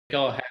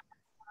Go ahead.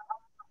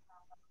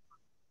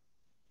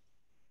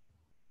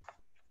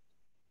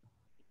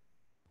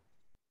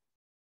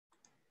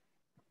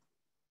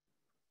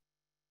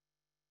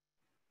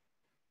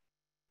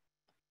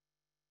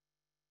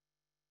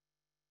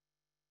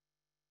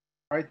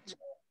 Right.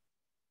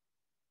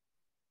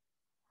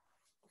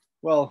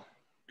 Well,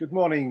 good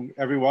morning,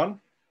 everyone,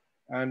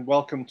 and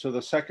welcome to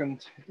the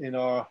second in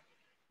our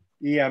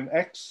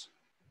EMX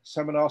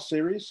seminar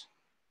series,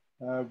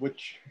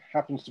 which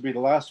happens to be the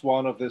last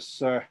one of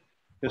this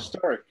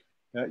historic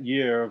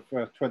year of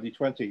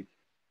 2020.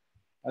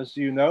 As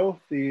you know,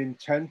 the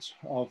intent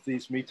of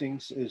these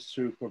meetings is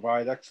to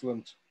provide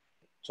excellent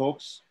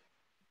talks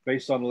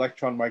based on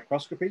electron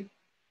microscopy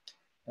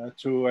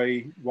to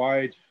a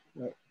wide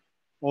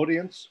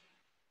audience,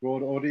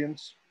 broad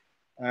audience,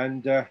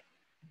 and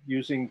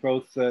using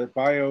both the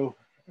bio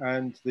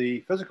and the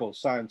physical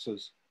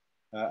sciences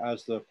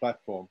as the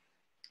platform.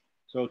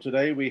 So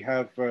today we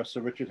have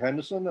Sir Richard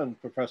Henderson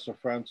and Professor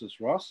Francis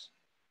Ross,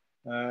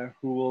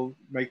 who will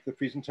make the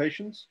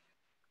presentations.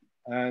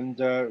 And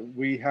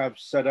we have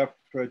set up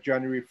for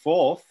January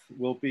 4th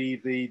will be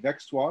the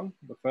next one,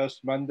 the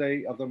first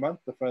Monday of the month,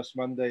 the first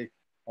Monday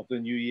of the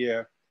new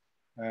year.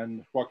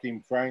 And Joaquin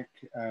Frank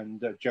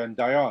and Jen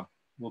Dion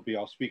will be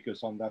our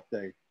speakers on that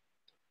day.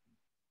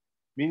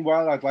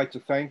 Meanwhile, I'd like to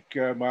thank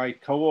my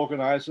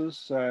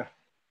co-organizers,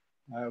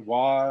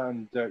 Wah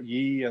and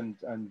Yi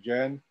and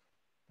Jen,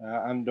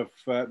 and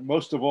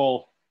most of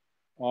all,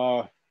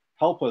 our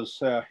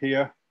helpers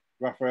here,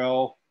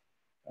 Raphael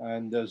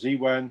and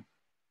Ziwen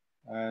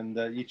and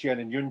Yiqian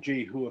and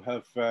Yunji, who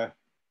have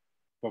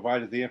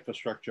provided the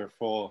infrastructure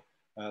for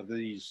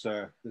this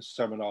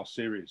seminar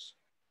series.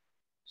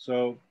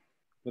 So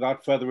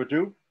without further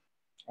ado,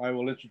 I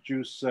will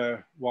introduce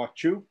Wah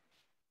Chu,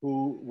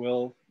 who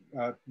will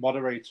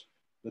moderate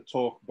the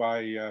talk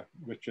by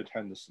Richard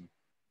Henderson.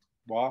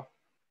 Wah.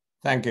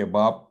 Thank you,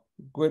 Bob.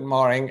 Good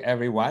morning,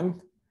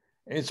 everyone.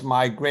 It's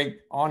my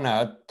great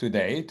honor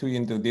today to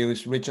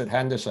introduce Richard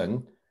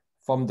Henderson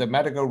from the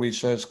Medical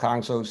Research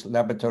Council's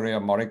Laboratory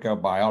of Molecular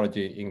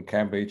Biology in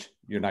Cambridge,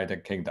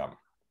 United Kingdom.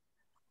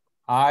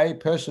 I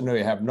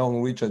personally have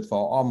known Richard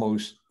for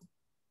almost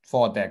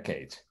 4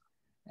 decades,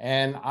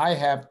 and I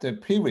have the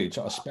privilege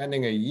of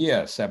spending a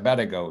year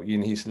sabbatical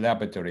in his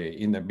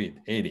laboratory in the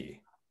mid-80s.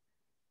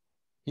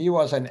 He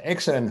was an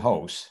excellent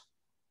host.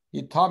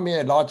 He taught me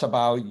a lot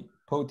about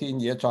protein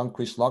electron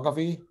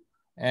crystallography,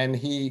 and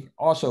he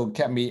also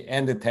kept me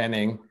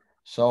entertaining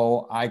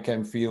so I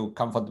can feel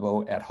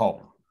comfortable at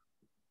home.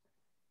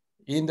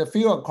 In the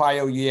field of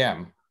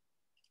cryo-EM,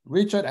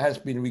 Richard has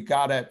been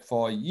regarded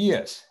for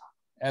years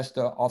as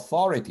the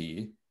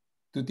authority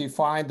to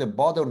define the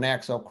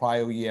bottlenecks of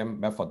cryo-EM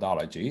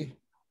methodology,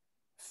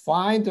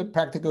 find the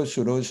practical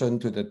solution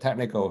to the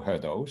technical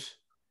hurdles,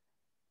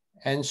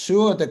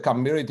 ensure the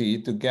community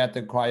to get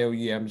the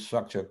cryo-EM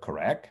structure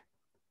correct,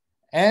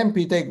 and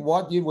predict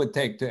what it would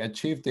take to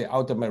achieve the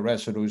ultimate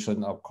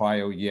resolution of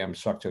cryo-EM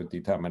structure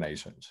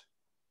determinations.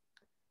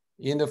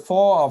 In the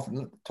fall of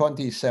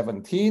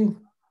 2017,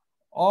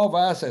 all of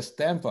us at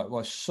Stanford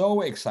were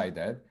so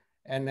excited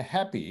and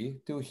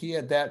happy to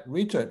hear that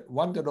Richard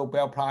won the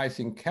Nobel Prize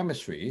in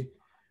Chemistry,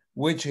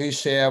 which he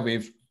shared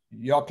with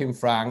Joachim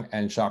Frank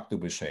and Jacques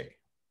Dubuchet.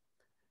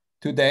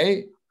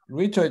 Today,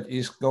 Richard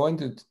is going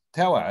to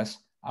tell us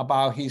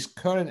about his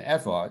current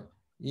effort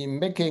in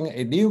making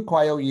a new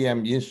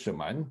cryo-EM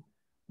instrument,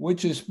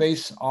 which is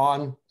based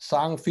on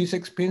sound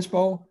physics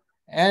principle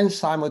and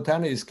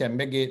simultaneously can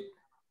make it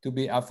to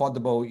be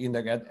affordable in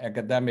the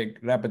academic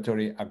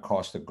laboratory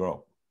across the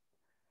globe.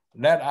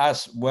 Let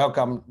us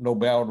welcome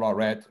Nobel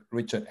laureate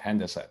Richard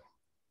Henderson.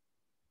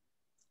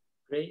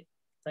 Great,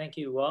 thank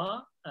you,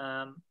 Wah.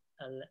 And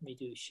let me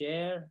do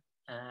share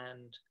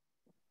and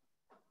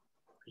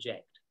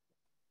project.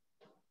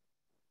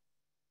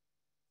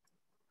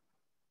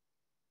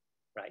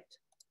 Right.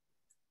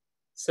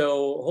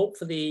 So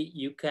hopefully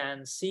you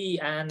can see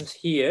and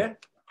hear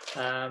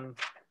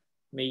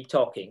me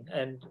talking.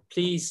 And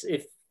please,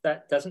 if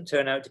that doesn't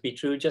turn out to be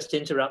true, just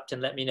interrupt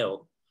and let me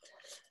know.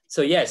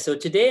 So yes, so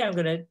today I'm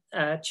going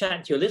to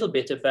chat to you a little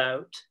bit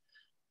about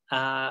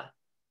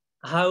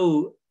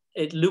how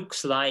it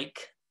looks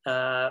like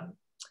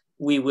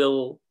we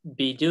will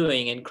be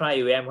doing in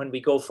cryo-EM when we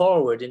go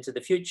forward into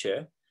the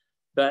future.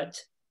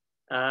 But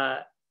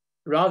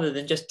rather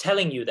than just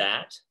telling you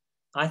that,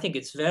 I think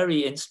it's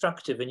very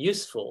instructive and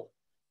useful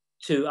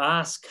to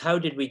ask, how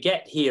did we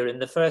get here in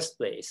the first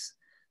place?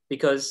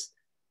 Because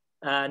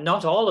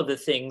not all of the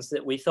things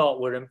that we thought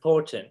were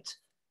important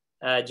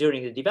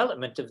during the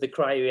development of the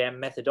cryo-EM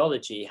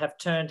methodology have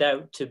turned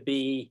out to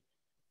be,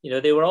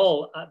 they were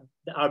all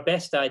our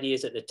best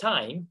ideas at the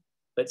time,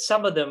 but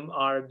some of them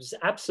are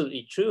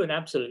absolutely true and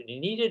absolutely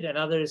needed, and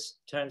others,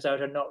 turns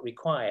out, are not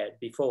required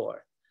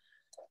before.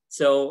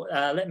 So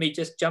let me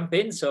just jump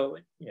in. So,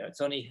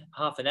 it's only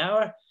half an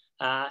hour.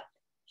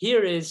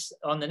 Here is,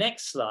 on the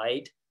next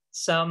slide,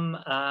 some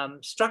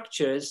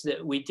structures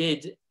that we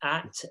did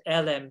at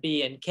LMB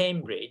in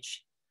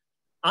Cambridge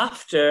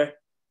after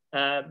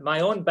my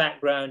own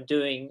background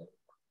doing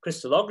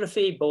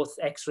crystallography, both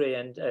X-ray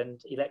and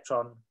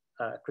electron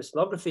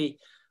crystallography,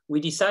 we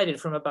decided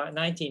from about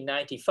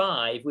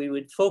 1995 we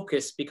would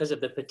focus, because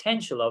of the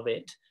potential of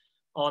it,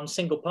 on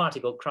single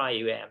particle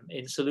cryo-EM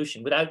in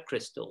solution without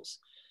crystals.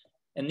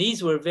 And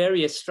these were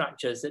various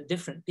structures that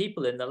different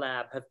people in the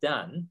lab have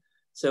done.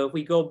 So if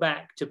we go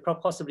back to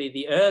possibly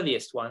the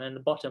earliest one in the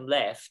bottom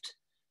left,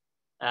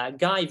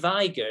 Guy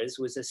Vigers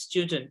was a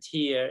student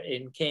here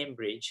in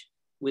Cambridge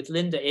with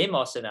Linda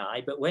Amos and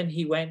I, but when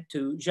he went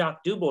to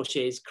Jacques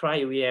Dubochet's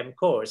cryo-EM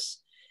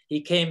course,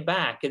 he came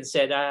back and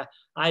said,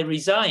 I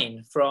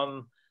resign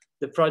from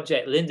the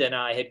project Linda and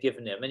I had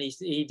given him. And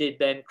he did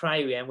then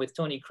cryo-EM with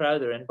Tony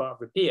Crowther and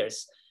Barbara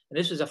Pierce. And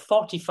this was a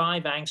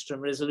 45 angstrom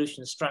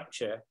resolution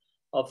structure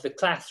of the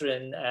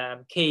Clathrin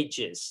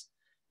cages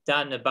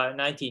done about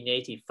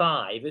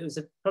 1985. It was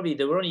probably,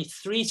 there were only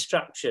 3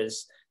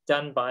 structures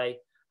done by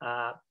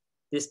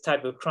this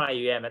type of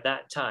cryo-EM at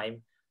that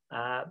time.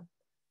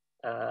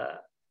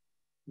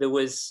 There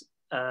was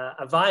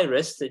a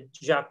virus that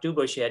Jacques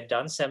Dubochet had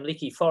done,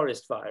 Semliki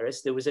forest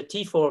virus. There was a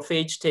T4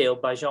 phage tail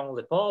by Jean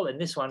Lepol,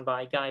 and this one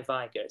by Guy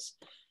Vigers.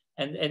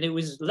 And it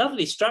was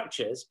lovely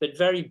structures, but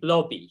very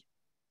blobby.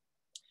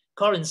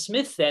 Corin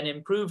Smith then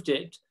improved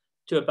it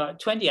to about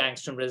 20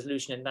 angstrom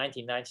resolution in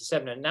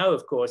 1997. And now,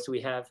 of course,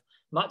 we have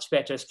much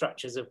better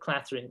structures of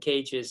Clathrin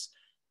cages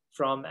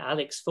from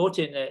Alex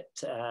Fotin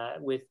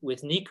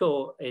with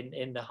Nico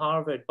in the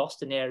Harvard,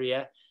 Boston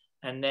area.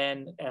 And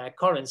then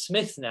Corin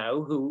Smith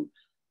now, who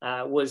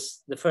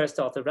was the first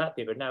author of that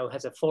paper, now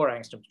has a 4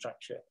 angstrom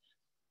structure.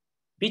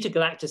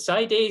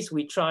 Beta-galactosidase,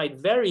 we tried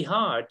very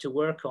hard to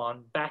work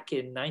on back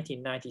in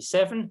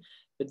 1997,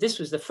 but this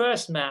was the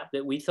first map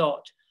that we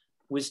thought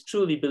was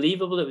truly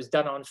believable. It was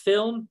done on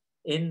film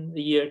in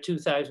the year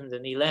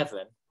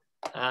 2011.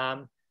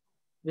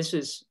 This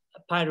was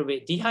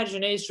pyruvate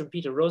dehydrogenase from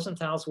Peter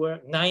Rosenthal's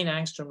work, 9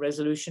 angstrom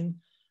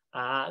resolution.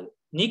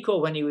 Nico,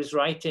 when he was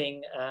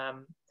writing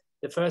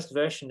the first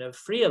version of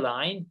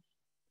Freealign,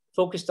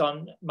 focused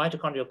on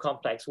mitochondrial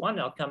complex 1.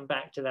 I'll come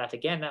back to that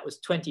again. That was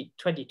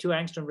 22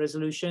 angstrom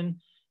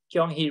resolution.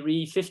 Kyung-hee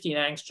Ri, 15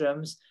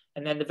 angstroms.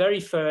 And then the very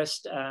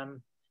first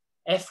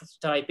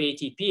F-type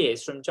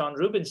ATPase from John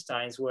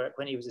Rubinstein's work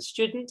when he was a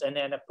student, and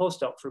then a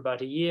postdoc for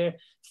about a year,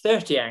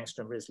 30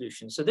 angstrom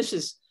resolution. So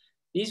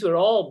these were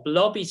all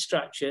blobby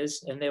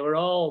structures, and they were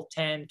all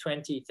 10,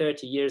 20,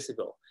 30 years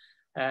ago.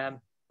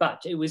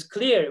 But it was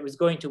clear it was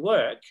going to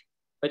work,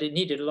 but it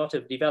needed a lot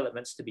of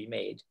developments to be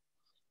made.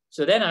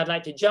 So then I'd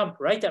like to jump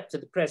right up to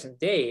the present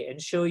day and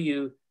show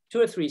you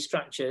 2 or 3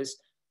 structures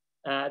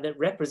that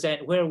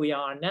represent where we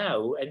are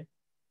now and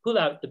pull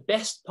out the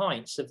best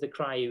points of the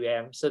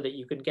cryo-EM so that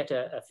you can get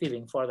a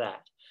feeling for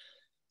that.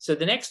 So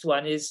the next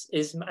one is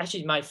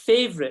actually my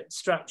favorite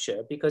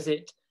structure because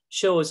it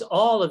shows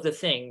all of the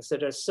things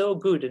that are so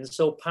good and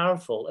so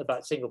powerful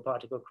about single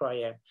particle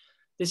cryo-EM.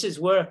 This is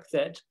work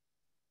that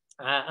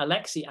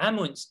Alexei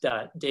Amunts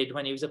did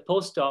when he was a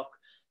postdoc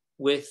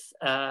with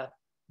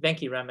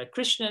Venki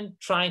Ramakrishnan,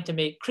 trying to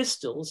make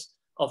crystals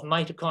of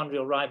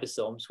mitochondrial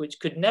ribosomes, which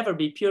could never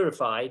be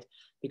purified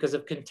because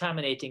of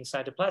contaminating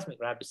cytoplasmic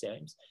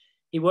ribosomes.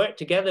 He worked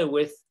together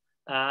with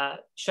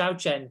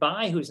Xiaochen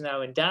Bai, who's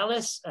now in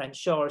Dallas, and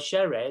Shor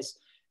Sherez,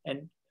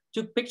 and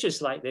took pictures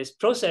like this,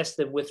 processed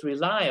them with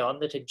Relion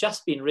that had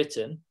just been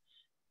written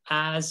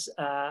as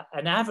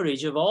an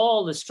average of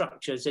all the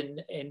structures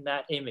in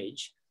that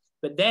image.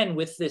 But then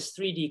with this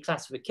 3D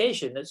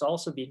classification that's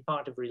also been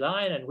part of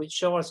Relion and which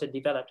Shores had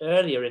developed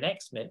earlier in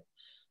XMIT,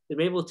 they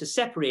were able to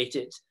separate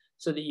it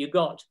so that you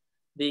got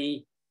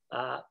the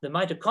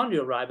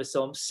mitochondrial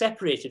ribosomes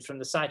separated from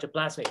the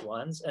cytoplasmic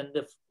ones and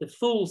the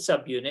full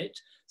subunit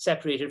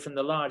separated from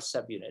the large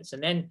subunits.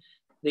 And then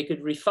they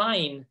could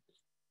refine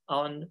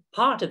on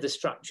part of the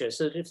structure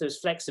so that if there's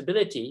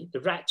flexibility, the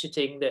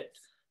ratcheting that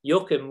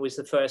Joachim was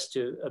the first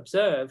to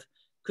observe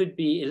could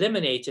be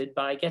eliminated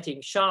by getting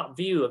sharp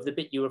view of the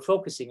bit you were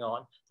focusing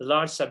on, the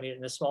large subunit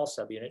and the small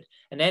subunit,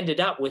 and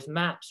ended up with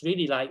maps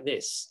really like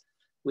this,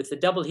 with the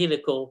double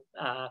helical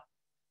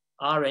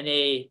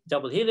RNA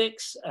double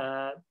helix,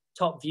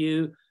 top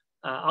view,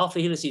 alpha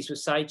helices with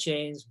side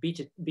chains,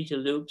 beta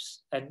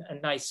loops, and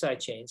nice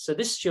side chains. So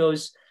this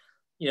shows,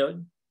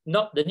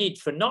 not the need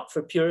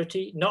for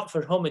purity, not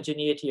for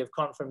homogeneity of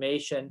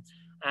conformation,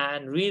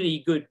 and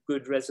really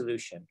good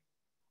resolution.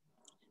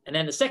 And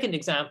then the second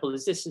example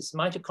is this is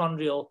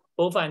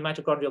bovine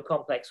mitochondrial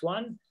complex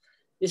 1.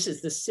 This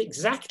is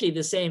exactly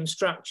the same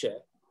structure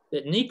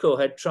that Nico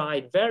had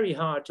tried very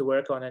hard to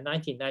work on in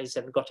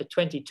 1997, got a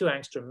 22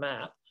 angstrom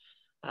map.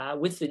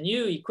 With the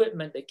new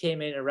equipment that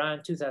came in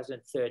around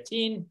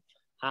 2013,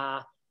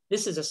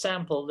 this is a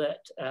sample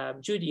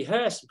that Judy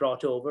Hurst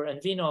brought over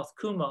and Vinoth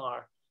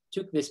Kumar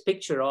took this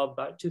picture of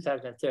about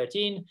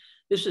 2013.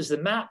 This was the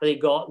map they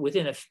got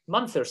within a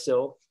month or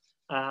so,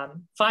 5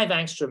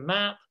 angstrom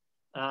map,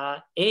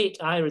 8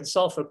 iron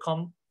sulfur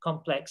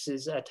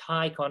complexes at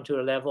high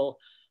contour level,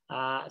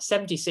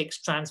 76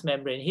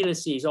 transmembrane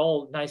helices,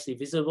 all nicely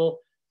visible.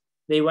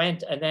 They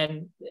went and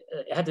then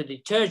had a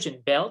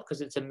detergent belt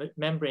because it's a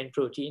membrane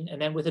protein. And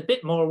then with a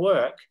bit more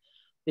work,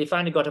 they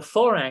finally got a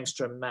 4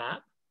 angstrom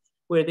map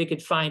where they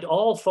could find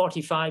all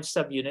 45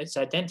 subunits,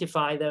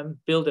 identify them,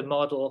 build a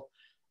model.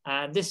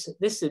 And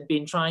this had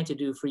been trying to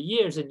do for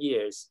years and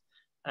years.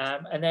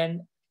 And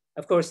then,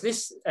 of course,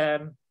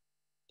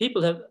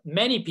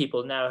 many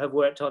people now have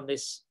worked on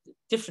this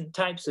different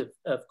types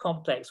of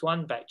complex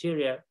 1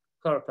 bacteria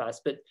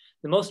chloroplasts, but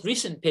the most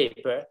recent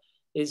paper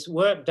is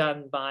work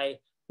done by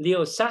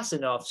Leo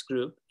Sassinov's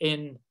group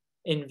in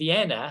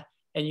Vienna.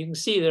 And you can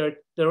see there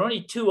are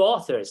only 2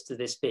 authors to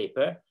this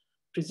paper,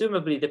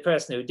 presumably the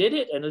person who did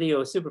it and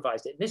Leo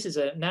supervised it. And this is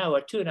now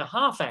a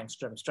 2.5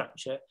 angstrom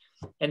structure.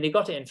 And they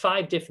got it in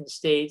 5 different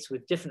states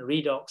with different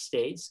redox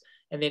states.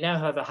 And they now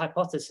have a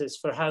hypothesis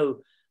for how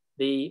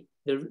the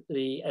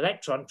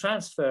electron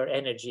transfer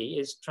energy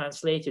is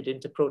translated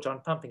into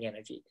proton pumping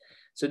energy.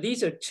 So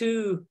these are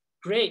 2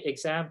 great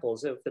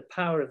examples of the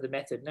power of the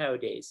method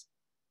nowadays.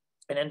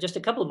 And then just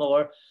a couple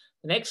more.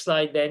 The next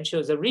slide then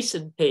shows a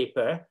recent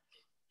paper,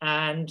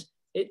 and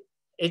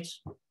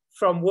it's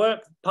from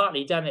work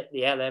partly done at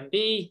the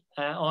LMB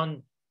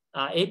on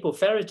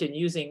apoferritin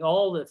using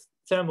all the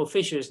Thermo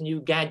Fisher's new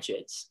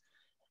gadgets,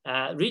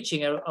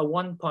 reaching a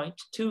 1.2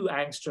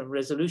 angstrom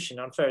resolution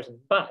on ferritin.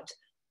 But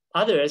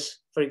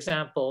others, for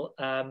example,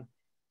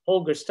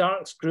 Holger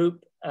Stark's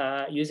group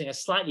using a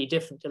slightly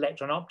different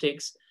electron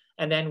optics,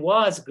 and then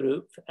Wa's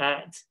group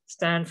at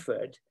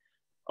Stanford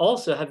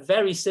also have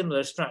very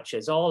similar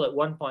structures, all at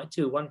 1.2,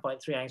 1.3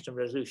 angstrom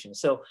resolution.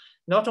 So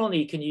not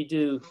only can you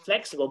do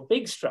flexible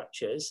big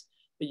structures,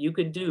 but you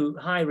can do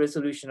high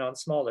resolution on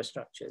smaller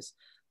structures.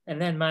 And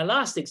then my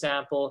last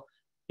example,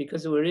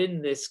 because we're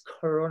in this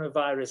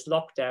coronavirus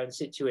lockdown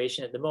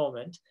situation at the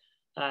moment,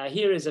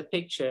 here is a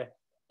picture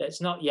that's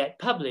not yet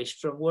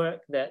published from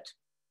work that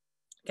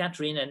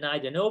Katerina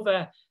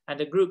Naidenova and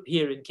a group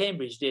here in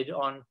Cambridge did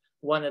on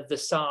one of the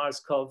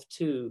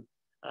SARS-CoV-2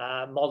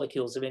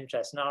 molecules of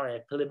interest, an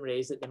RNA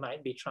polymerase that they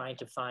might be trying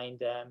to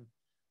find a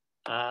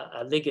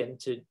ligand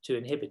to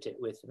inhibit it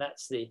with. And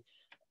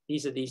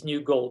these are these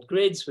new gold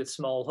grids with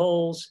small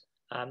holes,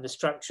 the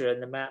structure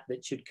and the map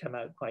that should come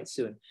out quite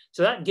soon.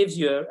 So that gives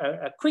you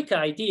a quick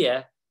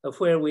idea of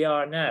where we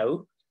are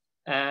now.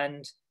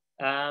 And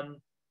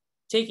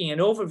taking an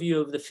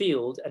overview of the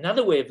field,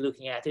 another way of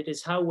looking at it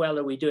is how well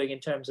are we doing in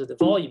terms of the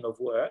volume of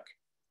work.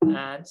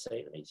 And so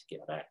let me just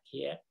get back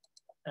here.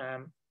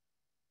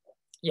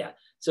 Yeah,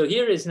 so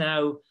here is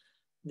now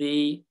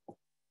the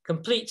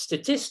complete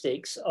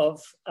statistics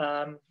of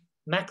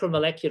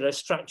macromolecular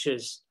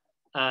structures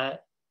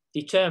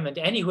determined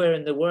anywhere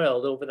in the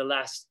world over the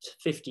last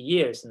 50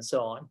 years and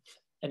so on.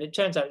 And it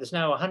turns out there's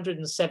now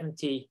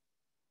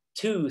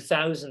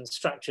 172,000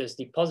 structures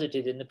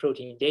deposited in the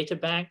protein data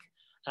bank,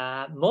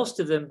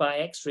 most of them by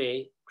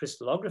X-ray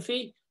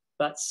crystallography,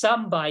 but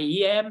some by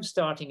EM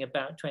starting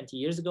about 20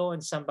 years ago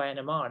and some by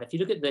NMR. And if you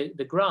look at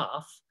the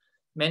graph,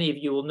 many of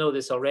you will know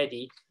this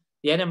already,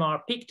 the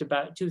NMR peaked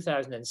about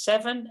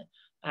 2007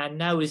 and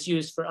now is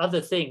used for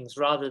other things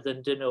rather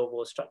than de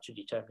novo structure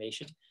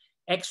determination.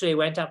 X-ray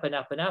went up and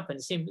up and up and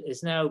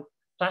is now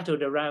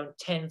plateaued around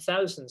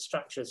 10,000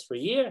 structures per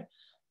year.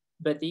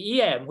 But the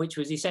EM, which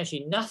was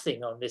essentially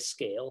nothing on this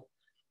scale,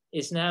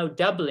 is now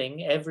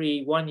doubling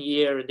every 1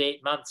 year and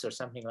 8 months or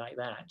something like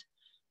that.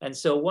 And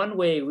so one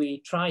way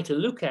we try to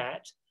look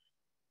at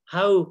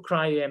how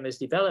cryo-EM is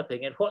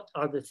developing and what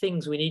are the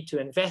things we need to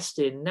invest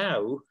in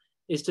now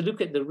is to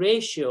look at the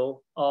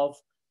ratio of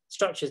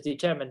structures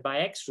determined by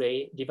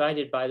X-ray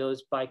divided by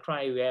those by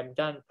cryo-EM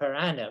done per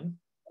annum.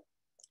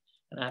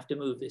 And I have to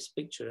move this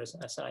picture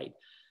aside.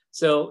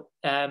 So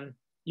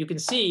you can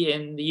see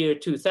in the year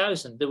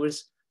 2000, there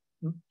was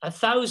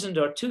 1,000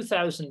 or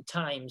 2,000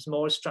 times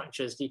more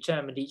structures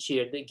determined each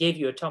year that gave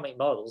you atomic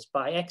models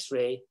by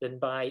X-ray than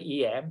by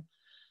EM.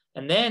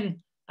 And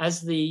then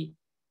as the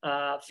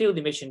field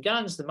emission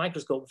guns, the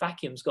microscope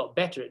vacuums got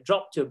better, it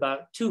dropped to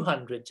about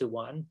 200 to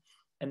 1.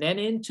 And then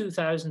in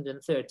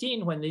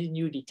 2013, when the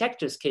new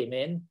detectors came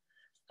in,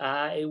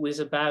 it was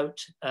about,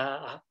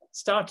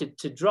 started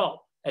to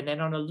drop. And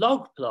then on a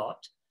log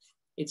plot,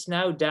 it's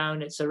now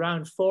down, it's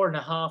around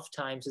 4.5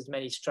 times as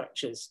many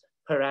structures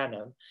per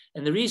annum.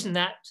 And the reason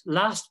that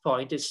last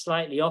point is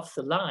slightly off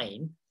the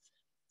line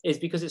is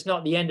because it's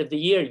not the end of the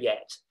year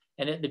yet.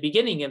 And at the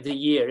beginning of the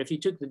year, if you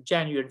took the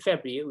January and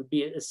February, it would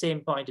be at the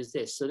same point as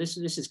this. So this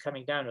is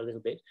coming down a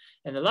little bit.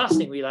 And the last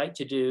thing we like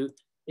to do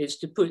is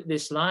to put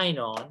this line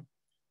on,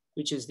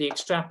 which is the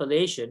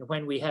extrapolation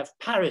when we have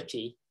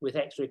parity with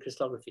X-ray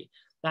crystallography.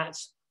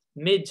 That's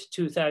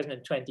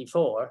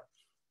mid-2024.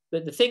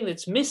 But the thing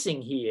that's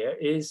missing here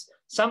is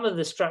some of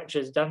the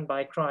structures done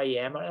by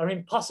cryo-EM are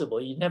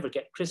impossible. You never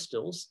get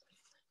crystals.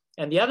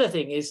 And the other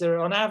thing is they're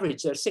on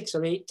average, they're 6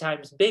 or 8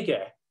 times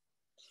bigger.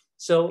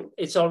 So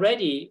it's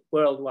already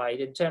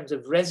worldwide in terms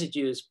of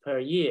residues per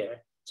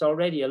year, it's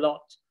already a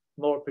lot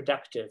more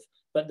productive.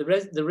 But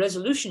the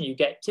resolution you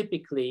get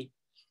typically,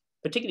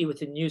 particularly with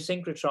the new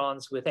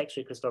synchrotrons with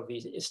X-ray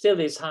crystallography, it still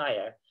is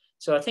higher.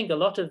 So I think a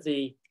lot of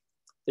the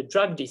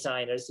drug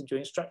designers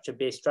doing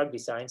structure-based drug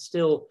design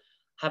still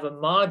have a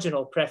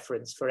marginal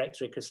preference for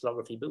X-ray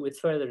crystallography, but with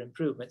further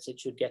improvements, it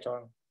should get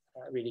on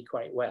really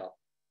quite well.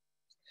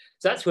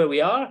 So that's where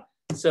we are.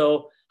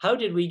 So how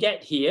did we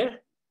get here?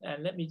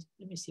 And let me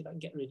see if I can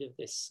get rid of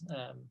this.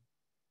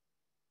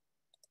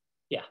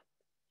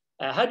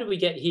 How did we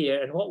get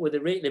here, and what were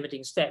the rate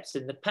limiting steps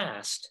in the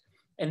past?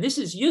 And this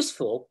is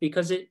useful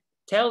because it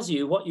tells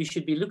you what you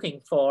should be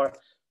looking for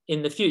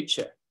in the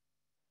future.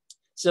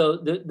 So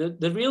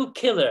the real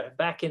killer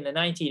back in the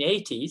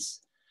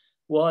 1980s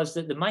was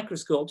that the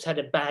microscopes had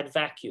a bad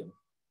vacuum.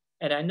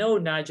 And I know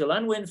Nigel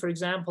Unwin, for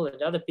example,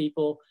 and other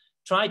people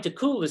tried to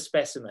cool the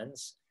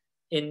specimens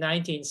in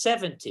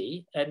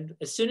 1970. And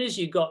as soon as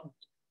you got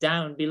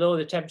down below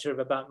the temperature of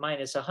about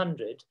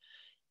 -100,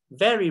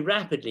 very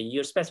rapidly,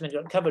 your specimen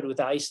got covered with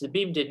ice, the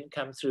beam didn't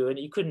come through, and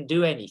you couldn't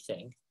do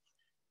anything.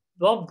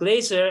 Bob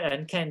Glaser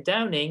and Ken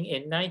Downing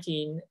in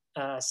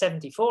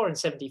 1974 and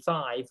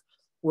 75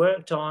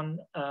 worked on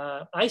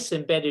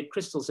ice-embedded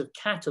crystals of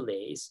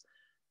catalase,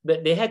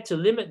 but they had to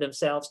limit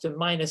themselves to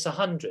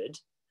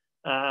 -100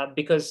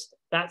 because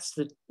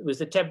was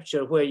the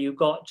temperature where you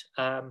got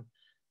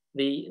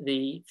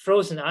the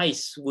frozen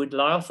ice would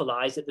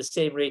lyophilize at the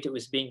same rate it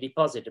was being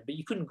deposited, but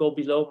you couldn't go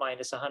below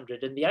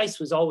 -100, and the ice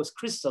was always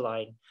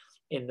crystalline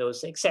in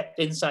those, except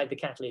inside the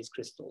catalase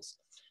crystals.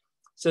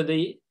 So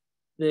the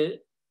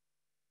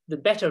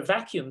better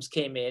vacuums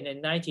came in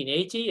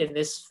 1980 in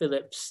this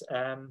Philips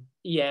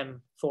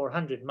EM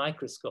 400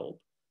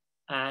 microscope,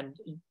 and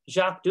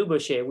Jacques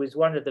Dubochet was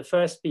one of the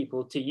first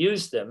people to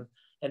use them,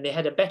 and they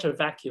had a better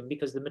vacuum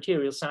because the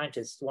material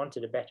scientists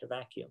wanted a better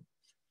vacuum.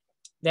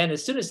 Then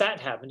as soon as that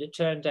happened, it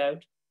turned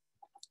out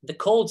the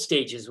cold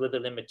stages were the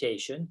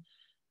limitation.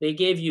 They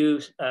gave you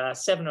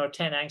 7 or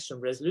 10 angstrom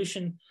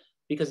resolution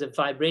because of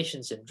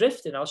vibrations and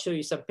drift. And I'll show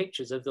you some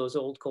pictures of those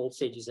old cold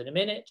stages in a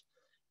minute.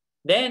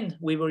 Then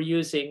we were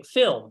using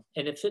film.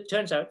 And if it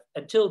turns out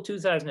until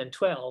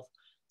 2012,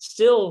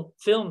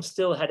 film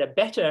still had a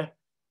better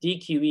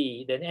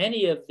DQE than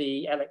any of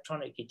the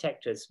electronic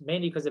detectors,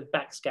 mainly because of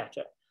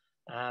backscatter.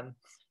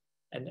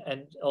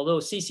 And although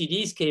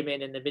CCDs came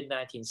in the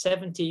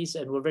mid-1970s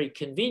and were very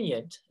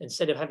convenient,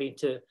 instead of having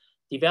to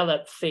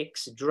develop,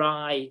 fix,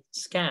 dry,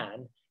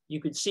 scan, you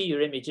could see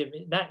your image.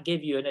 That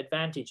gave you an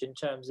advantage in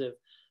terms of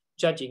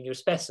judging your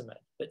specimen.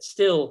 But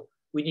still,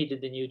 we needed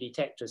the new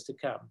detectors to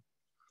come.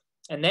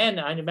 And then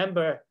I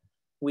remember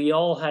we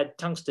all had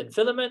tungsten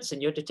filaments,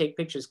 and you had to take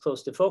pictures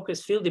close to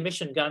focus. Field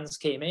emission guns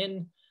came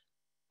in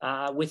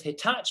with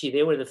Hitachi.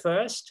 They were the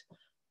first.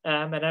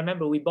 And I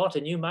remember we bought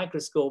a new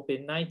microscope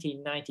in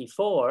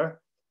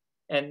 1994,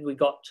 and we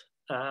got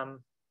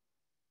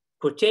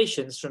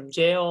quotations from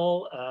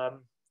Jeol,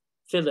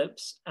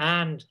 Philips,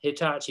 and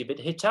Hitachi. But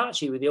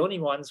Hitachi were the only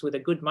ones with a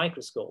good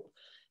microscope.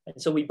 And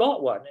so we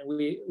bought one, and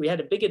we had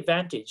a big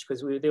advantage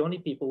because we were the only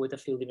people with a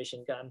field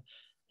emission gun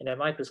and a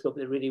microscope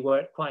that really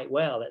worked quite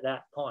well at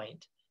that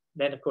point.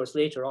 Then, of course,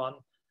 later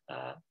on,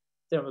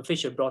 Thermo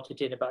Fisher brought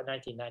it in about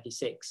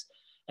 1996.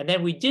 And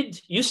then we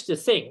used to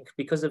think,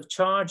 because of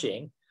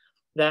charging,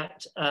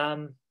 that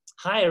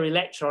higher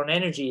electron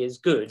energy is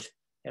good.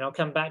 And I'll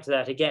come back to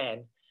that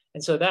again.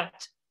 And so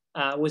that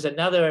was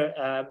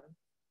another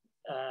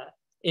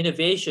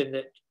innovation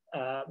that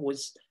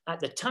was, at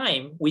the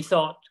time, we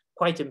thought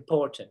quite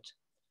important.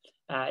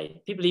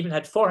 People even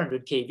had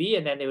 400 kV,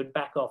 and then they would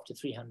back off to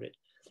 300.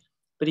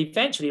 But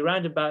eventually,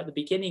 around about the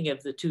beginning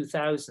of the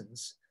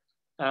 2000s,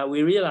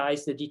 we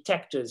realized the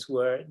detectors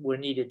were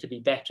needed to be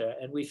better.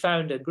 And we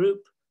found a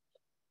group,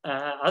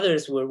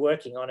 others were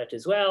working on it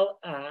as well,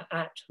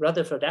 at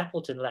Rutherford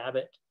Appleton Lab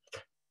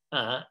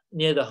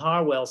near the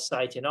Harwell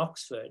site in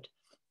Oxford,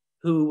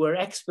 who were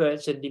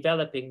experts in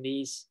developing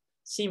these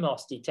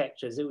CMOS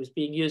detectors. It was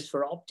being used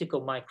for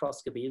optical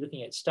microscopy,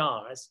 looking at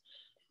stars.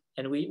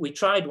 And we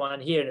tried one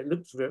here, and it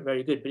looked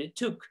very good, but it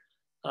took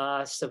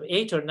some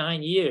 8 or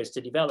 9 years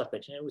to develop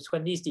it. And it was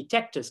when these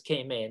detectors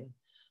came in,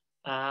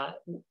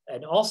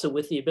 and also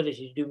with the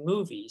ability to do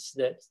movies,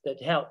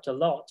 that helped a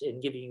lot in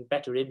giving you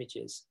better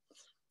images.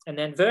 And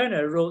then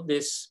Werner wrote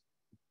this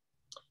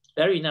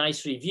very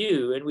nice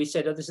review, and we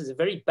said, oh, this is a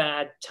very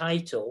bad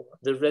title,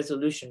 The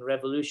Resolution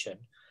Revolution,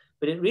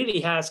 but it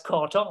really has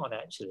caught on,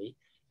 actually.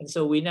 And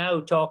so we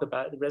now talk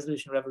about the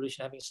resolution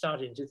revolution having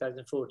started in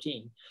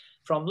 2014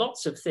 from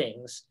lots of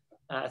things.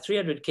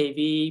 300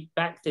 kV,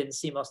 back-thin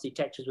CMOS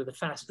detectors with a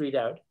fast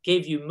readout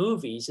gave you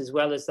movies as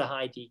well as the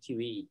high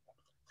DQE.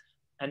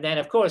 And then,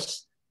 of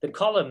course, the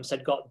columns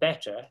had got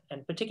better,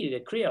 and particularly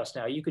the Krios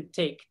now, you could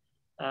take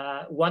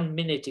 1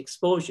 minute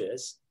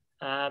exposures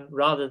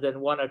rather than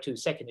 1 or 2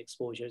 second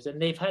exposures.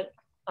 And they've had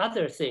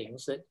other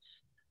things that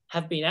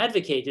have been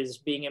advocated as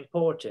being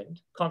important: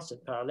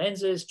 constant power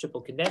lenses,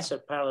 triple condenser,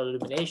 parallel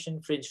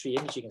illumination, fringe-free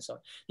imaging, and so on.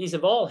 These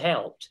have all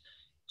helped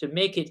to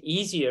make it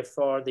easier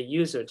for the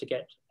user to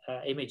get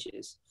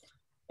images.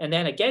 And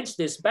then against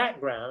this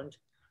background,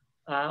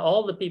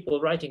 all the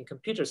people writing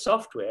computer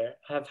software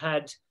have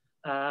had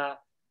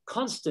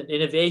constant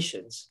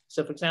innovations.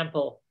 So for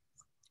example,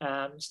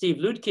 Steve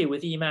Lutke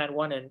with EMAN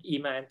 1 and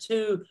EMAN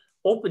 2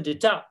 opened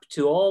it up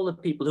to all the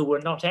people who were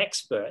not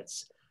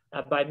experts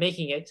by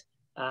making it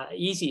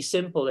easy,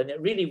 simple, and it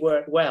really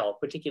worked well.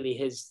 Particularly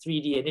his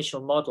 3D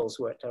initial models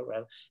worked out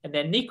well. And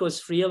then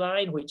Nico's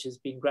Freeline, which has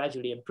been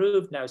gradually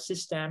improved, now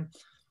System.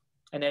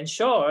 And then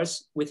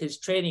Shaw's, with his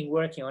training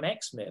working on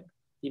XMIP,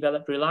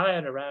 developed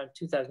Relion around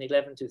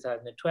 2011,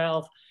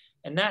 2012.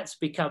 And that's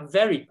become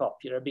very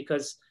popular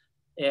because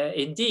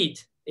indeed,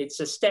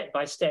 it's a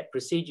step-by-step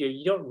procedure.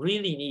 You don't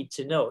really need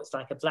to know. It's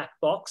like a black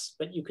box,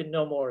 but you can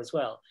know more as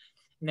well.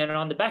 And then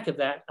on the back of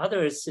that,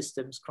 other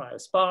systems,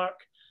 CryoSpark.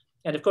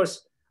 And of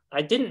course,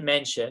 I didn't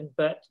mention,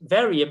 but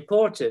very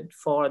important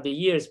for the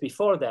years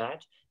before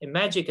that,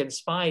 Imagic and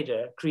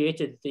Spider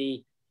created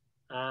the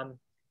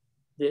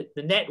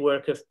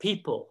network of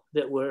people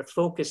that were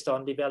focused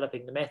on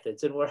developing the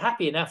methods, and were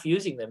happy enough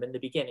using them in the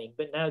beginning,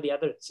 but now the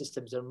other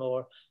systems are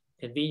more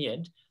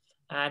convenient.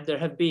 And there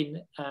have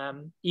been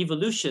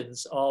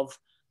evolutions of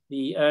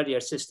the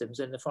earlier systems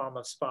in the form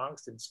of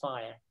Sparks and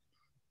Spire.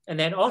 And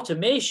then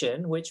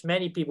automation, which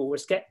many people were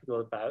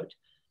skeptical about,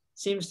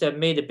 seems to have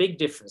made a big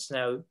difference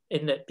now,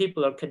 in that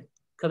people are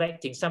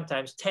collecting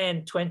sometimes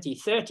 10, 20,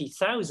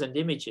 30,000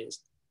 images.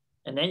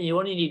 And then you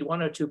only need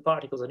 1 or 2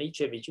 particles on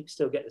each image, you can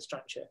still get the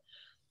structure.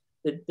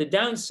 The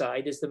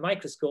downside is the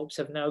microscopes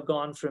have now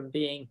gone from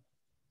being,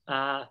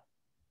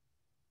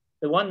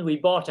 the one we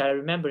bought, I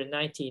remember in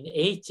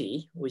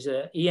 1980, was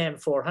a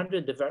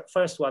EM400, the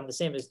first one, the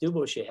same as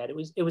Dubochet had. It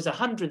was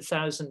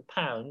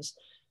 £100,000.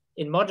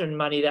 In modern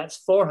money, that's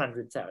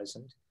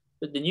 400,000.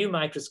 But the new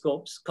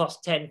microscopes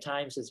cost 10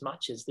 times as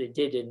much as they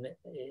did in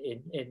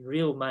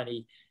real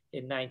money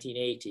in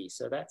 1980.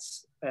 So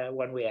that's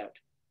one way out.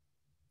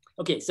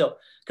 Okay, so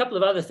a couple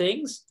of other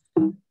things.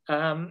 I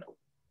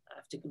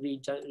have to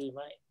read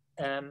my,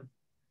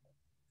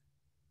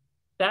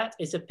 that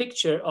is a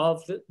picture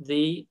of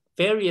the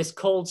various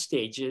cold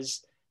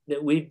stages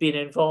that we've been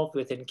involved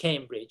with in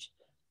Cambridge.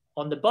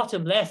 On the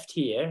bottom left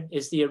here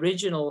is the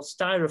original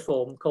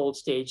styrofoam cold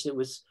stage that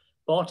was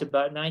bought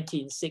about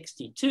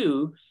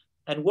 1962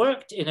 and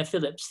worked in a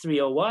Philips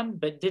 301,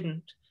 but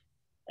didn't,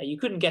 you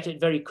couldn't get it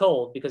very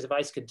cold because of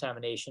ice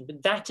contamination.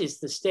 But that is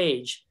the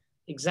stage,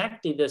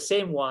 exactly the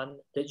same one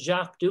that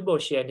Jacques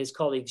Dubochet and his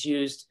colleagues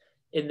used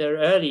in their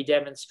early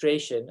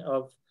demonstration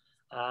of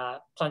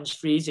plunge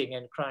freezing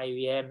and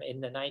cryo-EM in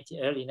the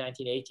early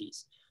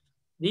 1980s.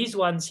 These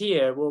ones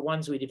here were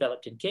ones we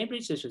developed in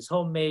Cambridge. This was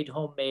homemade.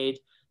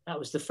 That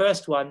was the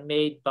first one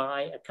made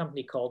by a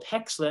company called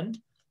Hexland.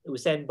 It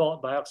was then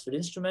bought by Oxford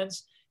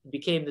Instruments. It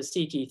became the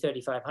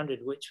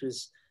CT3500, which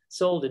was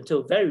sold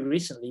until very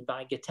recently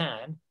by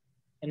Gatan.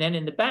 And then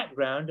in the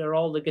background are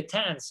all the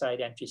Gatan side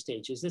entry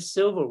stages. This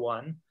silver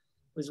one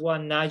was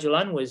one Nigel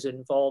Unn was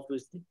involved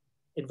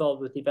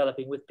with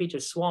developing with Peter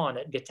Swan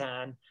at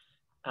Gatan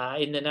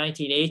in the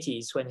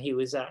 1980s when he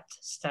was at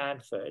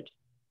Stanford.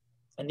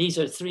 And these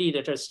are 3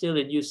 that are still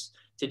in use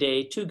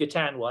today, 2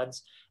 Gatan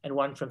ones and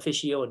 1 from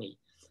Fiscioni.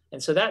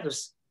 And so that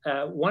was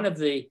one of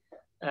the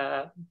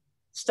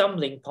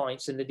stumbling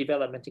points in the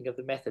development of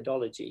the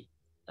methodology.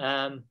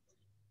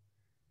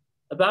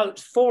 About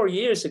 4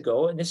 years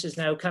ago, and this is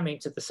now coming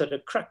to the sort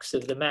of crux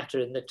of the matter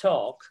in the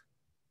talk,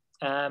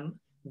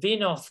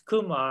 Vinoth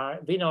Kumar,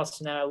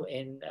 Vinoth's now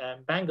in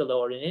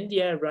Bangalore in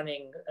India,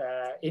 running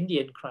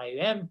Indian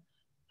cryo-EM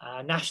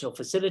national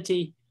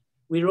facility.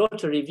 We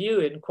wrote a review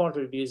in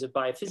Quarter Reviews of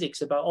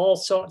Biophysics about all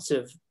sorts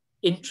of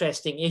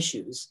interesting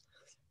issues,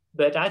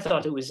 but I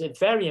thought it was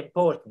very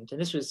important,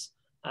 and this was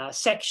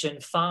section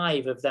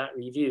 5 of that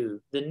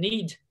review, the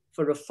need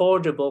for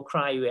affordable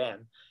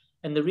cryo-EM.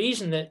 And the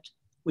reason that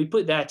we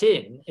put that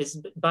in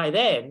is by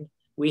then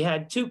we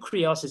had 2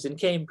 Krioses in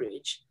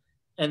Cambridge,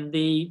 and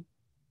the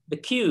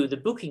queue, the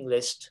booking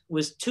list,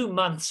 was 2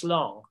 months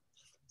long.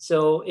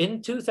 So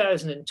in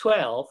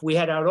 2012, we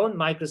had our own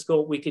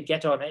microscope, we could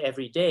get on it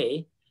every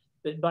day.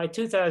 But by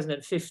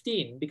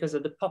 2015, because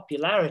of the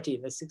popularity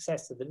and the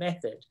success of the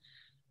method,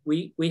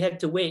 we had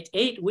to wait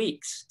 8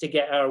 weeks to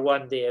get our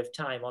 1 day of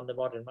time on the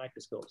modern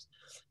microscopes.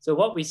 So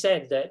what we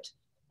said that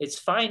it's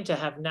fine to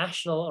have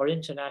national or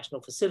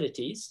international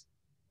facilities,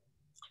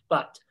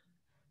 but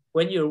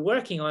when you're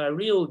working on a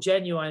real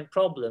genuine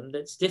problem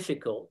that's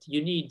difficult,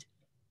 you need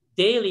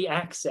daily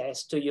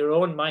access to your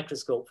own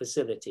microscope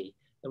facility.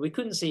 And we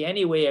couldn't see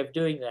any way of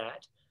doing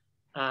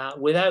that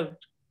without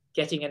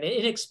getting an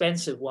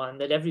inexpensive one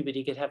that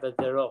everybody could have of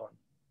their own.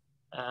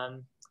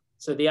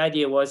 So the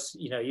idea was,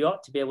 you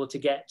ought to be able to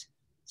get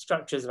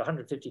structures of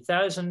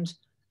 150,000.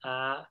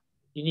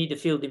 You need a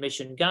field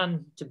emission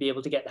gun to be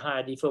able to get the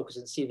higher defocus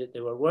and see that they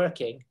were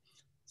working.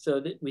 So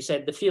that we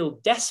said the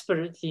field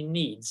desperately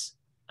needs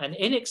an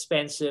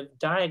inexpensive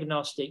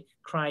diagnostic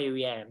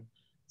cryo-EM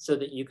so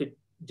that you could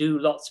do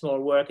lots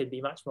more work and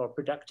be much more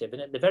productive.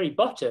 And at the very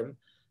bottom,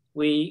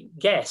 we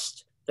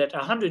guessed that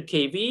 100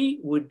 kV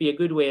would be a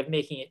good way of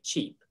making it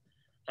cheap,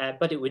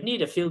 but it would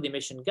need a field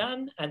emission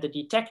gun and a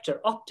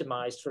detector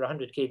optimized for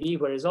 100 kV,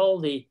 whereas all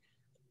the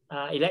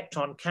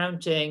electron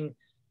counting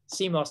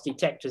CMOS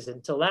detectors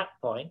until that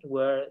point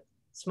were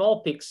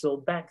small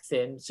pixel, back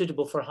thin,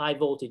 suitable for high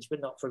voltage,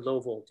 but not for low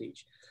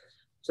voltage.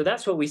 So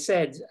that's what we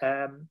said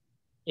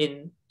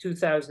in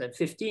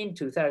 2015,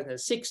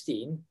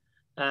 2016.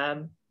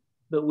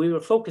 but we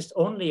were focused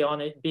only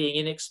on it being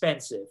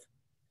inexpensive.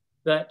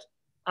 But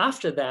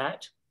after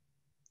that,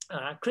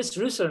 Chris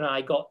Russo and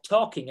I got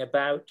talking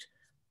about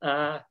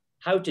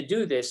how to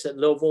do this at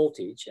low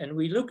voltage. And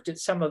we looked at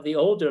some of the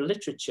older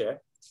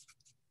literature,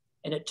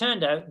 and it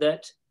turned out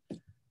that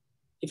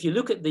if you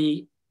look at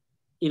the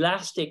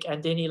elastic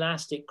and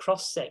inelastic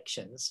cross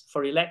sections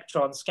for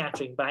electron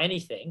scattering by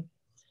anything,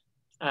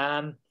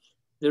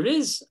 there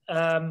is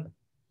an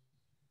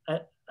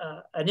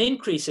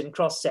increase in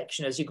cross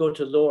section as you go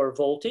to lower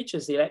voltage,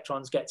 as the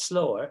electrons get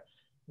slower,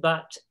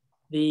 but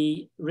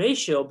the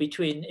ratio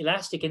between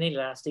elastic and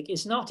inelastic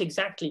is not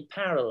exactly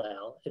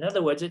parallel. In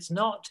other words,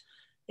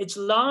 it's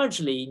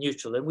largely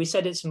neutral. And we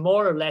said it's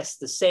more or less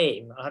the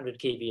same, 100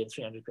 kV and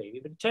 300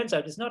 kV, but it turns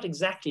out it's not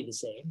exactly the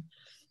same.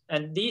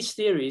 And these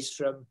theories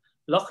from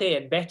Loche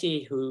and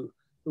Betty, who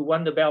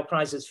won Nobel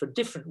Prizes for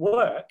different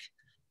work,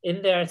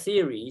 in their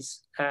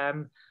theories,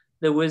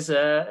 there was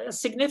a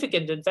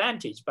significant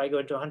advantage by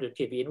going to 100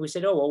 kV. And we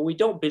said, oh, well, we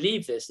don't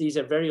believe this. These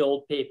are very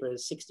old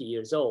papers, 60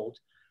 years old.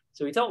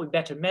 So we thought we'd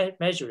better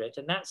measure it.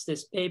 And that's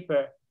this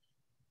paper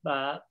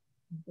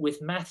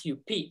with Matthew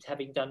Peat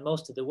having done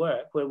most of the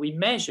work, where we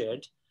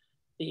measured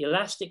the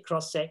elastic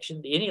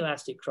cross-section, the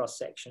inelastic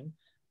cross-section.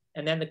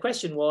 And then the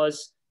question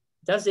was,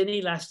 does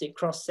inelastic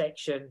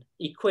cross-section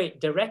equate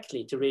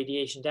directly to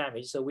radiation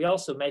damage? So we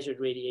also measured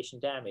radiation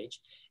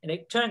damage. And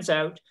it turns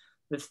out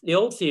the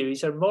old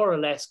theories are more or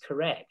less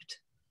correct.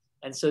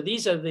 And so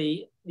these are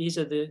the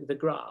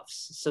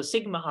graphs. So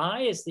sigma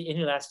I is the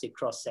inelastic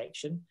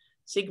cross-section.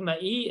 Sigma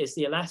E is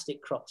the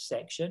elastic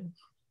cross-section.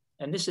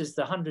 And this is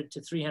the 100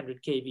 to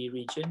 300 kV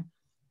region.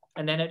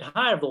 And then at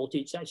higher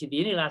voltage, actually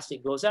the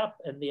inelastic goes up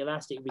and the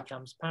elastic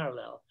becomes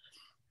parallel.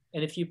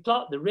 And if you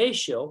plot the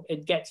ratio,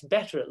 it gets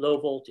better at low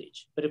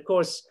voltage. But of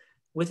course,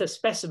 with a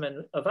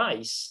specimen of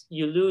ice,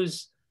 you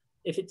lose,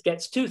 if it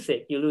gets too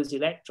thick, you lose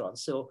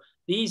electrons. So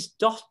these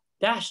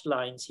dashed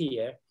lines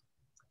here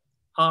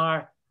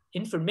are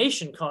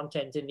information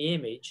content in the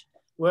image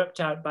worked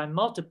out by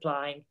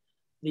multiplying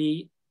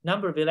the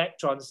number of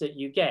electrons that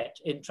you get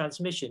in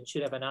transmission,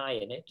 should have an I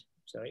in it,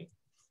 sorry,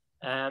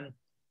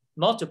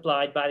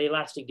 multiplied by the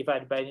elastic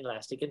divided by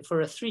inelastic. And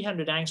for a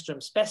 300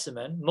 angstrom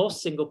specimen,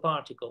 most single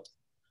particle,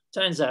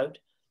 turns out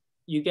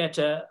you get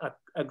a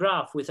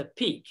graph with a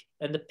peak,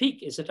 and the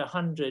peak is at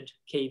 100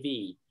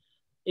 kV.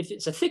 If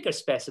it's a thicker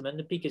specimen,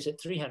 the peak is at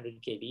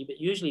 300 kV, but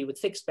usually with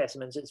thick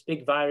specimens, it's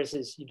big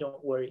viruses, you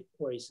don't worry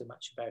so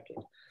much about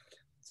it.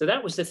 So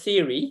that was the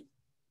theory.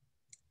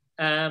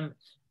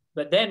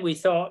 But then we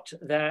thought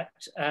that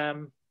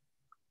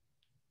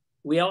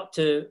we ought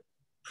to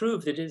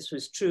prove that this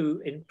was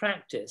true in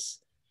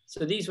practice.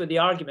 So these were the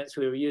arguments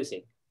we were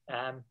using.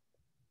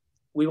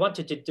 We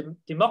wanted to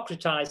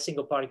democratize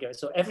single particle,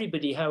 so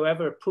everybody,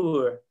 however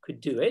poor,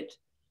 could do it.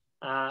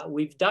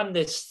 We've done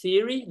this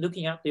theory,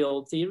 looking at the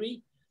old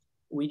theory.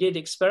 We did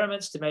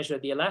experiments to measure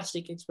the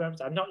elastic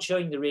experiments. I'm not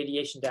showing the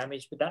radiation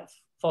damage, but that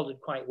followed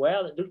quite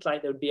well. It looked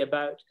like there would be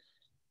about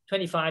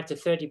 25 to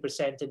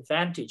 30%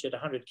 advantage at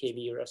 100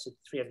 kV or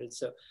 300.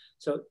 So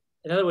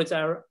in other words,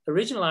 our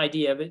original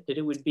idea of it, that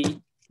it would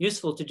be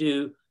useful to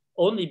do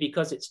only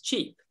because it's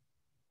cheap.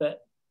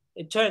 But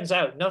it turns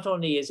out not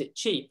only is it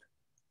cheap,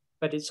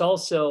 but it's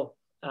also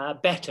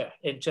better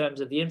in terms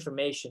of the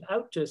information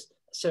out to a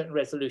certain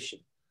resolution.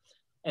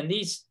 And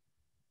these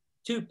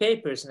two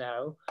papers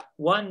now,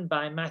 one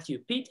by Matthew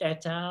Peat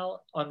et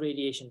al. On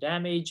radiation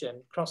damage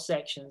and cross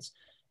sections,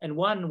 and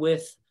one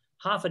with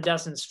half a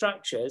dozen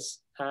structures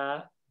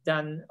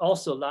done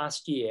also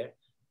last year.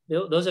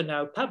 Those are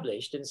now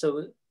published. And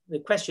so the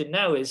question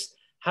now is,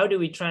 how do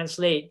we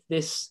translate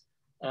this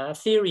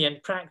theory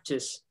and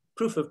practice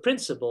proof of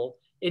principle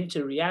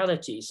into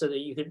reality so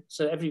that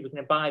so everyone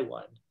can buy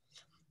one?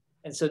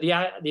 And so the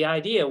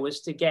idea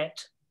was to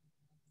get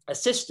a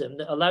system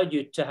that allowed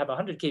you to have a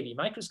 100 kV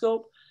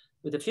microscope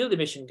with a field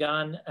emission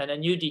gun and a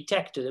new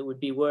detector that would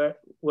be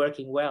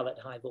working well at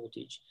high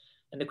voltage.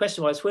 And the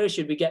question was, where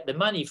should we get the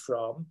money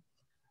from?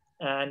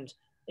 And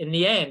in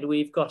the end,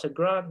 we've got a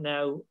grant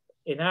now,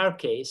 in our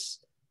case,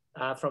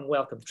 from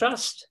Wellcome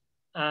Trust,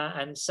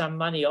 and some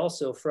money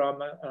also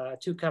from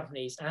two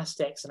companies,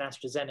 Astex and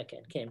AstraZeneca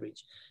in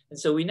Cambridge. And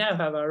so we now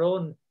have our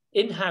own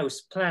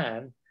in-house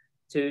plan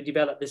to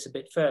develop this a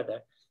bit further.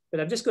 But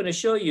I'm just going to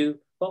show you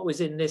what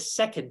was in this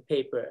second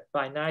paper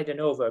by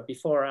Naidenova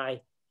before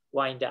I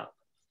wind up.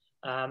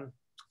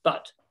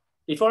 But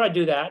before I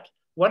do that,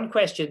 one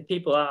question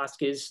people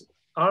ask is,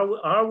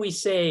 are we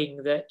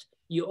saying that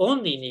you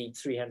only need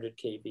 300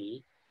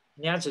 kV?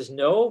 And the answer is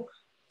no,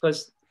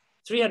 because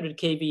 300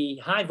 kV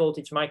high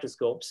voltage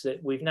microscopes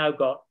that we've now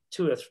got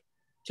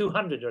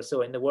 200 or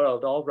so in the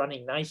world, all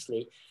running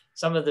nicely,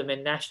 some of them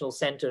in national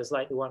centers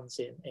like the ones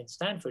in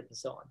Stanford and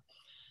so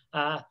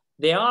on.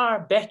 They are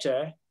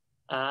better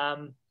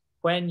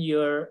when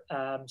your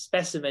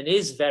specimen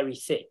is very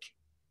thick.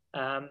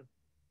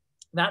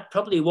 That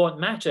probably won't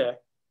matter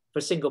for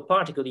single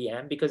particle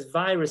EM because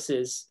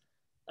viruses,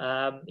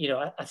 you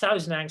know,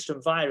 1,000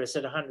 angstrom virus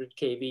at 100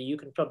 kV, you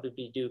can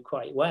probably do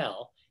quite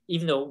well.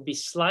 even though it would be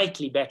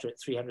slightly better at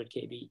 300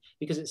 kV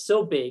because it's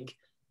so big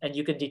and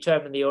you can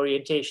determine the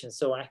orientation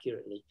so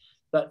accurately.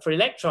 But for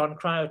electron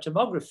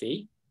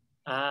cryotomography,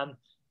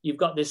 you've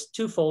got this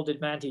twofold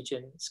advantage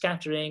in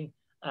scattering,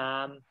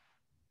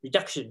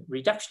 reduction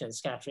in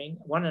scattering,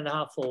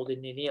 1.5-fold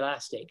in the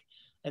inelastic.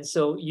 And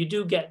so you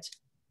do get,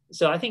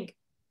 so I think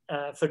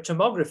for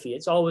tomography,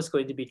 it's always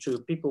going to be true.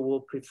 People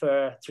will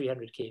prefer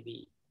 300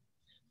 kV.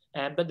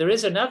 But there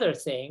is another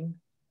thing,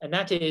 and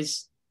that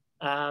is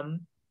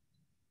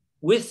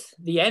with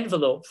the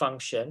envelope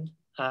function,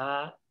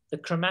 the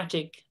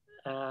chromatic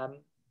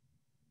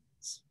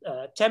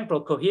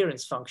temporal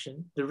coherence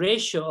function, the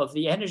ratio of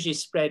the energy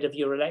spread of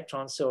your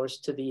electron source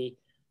to the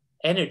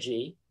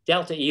energy,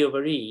 delta E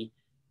over E,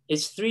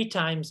 is 3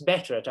 times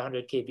better at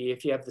 100 kV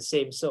if you have the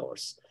same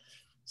source.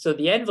 So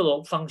the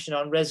envelope function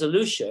on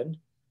resolution,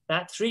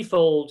 that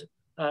 3-fold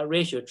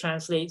ratio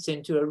translates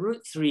into a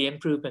 √3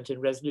 improvement in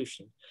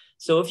resolution.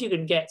 So if you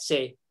can get,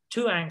 say,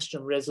 2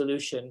 angstrom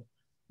resolution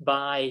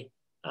by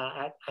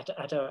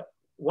at a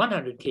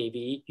 100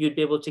 kV, you'd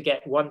be able to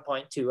get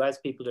 1.2 as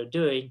people are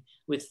doing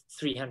with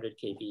 300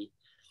 kV.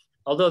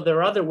 Although there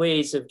are other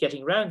ways of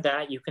getting around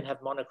that, you can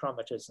have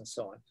monochromators and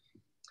so on.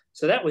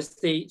 So that was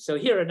so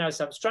here are now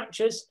some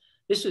structures.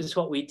 This was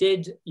what we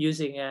did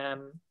using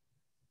an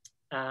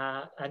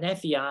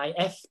FEI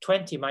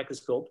F20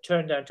 microscope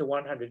turned down to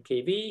 100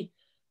 kV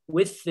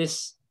with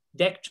this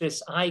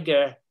dextrous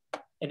Eiger,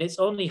 and it's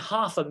only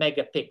 0.5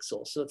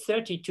 megapixel, so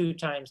 32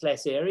 times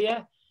less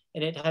area,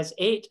 and it has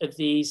 8 of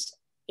these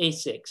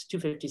A6,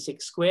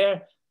 256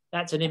 square.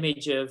 That's an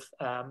image of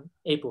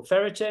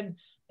apoferritin,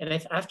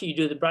 and after you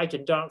do the bright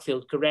and dark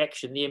field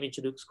correction, the image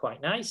looks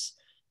quite nice.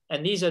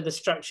 And these are the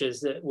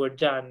structures that were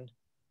done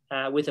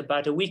with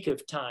about a week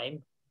of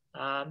time.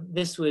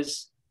 This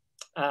was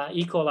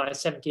E. coli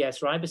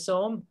 70S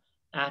ribosome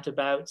at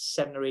about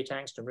 7 or 8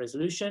 angstrom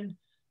resolution.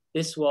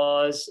 This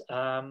was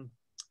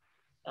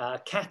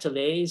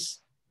catalase,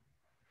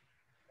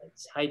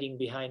 it's hiding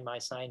behind my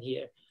sign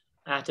here,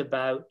 at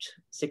about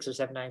 6 or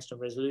 7 angstrom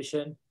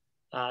resolution.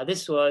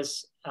 This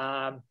was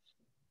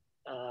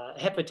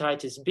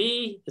hepatitis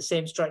B, the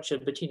same structure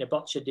Bettina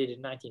Boccia did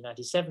in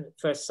 1997,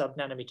 first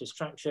sub-nanometer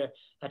structure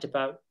at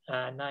about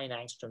 9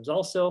 angstroms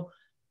also.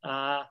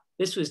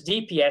 This was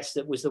DPS,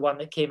 that was the one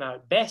that came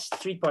out best,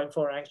 3.4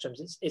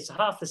 angstroms. It's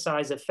half the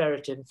size of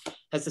ferritin,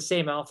 has the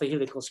same alpha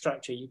helical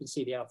structure. You can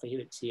see the alpha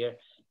helix here.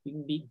 You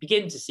can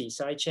begin to see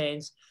side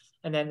chains.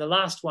 And then the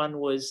last one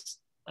was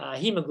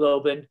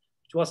hemoglobin,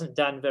 which wasn't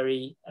done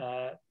very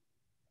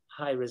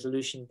high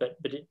resolution, but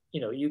it,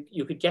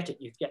 you could get it.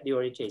 You could get the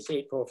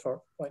orientation, 8.4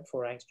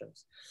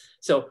 angstroms.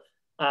 So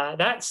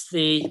that's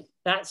the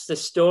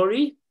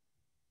story.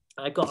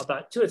 I got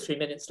about 2 or 3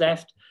 minutes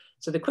left.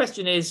 So the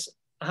question is,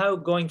 how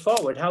going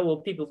forward, how will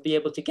people be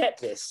able to get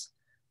this?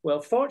 Well,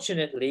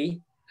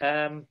 fortunately,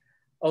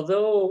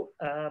 although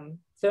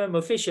Thermo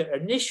Fisher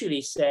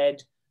initially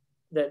said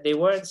that they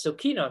weren't so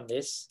keen on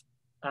this,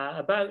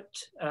 about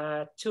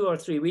 2 or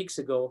 3 weeks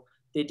ago,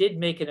 they did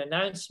make an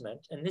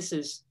announcement, and this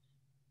is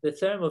the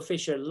Thermo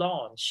Fisher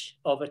launch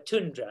of a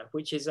Tundra,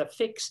 which is a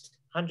fixed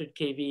 100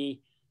 kV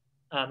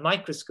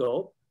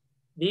microscope.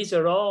 These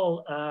are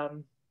all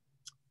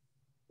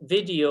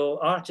video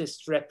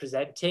artist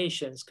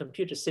representations,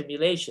 computer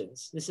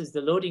simulations. This is the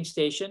loading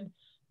station.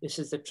 This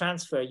is the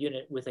transfer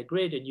unit with a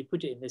grid, and you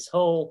put it in this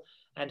hole,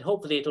 and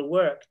hopefully it'll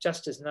work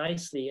just as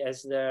nicely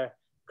as their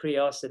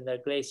Krios and their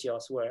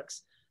Glacios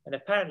works. And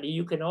apparently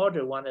you can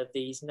order one of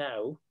these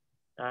now.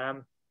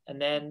 And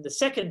then the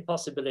second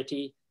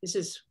possibility, this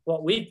is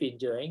what we've been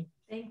doing.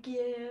 Thank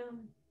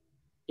you.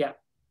 Yeah.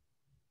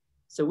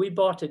 So we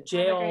bought a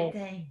gel. Have a great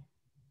day.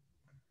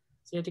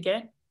 Say it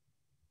again.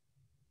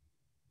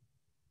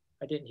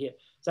 I didn't hear.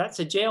 So that's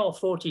a JL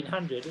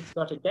 1400. It's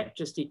got a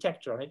dextrous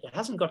detector on it. It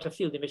hasn't got a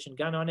field emission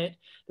gun on it,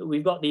 but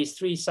we've got these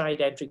 3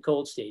 side entry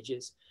cold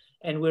stages.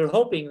 And we're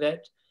hoping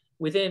that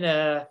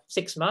within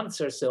 6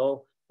 months or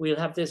so, we'll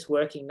have this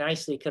working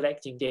nicely,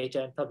 collecting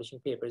data and publishing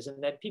papers.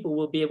 And then people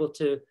will be able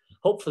to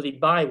hopefully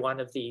buy one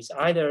of these,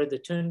 either the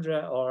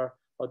Tundra or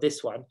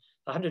this one,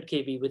 100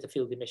 kV with a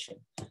field emission.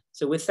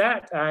 So with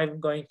that, I'm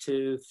going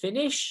to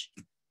finish.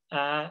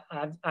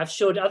 I've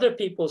showed other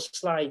people's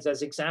slides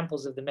as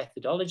examples of the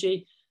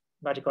methodology,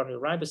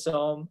 mitochondrial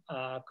ribosome,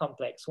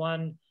 complex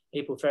 1,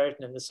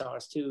 apoferritin, and the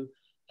SARS-2.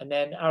 And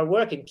then our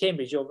work in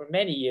Cambridge over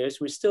many years,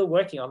 we're still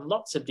working on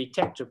lots of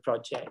detector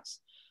projects.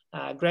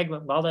 Greg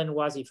McMullen,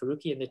 Wazi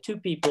Faruqi, and the 2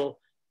 people,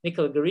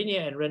 Nicola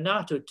Garinia and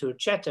Renato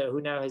Turchetta,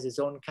 who now has his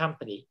own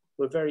company,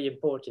 were very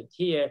important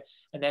here.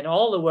 And then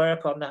all the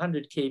work on the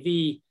 100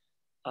 kV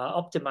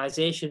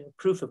optimization,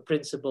 proof of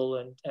principle,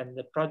 and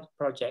the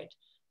project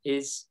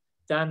is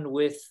done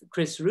with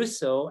Chris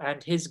Russo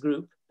and his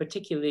group,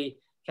 particularly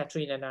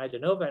Katrina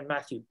Naidanova and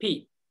Matthew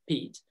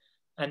Pete.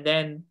 And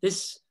then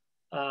this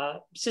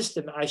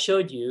system I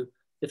showed you,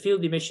 the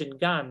field emission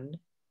gun,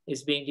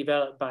 is being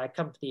developed by a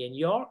company in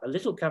York, a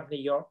little company,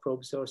 York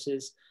Probe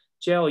Sources.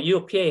 GEL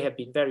UK have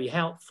been very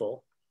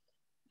helpful.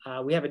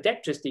 We have a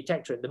dextrous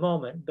detector at the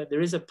moment, but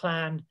there is a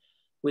plan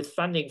with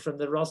funding from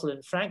the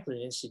Rosalind Franklin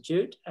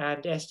Institute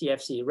and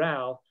SDFC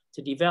RAL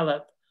to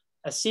develop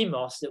a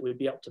CMOS that would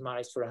be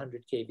optimized for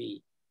 100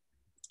 kV.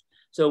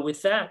 So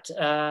with that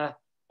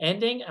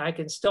ending, I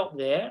can stop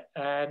there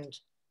and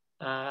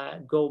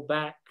go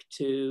back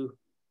to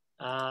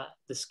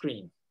the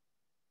screen.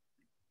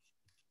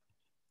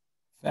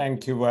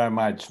 Thank you very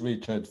much,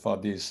 Richard, for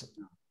these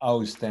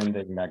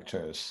outstanding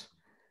lectures.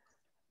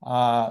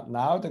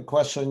 Now the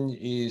question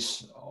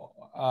is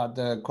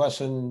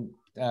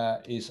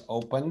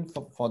open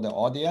for the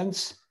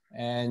audience,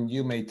 and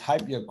you may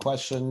type your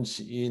questions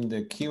in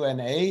the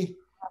Q&A.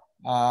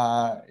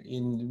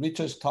 In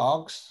Richard's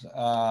talks,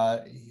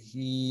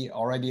 he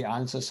already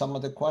answered some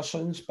of the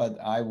questions, but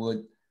I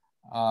would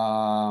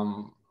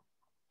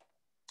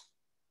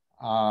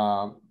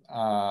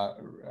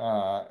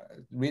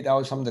read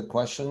out some of the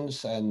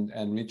questions,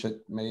 and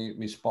Richard may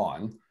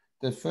respond.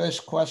 The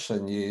first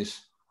question is,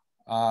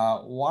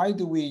 why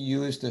do we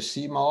use the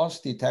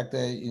CMOS detector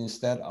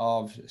instead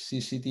of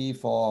CCD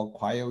for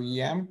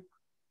cryo-EM?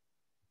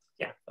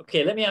 Yeah,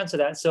 okay, let me answer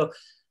that. So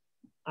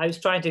I was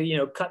trying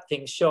to, cut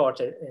things short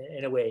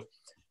in a way.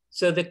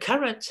 So the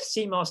current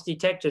CMOS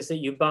detectors that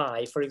you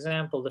buy, for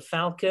example, the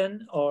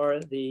Falcon or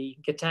the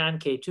Gatan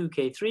K2,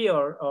 K3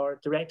 or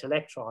direct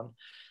electron,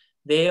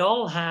 they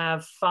all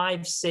have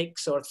 5,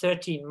 6, or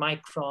 13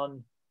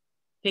 micron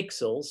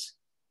pixels,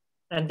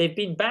 and they've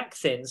been back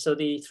thin, so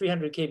the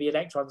 300 kV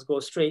electrons go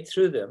straight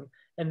through them,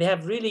 and they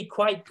have really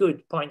quite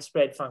good point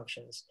spread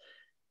functions.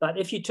 But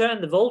if you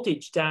turn the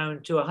voltage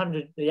down to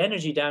 100, the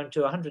energy down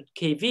to 100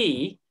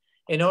 kV,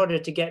 in order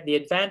to get the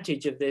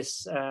advantage of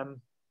this,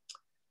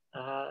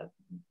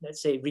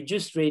 let's say,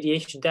 reduced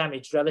radiation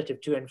damage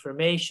relative to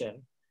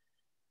information,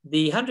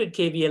 the 100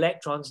 kV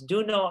electrons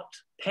do not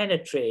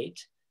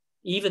penetrate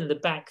even the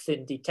back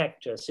thin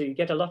detector. So you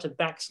get a lot of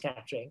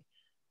backscattering,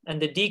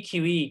 and the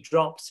DQE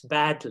drops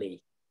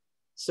badly.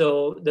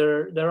 So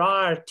there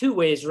are two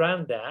ways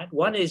around that.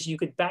 One is you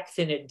could back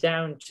thin it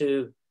down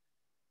to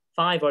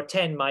 5 or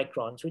 10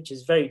 microns, which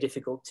is very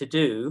difficult to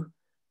do.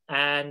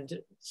 And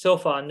so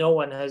far, no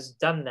one has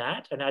done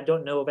that. And I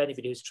don't know of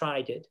anybody who's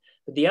tried it.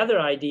 But the other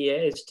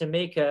idea is to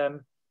make a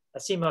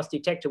CMOS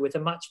detector with a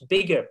much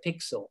bigger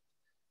pixel.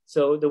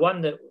 So the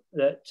one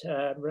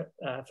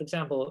for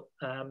example,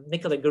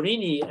 Nicola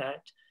Guarini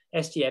at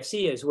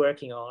SDFC is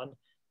working on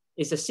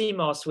is a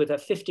CMOS with a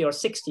 50 or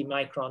 60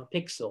 micron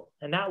pixel.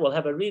 And that will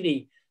have a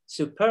really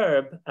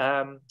superb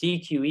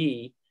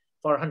DQE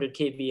for 100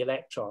 kV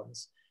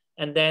electrons.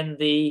 And then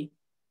the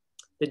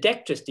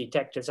Dectus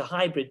detector is a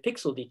hybrid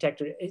pixel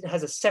detector. It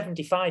has a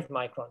 75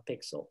 micron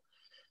pixel.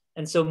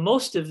 And so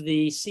most of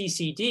the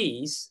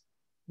CCDs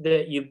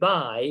that you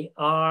buy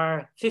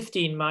are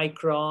 15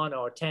 micron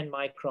or 10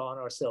 micron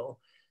or so.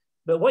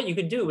 But what you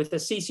can do with a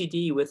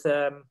CCD with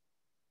a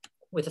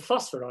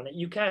phosphor on it,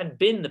 you can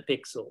bin the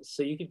pixels.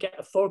 So you could get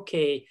a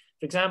 4K,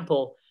 for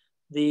example,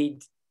 the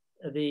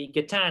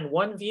Gatan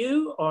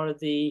OneView or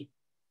the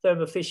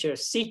Thermo Fisher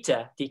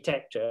CETA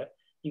detector,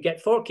 you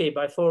get 4K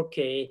by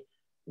 4K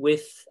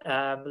with,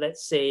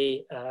 let's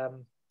say,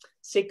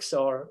 6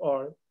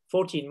 or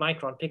 14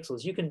 micron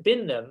pixels. You can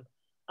bin them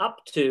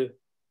up to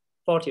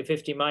 40 or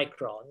 50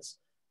 microns,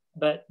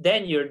 but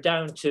then you're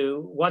down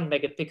to 1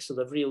 megapixel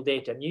of real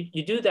data. And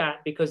you do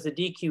that because the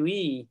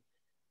DQE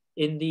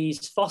in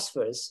these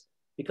phosphors,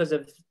 because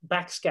of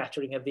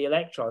backscattering of the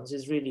electrons,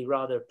 is really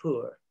rather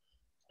poor.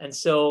 And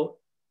so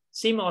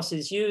CMOS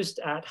is used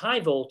at high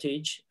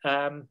voltage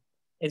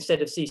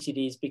instead of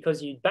CCDs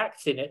because you back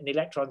thin it and the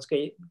electrons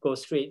go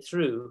straight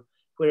through,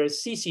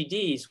 whereas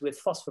CCDs with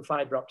phosphor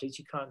fiber optics,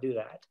 you can't do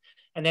that.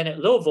 And then at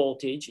low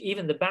voltage,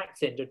 even the back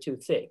thinned are too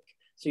thick.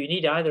 So you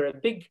need either a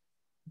big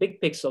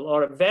pixel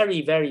or a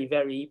very, very,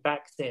 very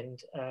back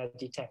thinned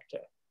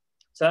detector.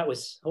 So that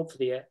was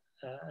hopefully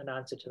an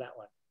answer to that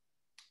one.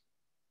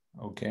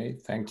 Okay,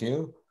 thank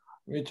you.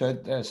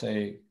 Richard, there's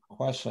a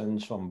question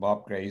from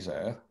Bob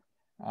Glazer.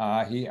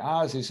 He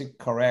asks, is it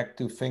correct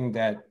to think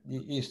that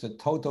it is the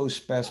total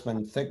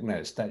specimen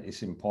thickness that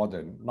is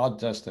important, not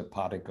just the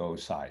particle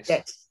size?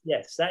 Yes,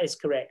 yes, that is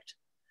correct.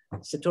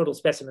 It's the total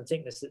specimen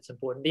thickness that's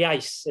important. The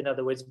ice, in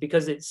other words,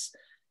 because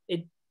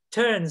it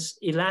turns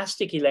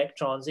elastic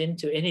electrons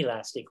into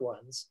inelastic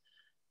ones.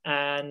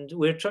 And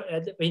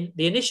the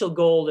initial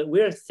goal that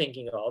we're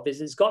thinking of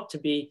is it's got to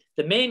be,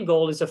 the main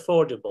goal is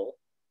affordable.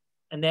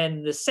 And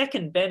then the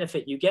second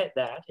benefit you get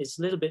that is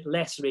a little bit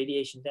less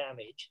radiation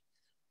damage.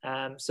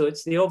 So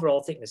it's the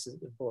overall thickness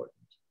is important.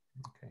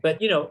 Okay. But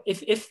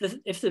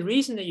if the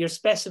reason that your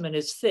specimen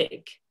is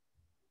thick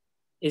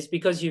is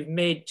because you've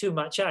made too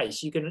much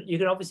ice, you can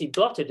obviously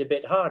blot it a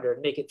bit harder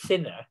and make it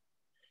thinner.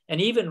 And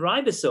even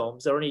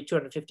ribosomes are only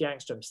 250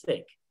 angstroms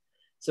thick.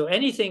 So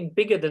anything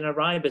bigger than a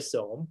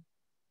ribosome,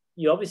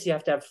 you obviously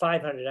have to have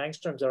 500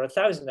 angstroms or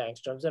 1,000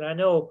 angstroms. And I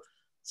know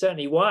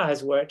certainly Hua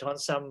has worked on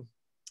some,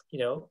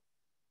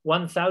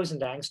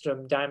 1,000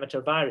 angstrom diameter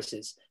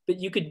viruses,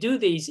 but you could do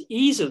these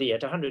easily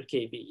at 100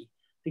 kV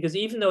because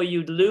even though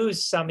you'd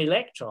lose some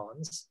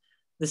electrons,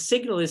 the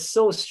signal is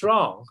so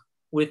strong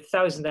with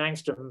 1,000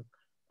 angstrom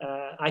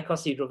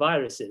icosahedral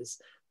viruses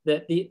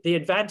that the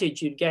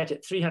advantage you'd get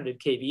at 300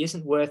 kV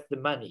isn't worth the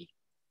money.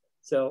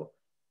 So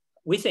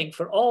we think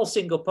for all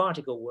single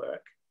particle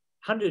work,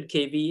 100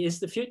 kV is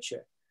the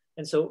future.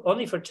 And so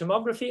only for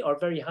tomography or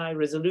very high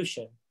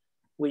resolution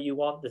where you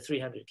want the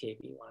 300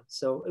 kV one.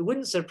 So it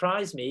wouldn't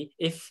surprise me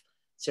if,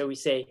 shall we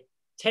say,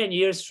 10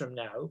 years from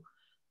now,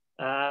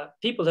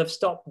 people have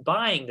stopped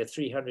buying the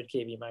 300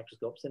 kV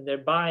microscopes and they're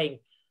buying,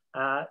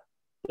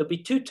 there'll be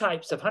two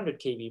types of 100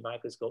 kV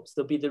microscopes.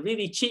 There'll be the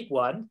really cheap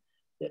one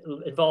that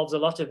involves a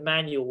lot of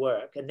manual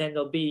work. And then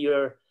there'll be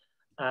your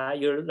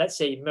let's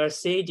say,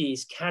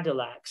 Mercedes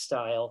Cadillac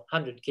style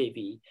 100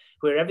 kV,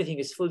 where everything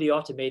is fully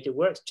automated,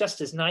 works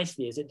just as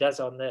nicely as it does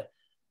on the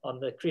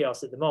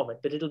Krios at the moment,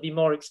 but it'll be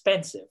more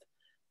expensive.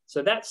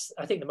 So that's,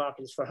 I think the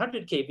market is for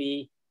 100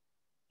 kV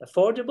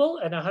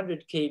affordable and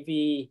 100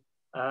 kV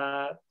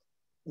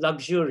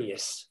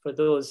luxurious for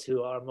those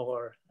who are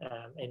more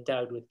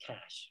endowed with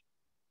cash.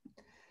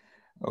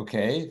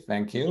 Okay,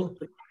 thank you.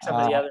 Some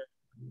of the other.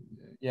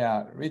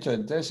 Yeah,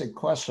 Richard, there's a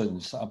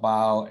questions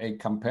about a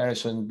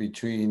comparison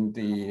between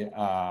the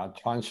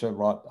transfer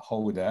rod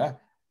holder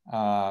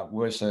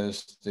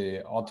versus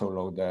the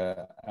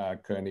autoloader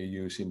currently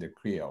used in the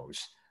Krios.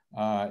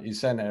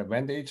 Is that an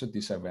advantage or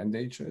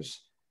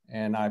disadvantages?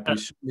 And I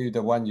presume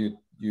the one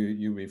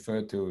you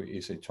refer to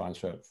is a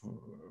transfer.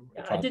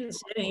 I didn't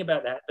say anything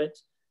about that, but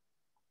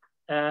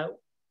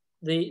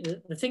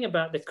the thing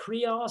about the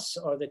Krios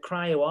or the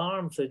cryo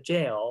arm for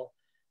gel,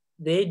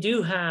 they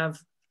do have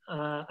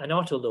an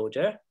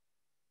autoloader,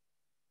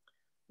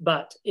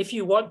 but if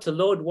you want to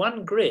load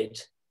one grid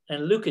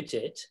and look at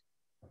it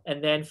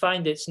and then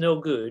find it's no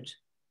good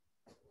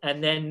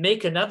and then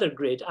make another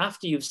grid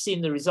after you've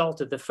seen the result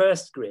of the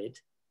first grid,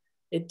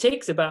 it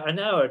takes about an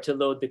hour to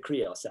load the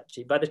Krios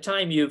actually. By the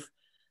time you've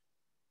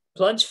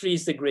plunge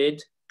freeze the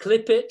grid,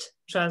 clip it,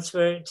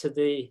 transfer it to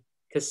the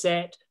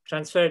cassette,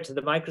 transfer it to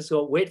the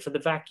microscope, wait for the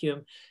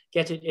vacuum,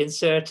 get it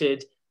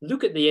inserted,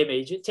 look at the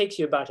image, it takes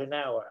you about an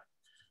hour.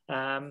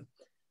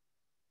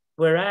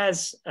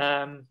 Whereas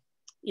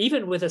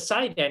even with a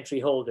side entry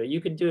holder,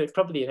 you can do it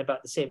probably in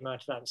about the same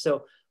amount of time.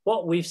 So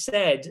what we've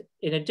said,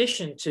 in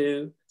addition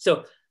to,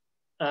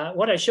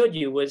 what I showed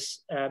you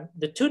was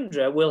the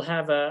Tundra will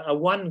have a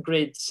one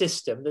grid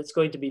system that's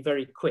going to be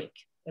very quick.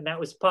 And that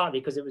was partly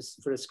because it was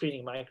for a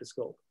screening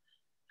microscope.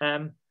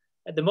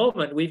 At the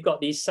moment, we've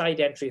got these side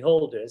entry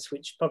holders,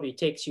 which probably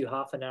takes you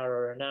half an hour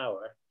or an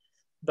hour.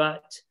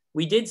 But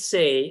we did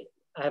say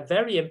a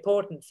very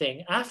important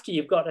thing after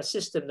you've got a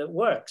system that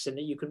works and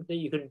that you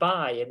can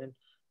buy in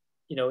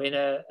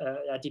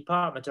a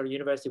department or a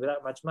university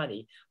without much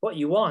money. What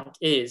you want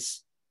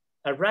is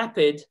a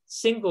rapid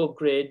single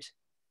grid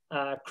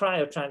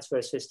cryo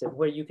transfer system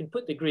where you can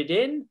put the grid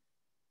in,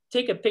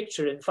 take a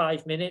picture in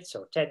 5 minutes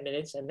or 10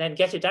 minutes, and then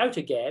get it out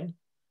again.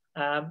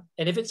 And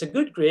if it's a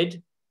good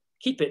grid,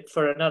 keep it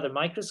for another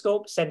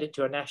microscope, send it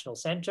to a national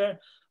center.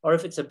 Or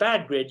if it's a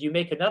bad grid, you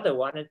make another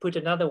one and put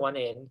another one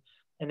in.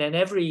 And then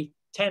every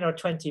 10 or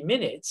 20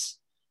 minutes,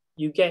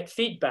 you get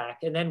feedback.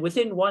 And then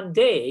within one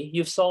day,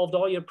 you've solved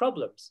all your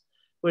problems.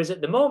 Whereas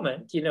at the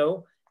moment,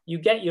 you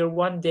get your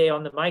one day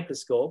on the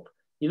microscope,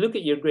 you look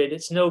at your grid,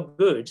 it's no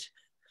good.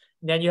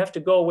 And then you have to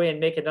go away and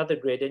make another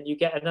grid and you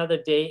get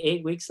another day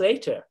 8 weeks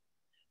later.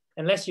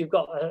 Unless you've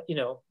got,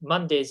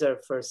 Mondays are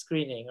for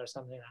screening or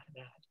something like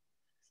that.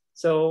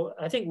 So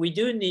I think we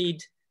do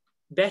need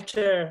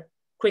better,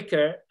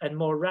 quicker, and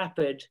more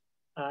rapid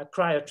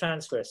cryo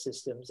transfer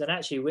systems. And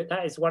actually,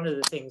 that is one of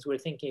the things we're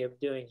thinking of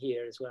doing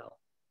here as well.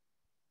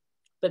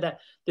 But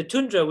the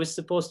Tundra was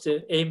supposed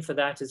to aim for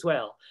that as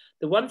well.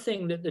 The one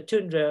thing that the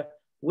Tundra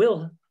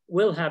will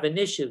have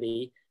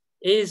initially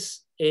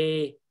is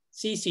a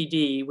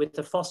CCD with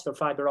the phosphor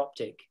fiber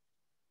optic.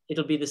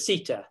 It'll be the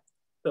CETA.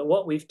 But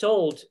what we've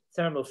told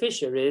Thermo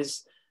Fisher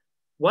is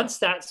once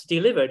that's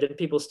delivered and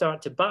people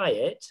start to buy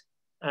it,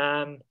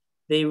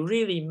 they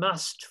really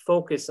must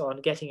focus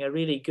on getting a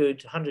really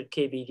good 100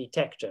 kV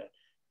detector.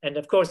 And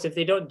of course, if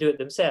they don't do it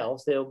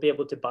themselves, they'll be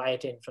able to buy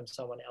it in from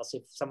someone else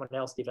if someone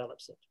else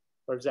develops it.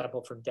 For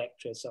example, from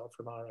Dectris or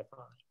from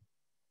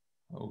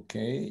RFI.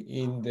 Okay,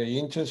 in the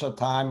interest of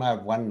time, I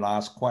have one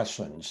last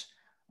question.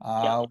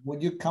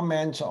 Would you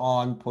comment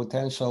on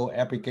potential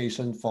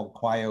application for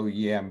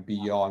cryo-EM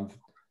beyond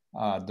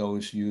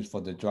those used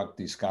for the drug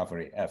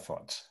discovery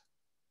efforts?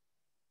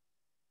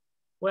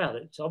 Well,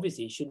 it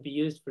obviously should be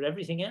used for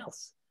everything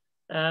else.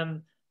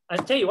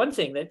 I'll tell you one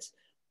thing, that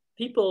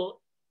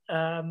people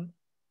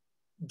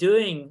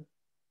doing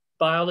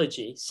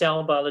biology,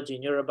 cell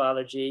biology,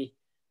 neurobiology,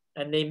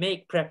 and they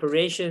make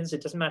preparations.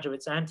 It doesn't matter if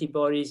it's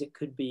antibodies, it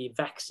could be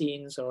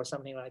vaccines or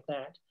something like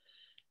that.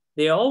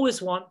 They always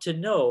want to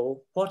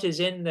know what is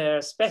in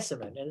their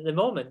specimen. And at the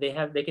moment,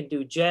 they can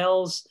do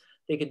gels,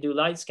 they can do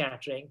light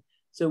scattering.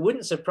 So it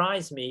wouldn't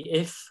surprise me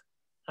if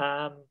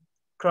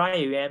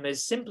cryo-EM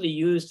is simply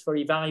used for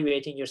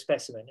evaluating your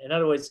specimen. In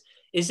other words,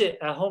 is it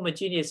a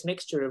homogeneous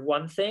mixture of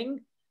one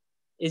thing?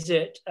 Is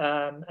it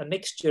a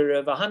mixture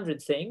of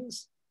 100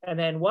 things? And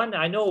then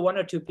I know one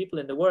or two people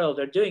in the world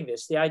are doing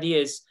this. The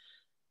idea is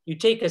you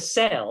take a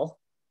cell,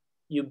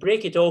 you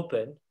break it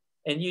open,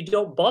 and you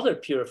don't bother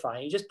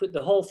purifying. You just put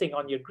the whole thing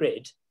on your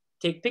grid,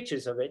 take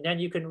pictures of it, and then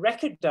you can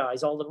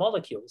recognize all the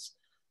molecules.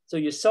 So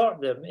you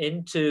sort them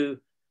into,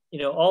 you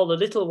know, all the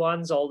little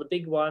ones, all the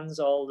big ones,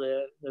 all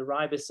the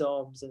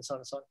ribosomes, and so on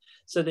and so on,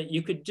 so that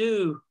you could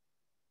do,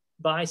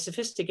 by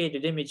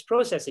sophisticated image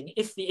processing,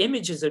 if the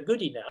images are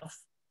good enough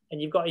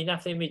and you've got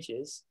enough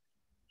images,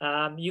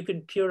 you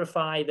can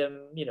purify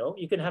them. You know,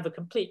 you can have a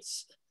complete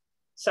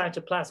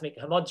cytoplasmic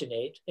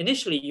homogenate.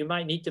 Initially, you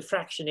might need to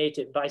fractionate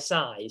it by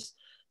size.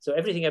 So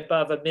everything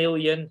above 1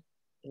 million,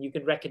 and you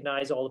can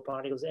recognize all the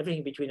particles,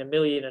 everything between 1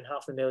 million and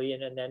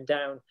 500,000, and then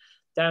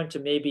down to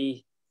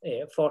maybe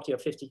 40 or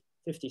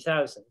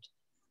 50,000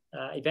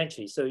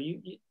 eventually. So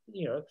you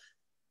know,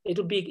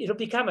 it'll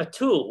become a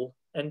tool,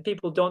 and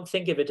people don't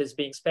think of it as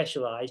being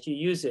specialized. You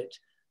use it.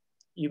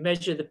 You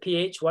measure the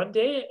pH one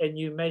day, and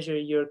you measure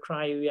your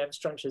cryo-EM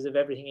structures of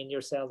everything in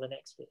your cell the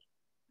next day.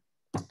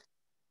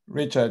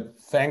 Richard,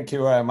 thank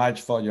you very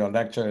much for your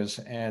lectures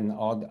and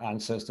all the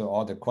answers to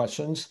all the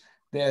questions.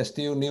 There are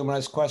still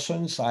numerous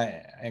questions.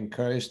 I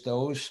encourage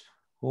those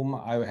whom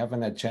I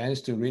haven't had a chance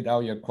to read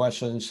out your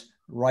questions,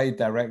 write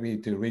directly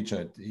to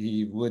Richard.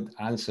 He would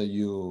answer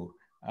you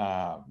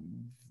of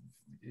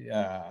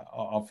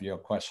your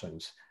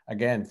questions.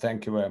 Again,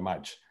 thank you very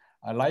much.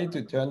 I'd like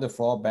to turn the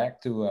floor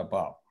back to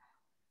Bob.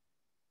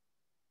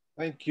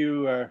 Thank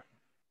you,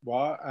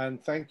 Wah,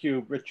 and thank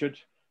you, Richard.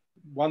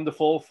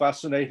 Wonderful,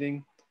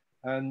 fascinating,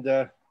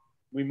 and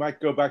we might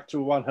go back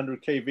to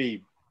 100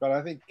 kV, but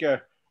I think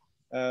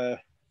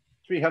 300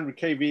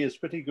 kV is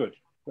pretty good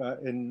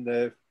in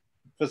the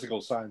physical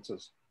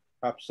sciences.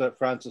 Perhaps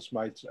Francis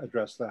might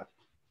address that.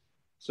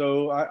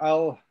 So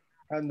I'll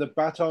hand the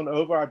baton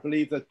over. I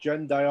believe that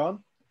Jen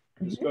Dion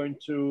is going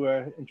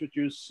to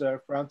introduce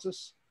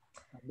Francis.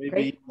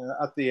 Maybe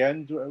at the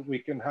end we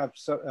can have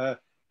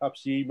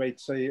perhaps he may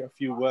say a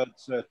few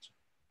words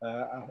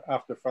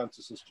after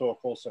Francis's talk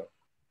also.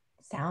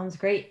 Sounds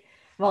great.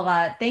 Well,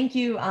 thank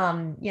you,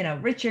 you know,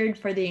 Richard,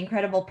 for the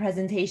incredible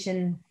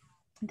presentation.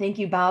 Thank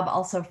you, Bob,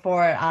 also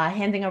for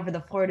handing over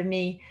the floor to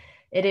me.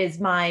 It is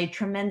my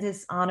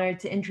tremendous honor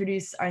to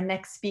introduce our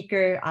next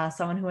speaker,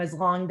 someone who has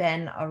long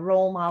been a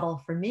role model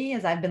for me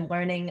as I've been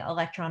learning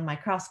electron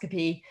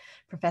microscopy,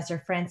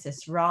 Professor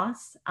Frances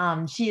Ross.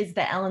 She is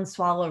the Ellen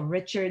Swallow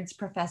Richards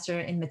Professor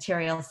in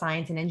Material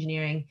Science and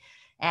Engineering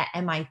at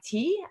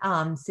MIT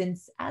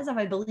since, as of,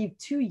 I believe,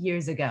 2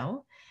 years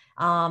ago.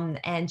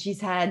 And she's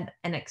had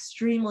an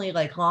extremely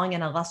long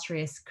and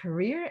illustrious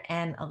career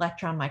in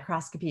electron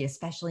microscopy,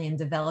 especially in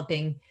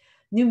developing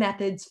new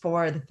methods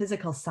for the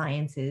physical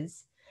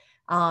sciences.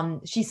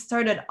 She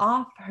started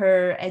off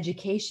her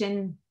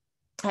education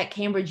at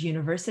Cambridge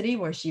University,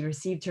 where she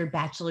received her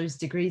bachelor's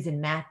degrees in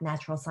math,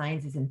 natural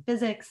sciences, and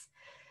physics.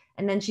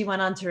 And then she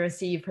went on to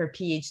receive her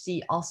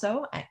PhD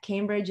also at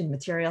Cambridge in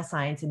material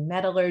science and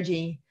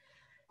metallurgy.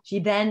 She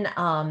then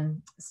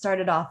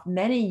started off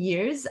many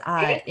years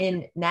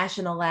in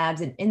national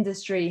labs and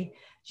industry.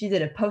 She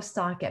did a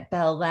postdoc at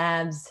Bell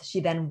Labs. She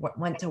then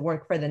went to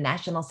work for the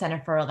National Center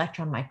for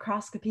Electron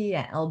Microscopy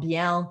at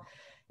LBL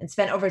and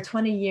spent over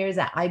 20 years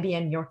at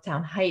IBM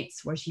Yorktown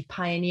Heights, where she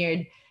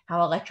pioneered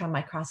how electron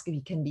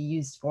microscopy can be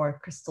used for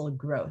crystal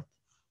growth.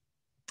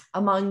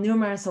 Among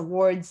numerous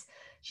awards,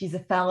 she's a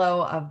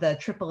fellow of the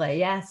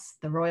AAAS,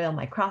 the Royal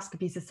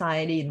Microscopy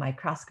Society, and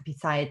Microscopy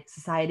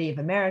Society of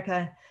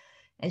America.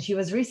 And she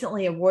was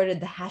recently awarded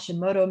the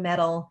Hashimoto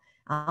Medal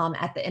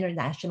at the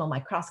International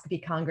Microscopy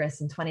Congress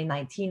in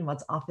 2019,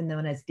 what's often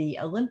known as the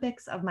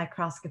Olympics of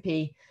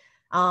Microscopy.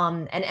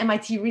 And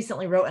MIT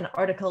recently wrote an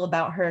article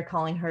about her,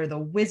 calling her the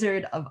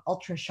wizard of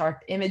ultra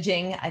sharp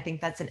imaging. I think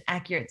that's an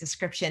accurate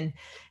description.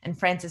 And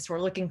Frances, we're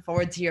looking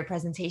forward to your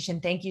presentation.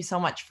 Thank you so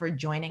much for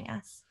joining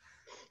us.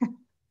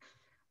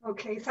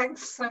 Okay,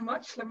 thanks so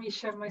much. Let me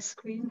share my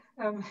screen.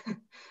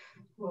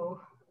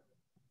 We'll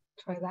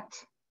try that.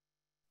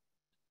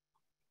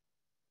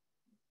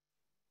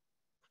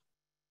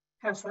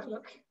 How's that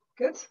look?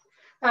 Good.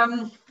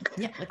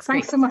 Yeah, looks thanks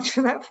great. so much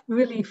for that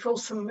really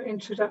fulsome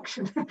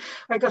introduction.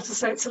 I got to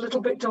say it's a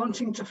little bit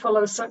daunting to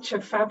follow such a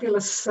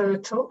fabulous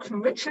talk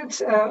from Richard.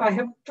 I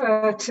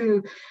hope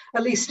to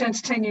at least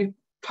entertain you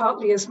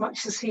partly as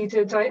much as he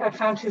did. I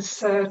found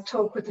his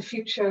talk with the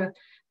future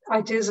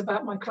ideas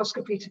about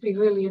microscopy to be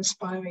really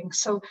inspiring.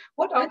 So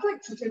what I'd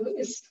like to do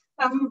is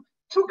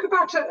talk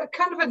about a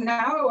kind of a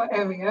narrower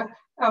area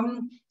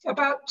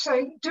about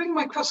doing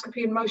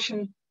microscopy in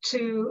motion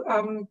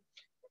to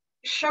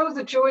show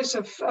the joys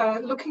of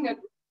looking at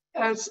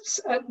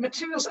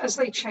materials as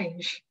they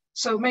change.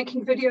 So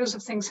making videos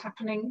of things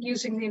happening,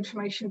 using the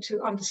information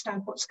to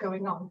understand what's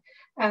going on.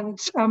 And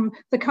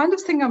the kind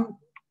of thing I'm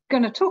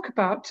going to talk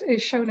about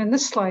is shown in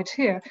this slide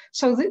here.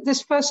 So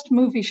this first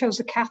movie shows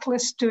a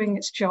catalyst doing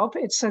its job.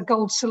 It's a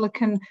gold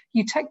silicon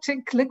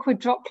eutectic liquid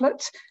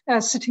droplet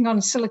sitting on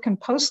a silicon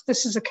post.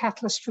 This is a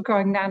catalyst for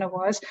growing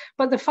nanowires.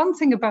 But the fun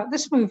thing about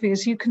this movie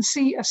is you can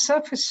see a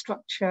surface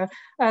structure.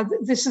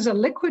 This is a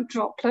liquid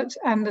droplet,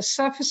 and the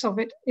surface of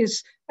it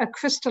is a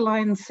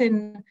crystalline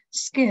thin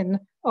skin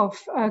of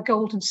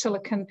gold and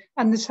silicon,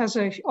 and this has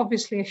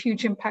obviously a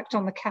huge impact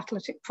on the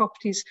catalytic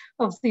properties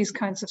of these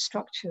kinds of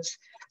structures.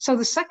 So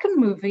the second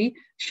movie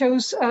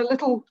shows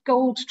little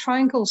gold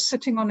triangles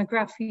sitting on a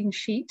graphene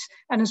sheet,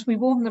 and as we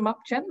warm them up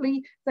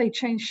gently, they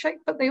change shape,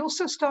 but they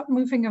also start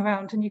moving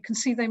around, and you can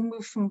see they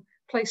move from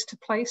place to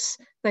place.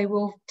 They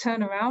will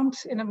turn around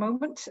in a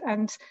moment,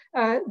 and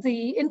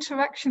the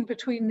interaction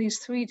between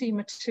these 3D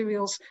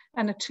materials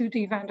and a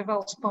 2D van der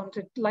Waals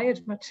bonded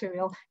layered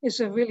material is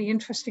a really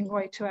interesting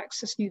way to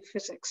access new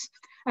physics.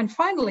 And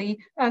finally,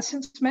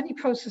 since many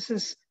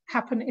processes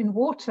happen in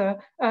water,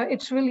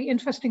 it's really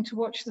interesting to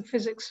watch the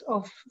physics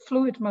of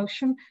fluid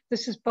motion.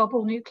 This is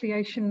bubble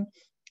nucleation,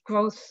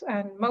 growth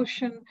and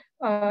motion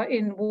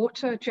in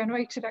water,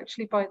 generated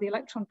actually by the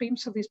electron beam.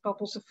 So these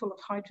bubbles are full of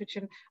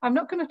hydrogen. I'm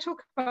not going to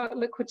talk about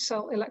liquid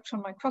cell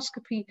electron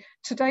microscopy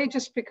today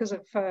just because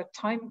of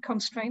time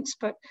constraints,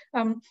 but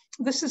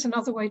this is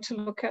another way to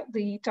look at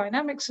the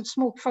dynamics of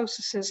small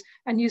processes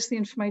and use the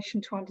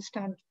information to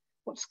understand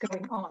what's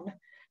going on.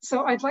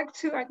 So I'd like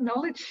to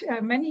acknowledge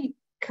many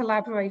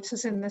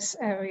collaborators in this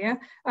area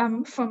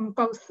from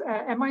both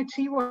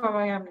MIT, where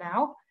I am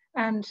now,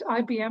 and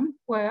IBM,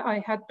 where I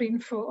had been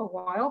for a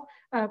while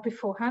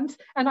beforehand.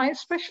 And I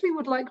especially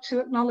would like to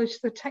acknowledge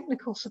the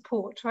technical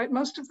support, right?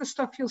 Most of the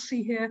stuff you'll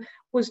see here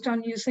was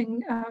done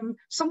using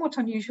somewhat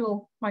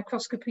unusual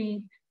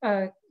microscopy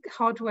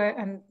hardware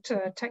and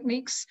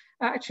techniques.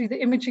 Actually,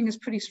 the imaging is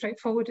pretty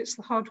straightforward. It's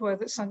the hardware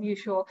that's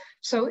unusual.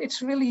 So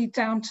it's really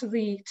down to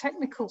the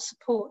technical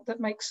support that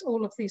makes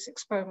all of these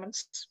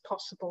experiments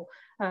possible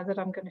that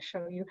I'm going to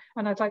show you.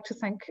 And I'd like to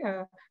thank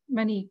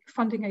many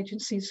funding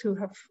agencies who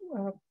have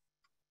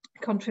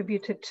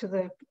contributed to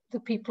the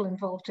people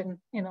involved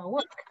in our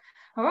work.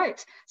 All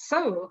right,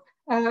 so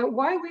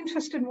why are we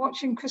interested in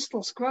watching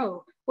crystals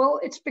grow? Well,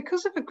 it's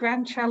because of a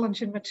grand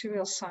challenge in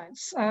materials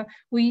science.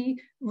 We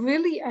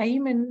really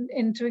aim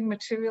in doing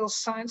materials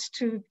science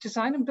to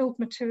design and build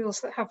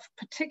materials that have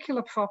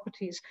particular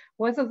properties,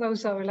 whether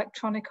those are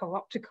electronic or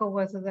optical,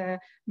 whether they're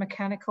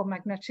mechanical,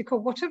 magnetic, or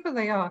whatever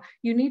they are.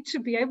 You need to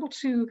be able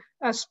to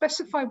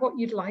specify what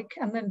you'd like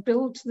and then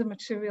build the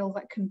material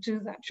that can do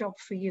that job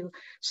for you.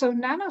 So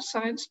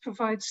nanoscience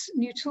provides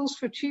new tools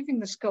for achieving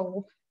this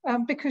goal,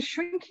 because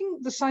shrinking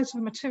the size of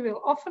a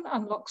material often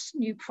unlocks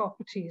new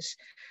properties.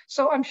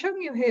 So I'm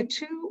showing you here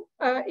two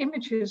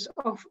images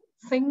of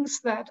things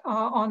that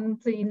are on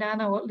the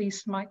nano, at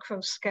least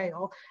micro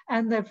scale,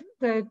 and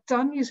they're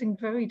done using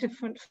very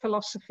different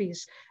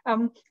philosophies.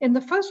 In the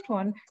first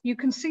one, you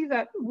can see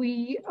that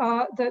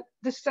that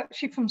this is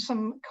actually from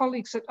some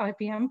colleagues at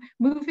IBM,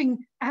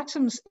 moving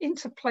atoms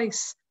into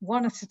place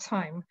one at a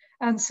time.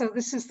 And so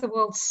this is the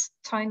world's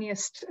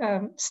tiniest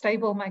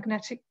stable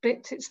magnetic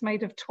bit. It's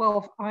made of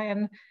 12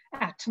 iron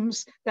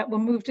atoms that were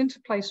moved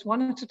into place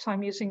one at a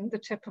time using the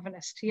tip of an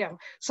STM.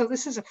 So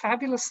this is a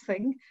fabulous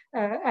thing.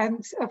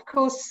 And of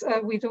course,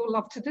 we'd all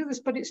love to do this,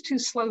 but it's too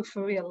slow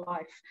for real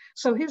life.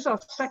 So here's our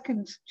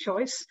second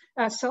choice,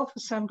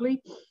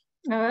 self-assembly,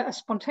 a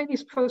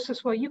spontaneous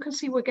process where you can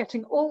see we're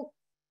getting all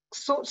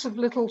sorts of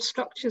little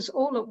structures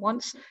all at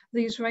once.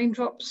 These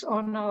raindrops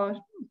on our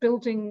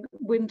building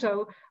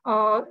window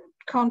are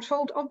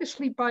controlled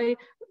obviously by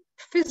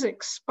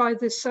physics, by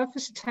the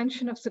surface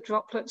tension of the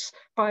droplets,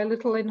 by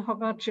little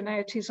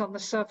inhomogeneities on the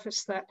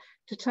surface that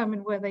determine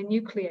where they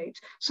nucleate.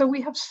 So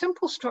we have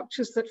simple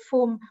structures that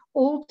form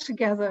all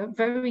together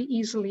very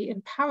easily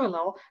in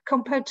parallel,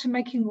 compared to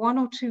making one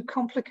or two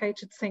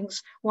complicated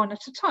things one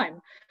at a time.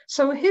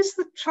 So here's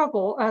the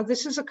trouble.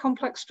 This is a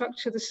complex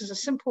structure. This is a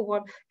simple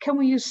one. Can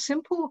we use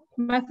simple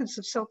methods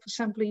of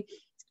self-assembly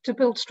to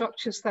build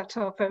structures that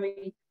are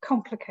very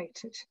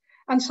complicated?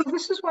 And so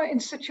this is where in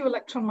situ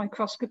electron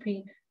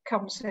microscopy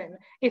comes in.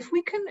 If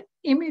we can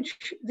image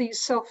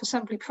these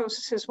self-assembly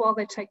processes while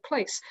they take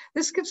place,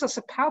 this gives us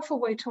a powerful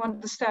way to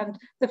understand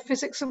the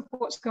physics of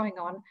what's going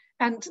on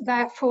and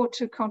therefore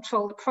to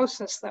control the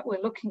process that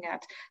we're looking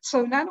at.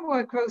 So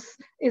nanowire growth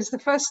is the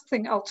first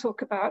thing I'll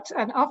talk about.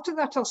 And after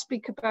that, I'll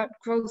speak about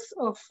growth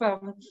of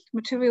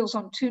materials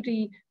on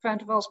 2D van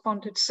der Waals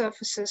bonded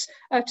surfaces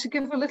to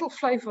give a little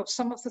flavor of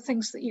some of the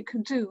things that you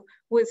can do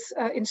with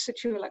in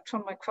situ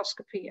electron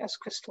microscopy as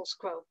crystals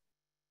grow.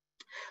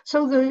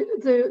 So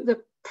the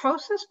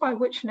process by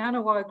which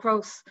nanowire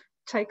growth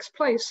takes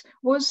place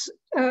was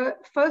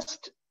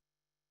first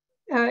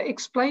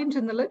explained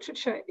in the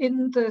literature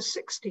in the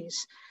 60s.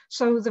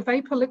 So the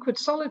vapor liquid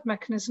solid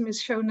mechanism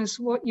is shown as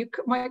what you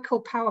might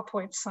call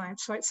PowerPoint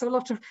science, right? So a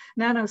lot of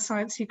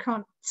nanoscience, you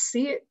can't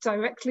see it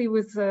directly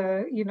with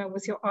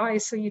with your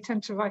eyes, so you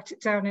tend to write it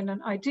down in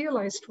an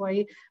idealized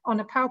way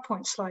on a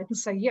PowerPoint slide and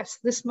say, yes,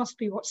 this must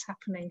be what's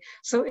happening.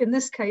 So in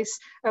this case,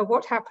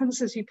 what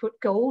happens is you put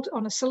gold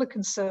on a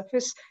silicon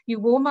surface, you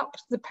warm up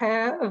the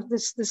pair of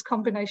this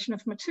combination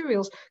of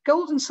materials.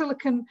 Gold and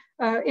silicon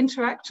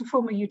interact to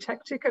form a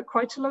eutectic at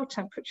quite a low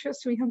temperature,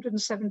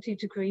 370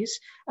 degrees.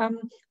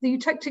 The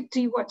eutectic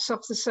de-wets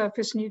off the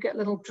surface and you get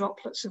little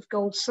droplets of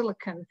gold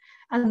silicon.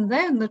 And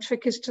then the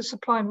trick is to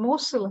supply more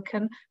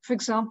silicon, for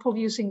example,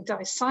 using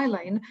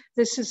disilane.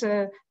 This is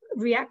a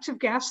reactive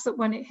gas that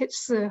when it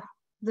hits the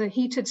the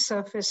heated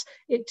surface,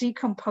 it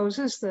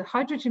decomposes, the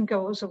hydrogen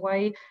goes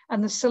away,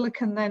 and the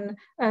silicon then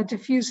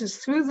diffuses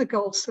through the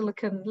gold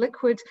silicon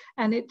liquid,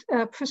 and it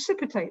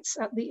precipitates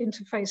at the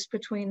interface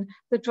between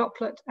the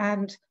droplet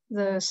and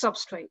the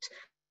substrate.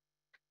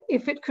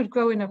 If it could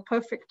grow in a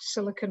perfect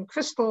silicon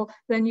crystal,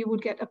 then you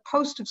would get a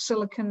post of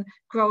silicon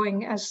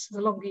growing as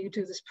the longer you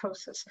do this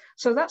process.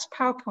 So that's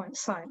PowerPoint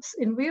science.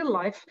 In real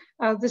life,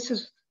 this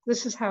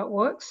is how it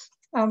works.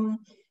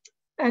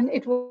 And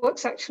it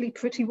works actually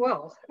pretty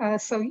well.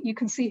 So you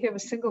can see here a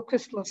single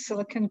crystal of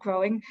silicon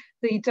growing.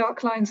 The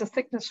dark lines are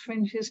thickness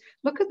fringes.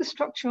 Look at the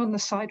structure on the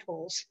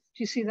sidewalls.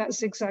 Do you see that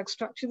zigzag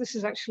structure? This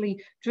is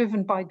actually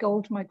driven by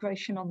gold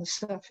migration on the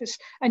surface.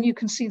 And you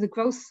can see the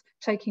growth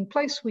taking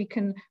place. We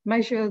can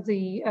measure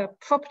the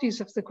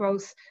properties of the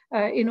growth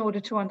in order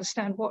to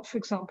understand what, for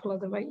example, are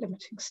the rate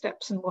limiting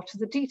steps and what are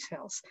the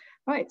details.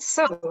 Right,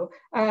 so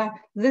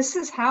this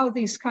is how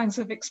these kinds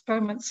of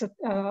experiments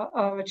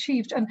are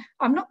achieved. And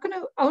I'm not going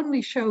to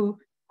only show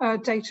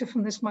data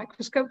from this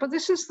microscope, but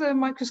this is the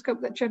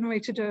microscope that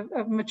generated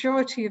a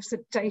majority of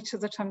the data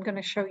that I'm going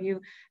to show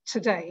you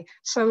today.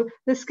 So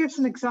this gives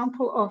an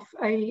example of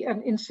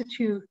an in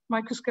situ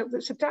microscope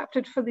that's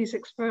adapted for these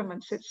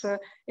experiments. It's a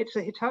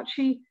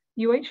Hitachi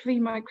UHV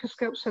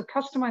microscope, so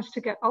customized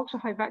to get ultra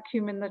high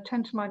vacuum in the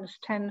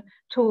 10⁻⁻10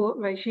 torr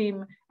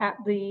regime at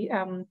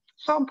the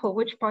sample,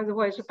 which by the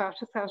way is about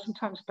 1,000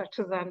 times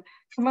better than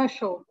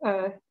commercial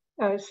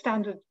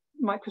standard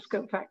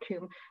microscope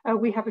vacuum.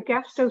 We have a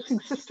gas dosing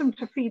system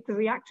to feed the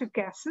reactive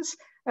gases.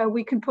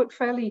 We can put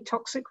fairly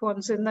toxic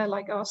ones in there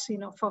like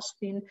arsine or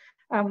phosphine.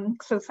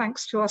 So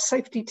thanks to our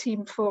safety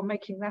team for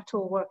making that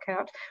all work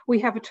out. We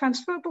have a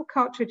transferable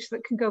cartridge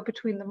that can go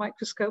between the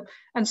microscope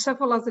and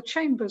several other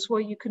chambers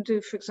where you can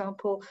do, for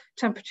example,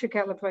 temperature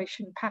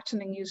calibration,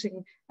 patterning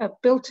using a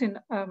built-in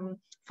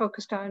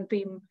focused ion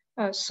beam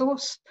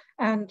source,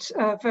 and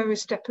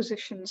various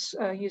depositions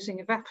using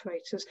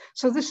evaporators.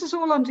 So this is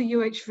all under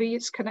UHV.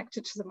 It's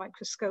connected to the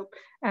microscope.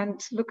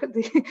 And look at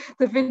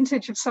the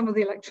vintage of some of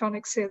the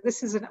electronics here.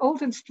 This is an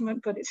old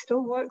instrument, but it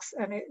still works,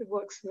 and it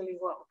works really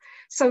well.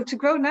 So to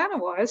grow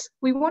nanowires,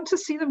 we want to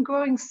see them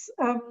growing.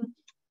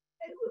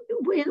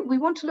 We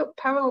want to look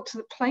parallel to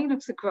the plane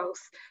of the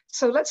growth.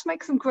 So let's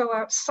make them grow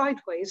out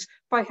sideways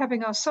by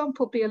having our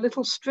sample be a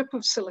little strip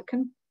of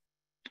silicon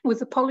with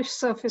the polished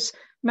surface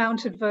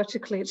mounted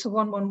vertically. It's a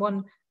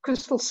 1-1-1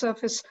 crystal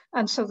surface,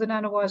 and so the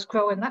nanowires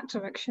grow in that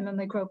direction and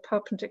they grow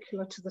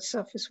perpendicular to the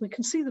surface. We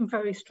can see them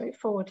very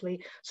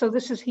straightforwardly. So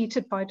this is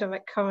heated by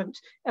direct current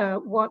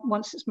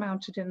once it's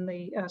mounted in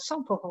the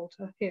sample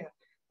holder here.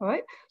 All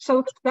right,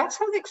 so that's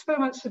how the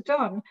experiments are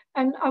done.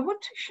 And I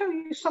want to show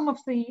you some of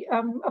the,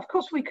 of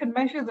course, we can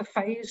measure the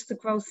phase, the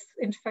growth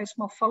interface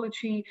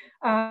morphology,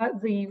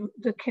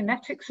 the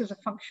kinetics as a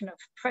function of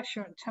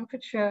pressure and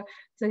temperature,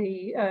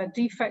 the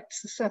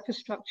defects, the surface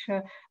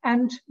structure,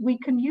 and we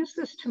can use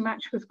this to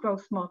match with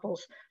growth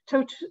models.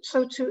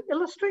 So to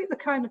illustrate the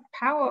kind of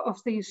power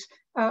of these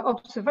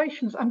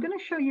observations, I'm going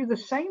to show you the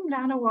same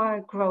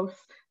nanowire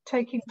growth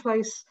taking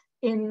place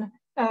in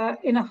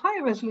a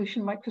higher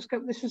resolution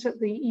microscope. This is at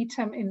the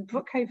ETEM in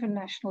Brookhaven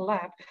National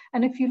Lab.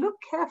 And if you look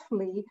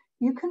carefully,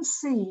 you can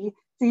see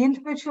the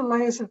individual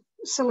layers of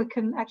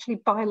silicon,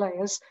 actually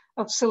bilayers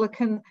of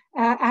silicon,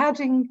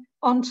 adding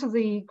onto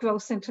the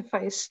growth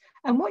interface.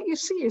 And what you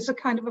see is a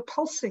kind of a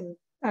pulsing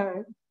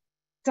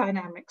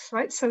dynamics,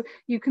 right? So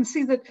you can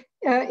see that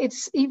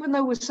it's, even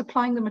though we're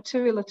supplying the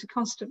material at a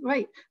constant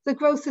rate, the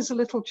growth is a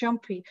little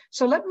jumpy.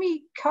 So let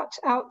me cut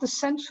out the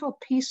central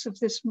piece of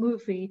this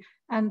movie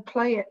and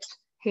play it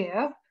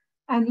here,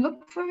 and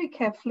look very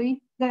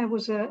carefully. There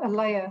was a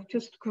layer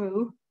just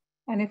grew,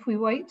 and if we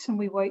wait and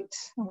we wait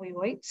and we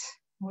wait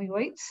and we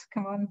wait,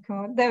 come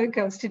on, there it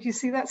goes. Did you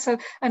see that? So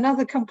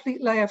another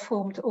complete layer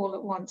formed all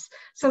at once.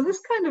 So this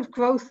kind of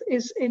growth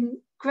is in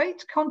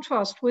great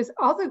contrast with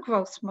other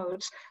growth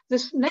modes.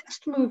 This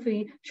next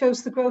movie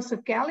shows the growth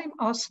of gallium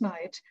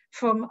arsenide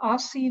from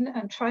arsine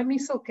and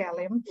trimethyl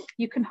gallium.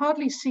 You can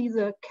hardly see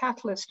the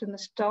catalyst in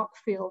this dark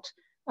field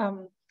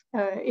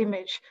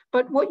image,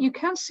 but what you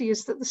can see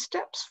is that the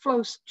steps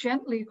flow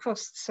gently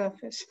across the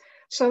surface.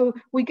 So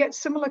we get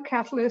similar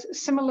catalyst,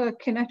 similar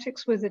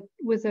kinetics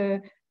with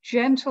a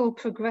gentle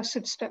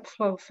progressive step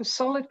flow for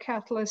solid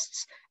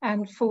catalysts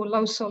and for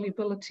low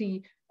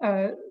solubility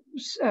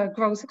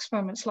growth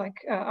experiments like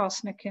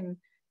arsenic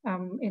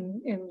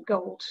in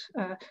gold.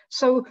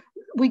 So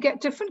we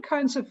get different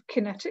kinds of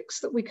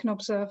kinetics that we can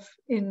observe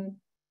in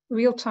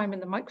real time in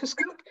the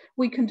microscope.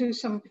 We can do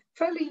some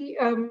fairly,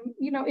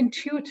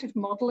 intuitive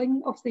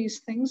modeling of these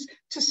things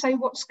to say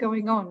what's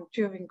going on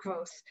during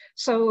growth.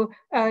 So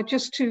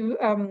just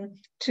to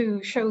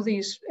show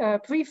these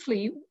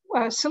briefly,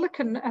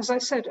 silicon, as I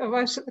said,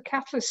 arrives at the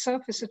catalyst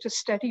surface at a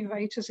steady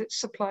rate as it's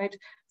supplied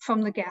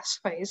from the gas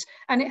phase,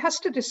 and it has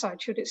to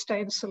decide, should it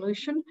stay in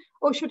solution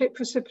or should it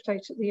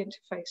precipitate at the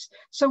interface?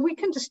 So we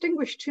can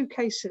distinguish two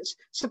cases.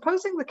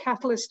 Supposing the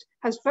catalyst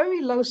has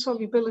very low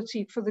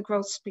solubility for the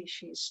growth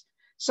species.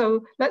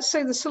 So let's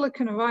say the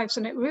silicon arrives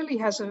and it really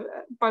has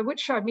by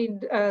which I mean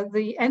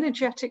the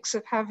energetics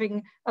of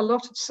having a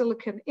lot of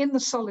silicon in the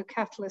solid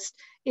catalyst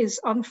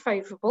is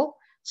unfavorable.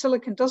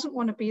 Silicon doesn't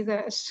want to be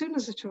there. As soon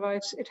as it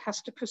arrives, it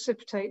has to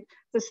precipitate.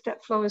 The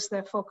step flow is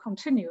therefore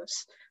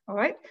continuous. All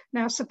right.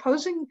 Now,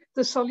 supposing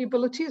the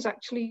solubility is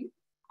actually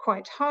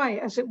quite high,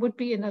 as it would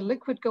be in a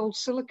liquid gold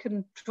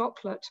silicon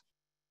droplet,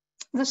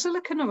 the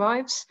silicon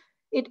arrives,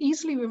 it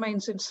easily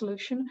remains in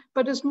solution,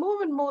 but as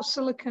more and more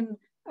silicon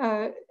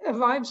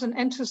arrives and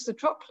enters the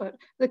droplet,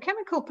 the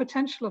chemical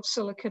potential of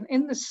silicon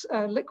in this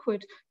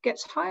liquid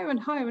gets higher and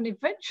higher, and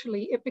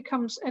eventually it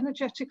becomes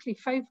energetically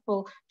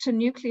favorable to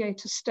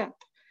nucleate a step.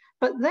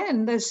 But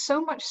then there's so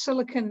much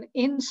silicon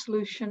in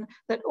solution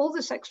that all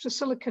this extra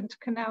silicon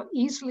can now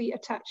easily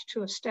attach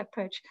to a step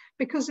edge,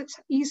 because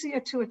it's easier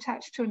to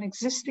attach to an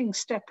existing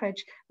step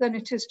edge than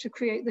it is to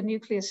create the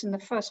nucleus in the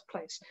first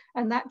place.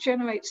 And that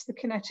generates the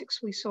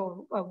kinetics we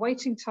saw, a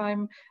waiting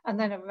time and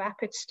then a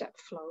rapid step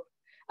flow.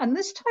 And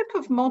this type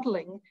of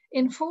modeling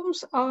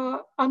informs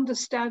our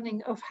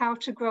understanding of how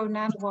to grow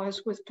nanowires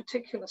with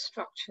particular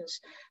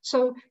structures.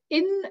 So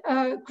in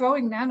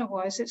growing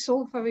nanowires, it's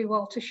all very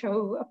well to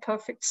show a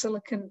perfect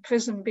silicon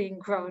prism being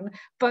grown,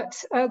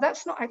 but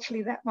that's not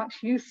actually that much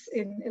use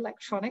in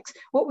electronics.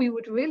 What we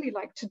would really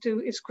like to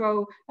do is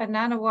grow a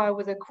nanowire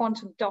with a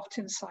quantum dot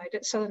inside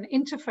it, so an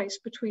interface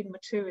between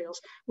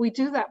materials. We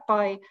do that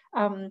by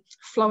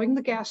flowing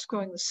the gas,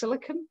 growing the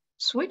silicon,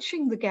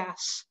 switching the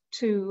gas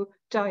to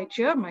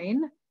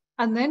digermane,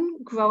 and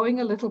then growing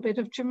a little bit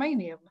of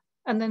germanium,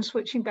 and then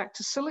switching back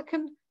to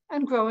silicon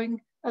and growing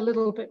a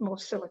little bit more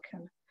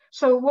silicon.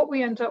 So what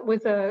we end up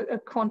with a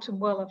quantum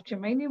well of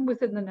germanium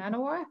within the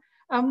nanowire.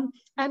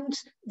 And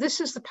this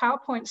is the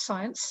PowerPoint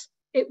science.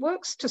 It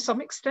works to some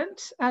extent,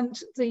 and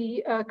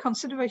the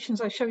considerations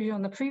I showed you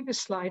on the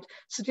previous slide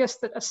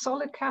suggest that a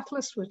solid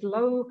catalyst with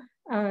low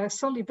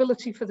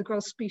solubility for the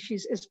growth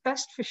species is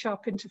best for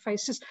sharp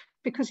interfaces,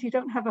 because you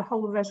don't have a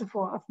whole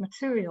reservoir of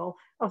material,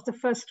 of the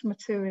first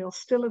material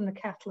still in the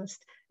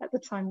catalyst at the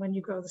time when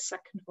you grow the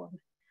second one.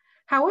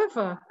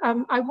 However,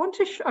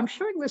 I'm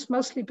showing this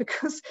mostly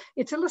because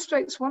it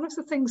illustrates one of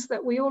the things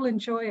that we all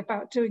enjoy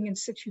about doing in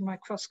situ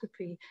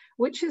microscopy,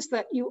 which is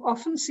that you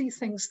often see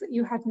things that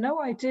you had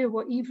no idea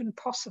were even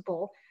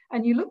possible.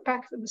 And you look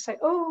back at them and say,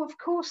 oh, of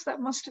course, that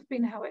must have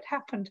been how it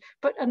happened.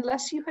 But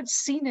unless you had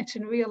seen it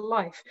in real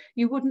life,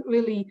 you wouldn't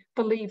really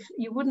believe,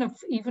 you wouldn't have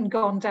even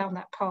gone down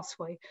that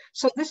pathway.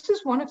 So this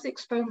is one of the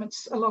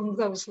experiments along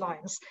those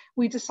lines.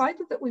 We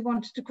decided that we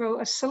wanted to grow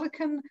a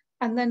silicon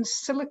and then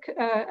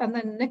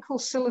nickel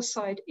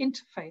silicide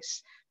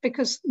interface,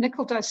 because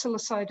nickel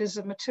disilicide is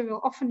a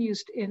material often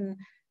used in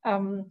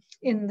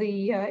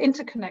the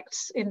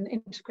interconnects in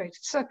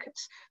integrated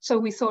circuits. So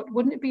we thought,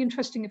 wouldn't it be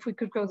interesting if we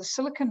could grow the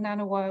silicon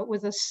nanowire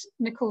with a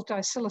nickel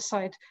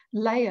disilicide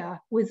layer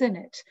within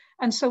it?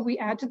 And so we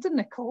added the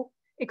nickel,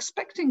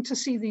 expecting to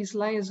see these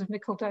layers of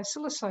nickel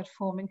disilicide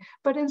forming,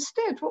 but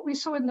instead what we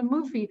saw in the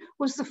movie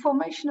was the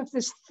formation of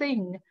this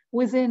thing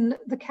within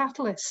the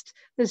catalyst,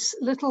 this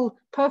little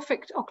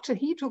perfect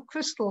octahedral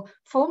crystal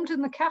formed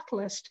in the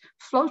catalyst,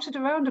 floated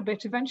around a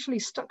bit, eventually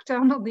stuck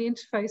down on the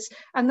interface,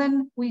 and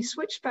then we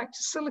switched back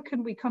to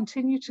silicon. We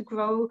continue to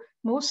grow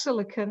more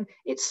silicon.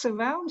 It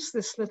surrounds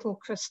this little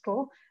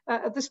crystal.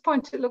 At this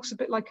point, it looks a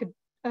bit like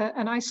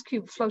an ice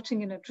cube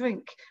floating in a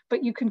drink,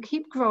 but you can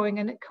keep growing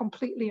and it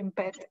completely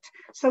embed it.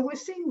 So we're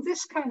seeing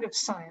this kind of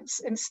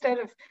science instead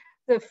of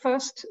the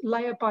first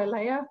layer by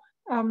layer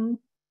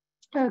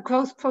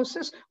growth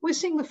process. We're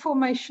seeing the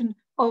formation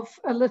of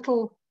a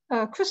little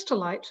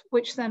crystallite,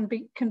 which then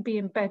can be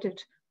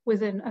embedded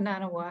within a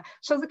nanowire.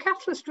 So the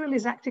catalyst really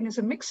is acting as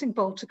a mixing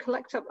bowl to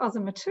collect up other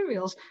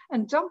materials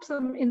and dump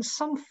them in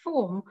some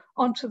form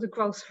onto the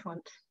growth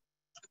front.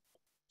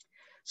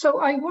 So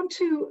I want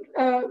to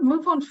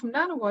move on from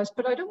nanowires,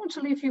 but I don't want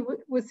to leave you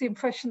with the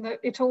impression that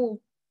it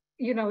all,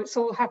 you know, it's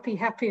all happy,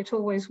 it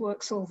always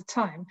works all the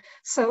time.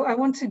 So I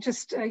want to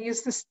just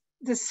use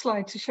this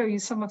slide to show you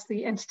some of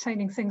the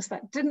entertaining things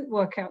that didn't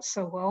work out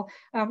so well.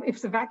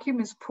 If the vacuum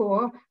is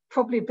poor,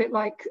 probably a bit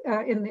like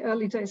in the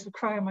early days of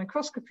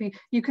cryomicroscopy,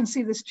 you can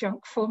see this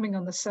junk forming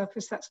on the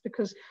surface. That's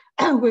because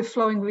we're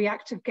flowing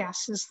reactive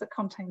gases that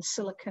contain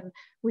silicon.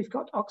 We've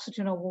got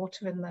oxygen or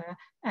water in there,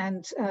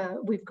 and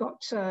we've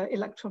got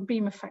electron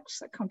beam effects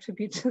that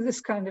contribute to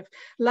this kind of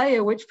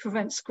layer, which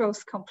prevents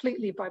growth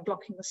completely by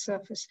blocking the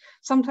surface.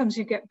 Sometimes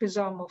you get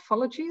bizarre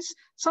morphologies.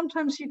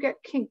 Sometimes you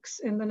get kinks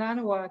in the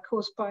nanowire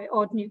caused by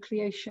odd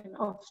nucleation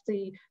of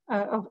the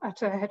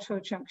at a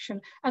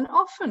heterojunction, and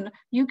often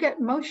you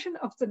get motion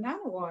of the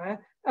nanowire,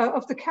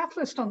 of the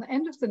catalyst on the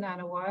end of the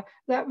nanowire,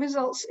 that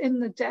results in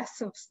the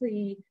death of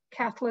the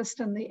catalyst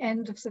and the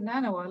end of the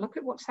nanowire. Look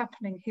at what's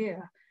happening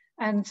here.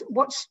 And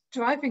what's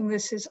driving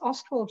this is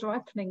Ostwald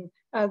ripening.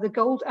 The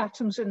gold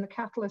atoms in the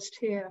catalyst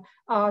here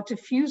are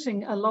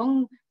diffusing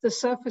along the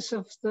surface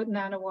of the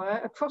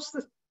nanowire across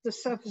the the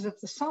surface of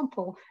the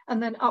sample,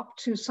 and then up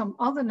to some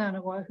other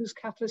nanowire whose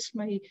catalyst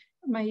may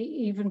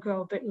even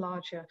grow a bit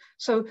larger.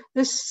 So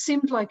this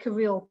seemed like a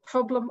real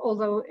problem,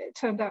 although it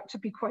turned out to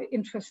be quite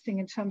interesting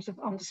in terms of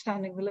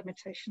understanding the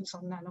limitations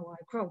on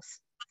nanowire growth.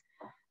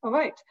 All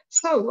right,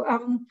 so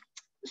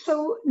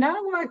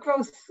nanowire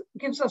growth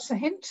gives us a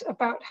hint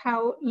about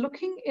how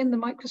looking in the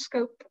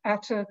microscope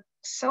at a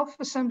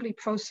self-assembly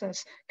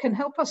process can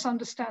help us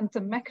understand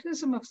the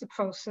mechanism of the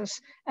process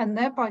and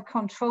thereby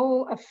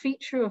control a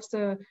feature of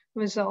the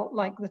result,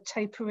 like the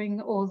tapering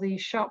or the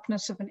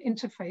sharpness of an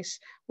interface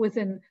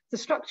within the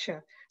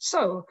structure.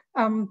 So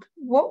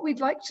what we'd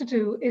like to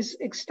do is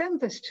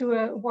extend this to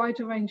a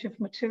wider range of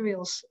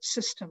materials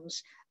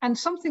systems. And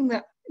something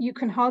that you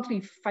can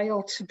hardly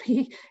fail to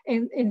be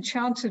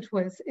enchanted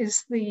with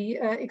is the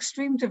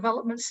extreme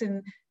developments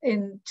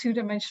in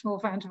two-dimensional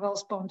van der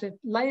Waals bonded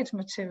layered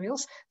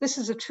materials. This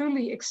is a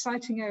truly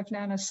exciting area of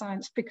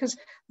nanoscience because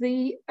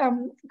the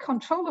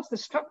control of the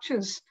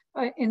structures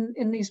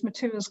in these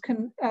materials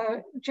can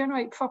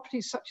generate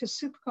properties such as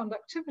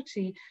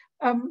superconductivity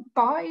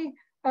by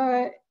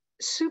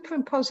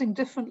superimposing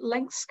different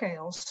length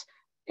scales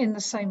in the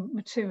same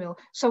material.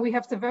 So we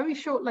have the very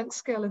short length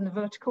scale in the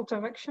vertical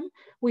direction.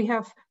 We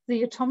have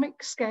the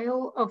atomic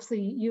scale of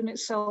the unit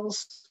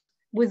cells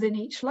within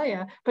each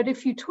layer. But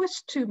if you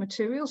twist two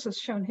materials, as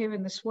shown here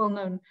in this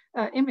well-known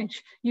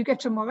image, you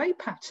get a moire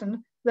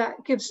pattern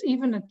that gives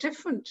even a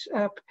different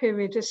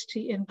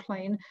periodicity in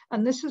plane.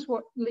 And this is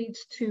what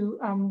leads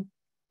to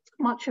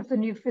much of the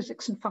new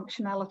physics and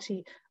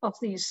functionality of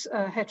these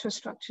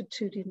heterostructured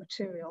 2D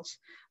materials.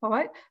 All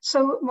right,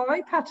 so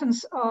moire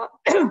patterns are,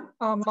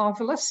 are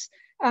marvelous,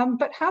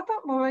 but how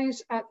about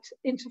moires at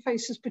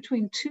interfaces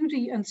between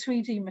 2D and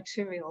 3D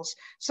materials?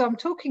 So I'm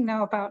talking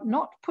now about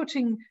not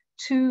putting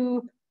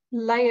two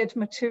layered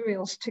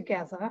materials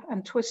together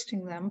and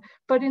twisting them,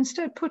 but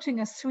instead putting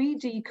a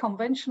 3D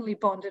conventionally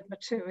bonded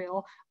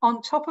material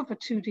on top of a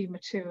 2D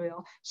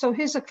material. So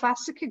here's a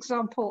classic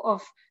example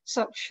of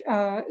such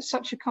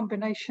a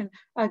combination,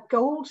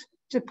 gold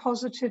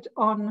deposited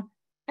on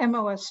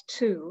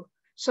MOS2.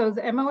 So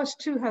the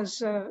MOS2 has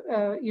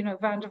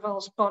van der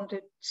Waals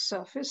bonded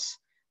surface.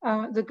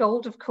 The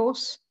gold, of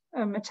course,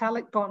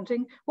 metallic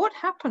bonding. What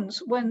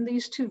happens when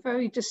these two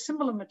very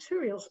dissimilar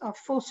materials are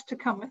forced to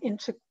come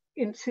into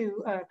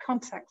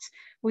contact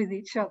with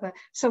each other?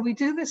 So we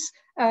do this,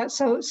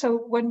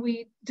 so when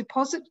we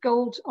deposit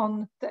gold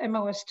on the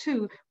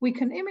MOS2, we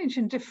can image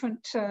in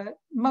different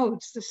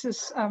modes. This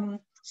is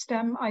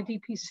STEM,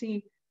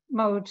 IDPC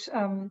mode,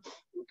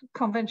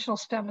 conventional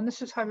STEM, and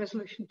this is high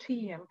resolution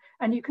TEM.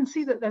 And you can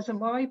see that there's a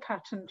moire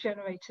pattern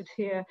generated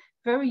here,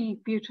 very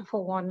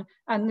beautiful one,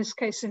 and in this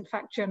case, in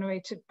fact,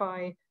 generated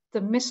by the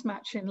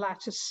mismatch in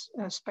lattice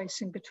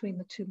spacing between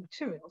the two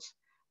materials.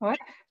 All right,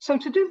 so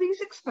to do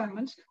these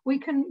experiments, we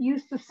can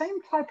use the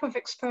same type of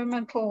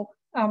experimental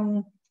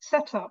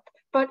setup,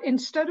 but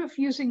instead of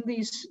using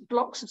these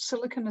blocks of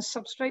silicon as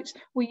substrates,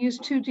 we use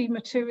 2D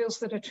materials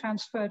that are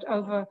transferred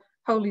over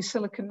holy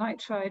silicon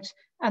nitride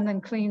and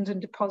then cleaned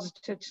and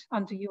deposited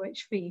under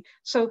UHV.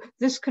 So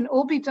this can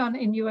all be done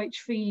in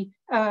UHV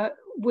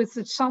with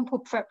the sample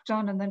prep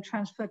done and then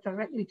transferred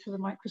directly to the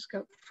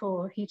microscope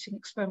for heating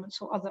experiments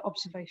or other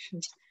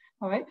observations.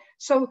 All right,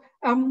 so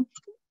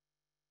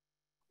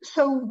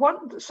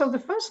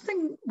the first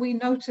thing we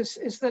notice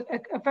is that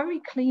a very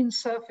clean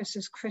surface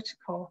is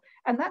critical,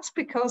 and that's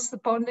because the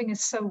bonding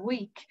is so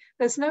weak.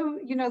 There's no,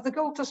 the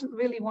gold doesn't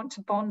really want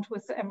to bond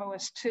with the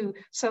MOS2,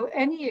 so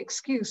any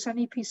excuse,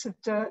 any piece of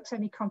dirt,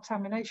 any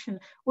contamination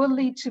will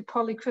lead to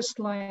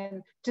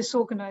polycrystalline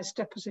disorganized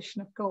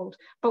deposition of gold.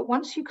 But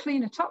once you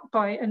clean it up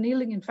by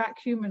annealing in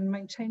vacuum and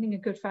maintaining a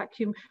good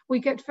vacuum, we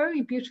get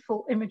very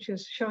beautiful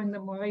images showing the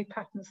moire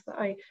patterns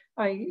that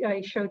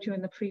I showed you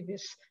in the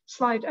previous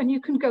slide. And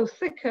you can go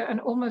thicker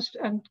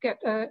and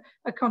get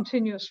a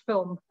continuous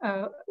film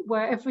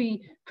where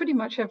pretty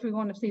much every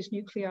one of these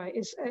nuclei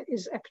is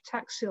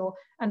epitaxial,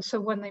 and so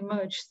when they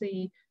merge,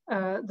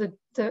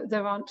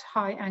 there aren't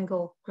high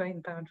angle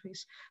grain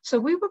boundaries. So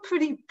we were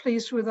pretty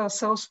pleased with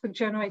ourselves for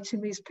generating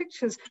these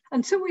pictures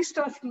until we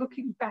started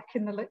looking back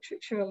in the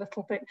literature a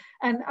little bit.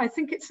 And I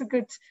think it's a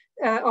good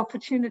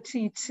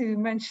opportunity to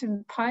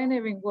mention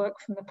pioneering work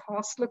from the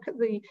past. Look at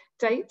the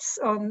dates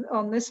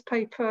on this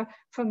paper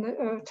from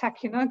the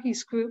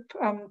Takunagi's group.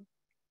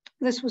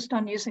 This was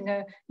done using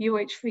a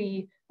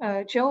UHV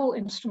gel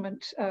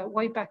instrument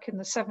way back in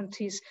the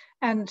 70s,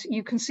 and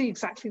you can see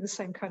exactly the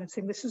same kind of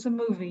thing. This is a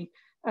movie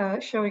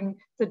showing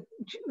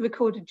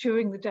recorded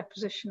during the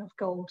deposition of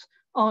gold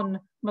on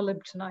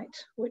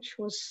molybdenite, which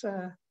was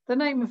the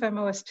name of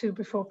MOS2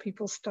 before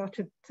people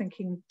started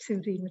thinking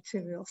 2D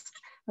materials.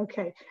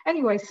 Okay,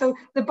 anyway, so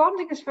the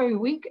bonding is very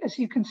weak, as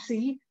you can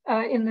see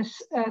in this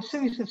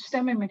series of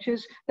STEM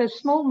images. There's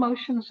small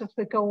motions of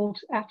the gold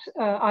at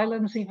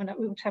islands, even at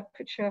room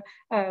temperature.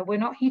 We're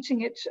not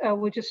heating it,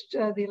 we're just,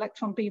 the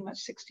electron beam at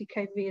 60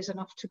 keV is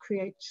enough to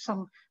create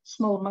some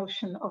small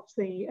motion of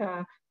the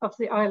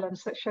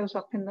islands that shows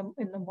up in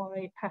the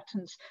moire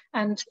patterns.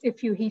 And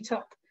if you heat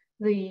up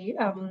the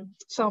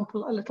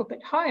sample a little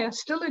bit higher,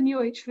 still in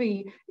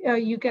UHV,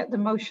 you get the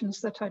motions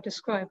that I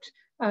described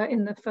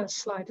in the first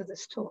slide of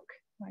this talk.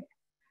 Right.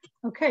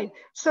 Okay,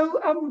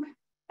 so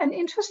an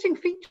interesting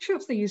feature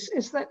of these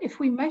is that if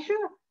we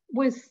measure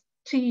with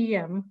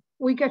TEM,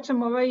 we get a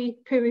Moray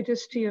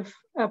periodicity of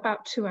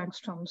about 2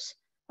 angstroms.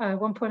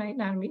 1.8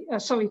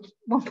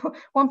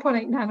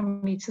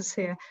 nanometers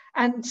here.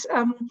 And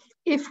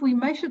if we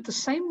measured the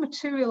same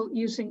material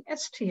using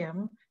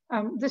STM,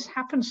 this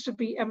happens to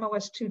be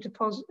MOS2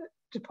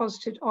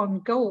 deposited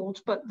on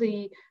gold, but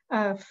the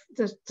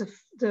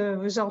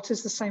result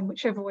is the same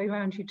whichever way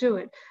around you do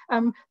it.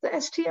 The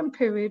STM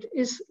period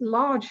is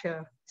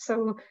larger.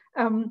 So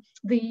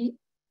the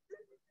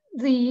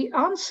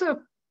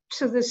answer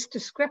to this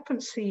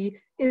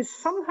discrepancy is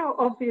somehow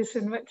obvious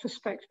in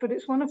retrospect, but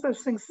it's one of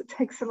those things that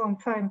takes a long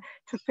time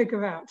to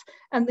figure out.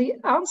 And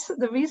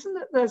the reason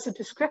that there's a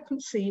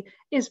discrepancy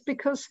is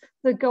because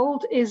the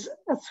gold is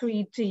a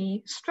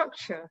 3D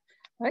structure,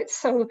 right?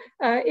 So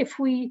if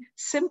we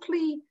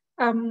simply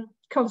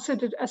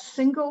considered a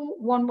single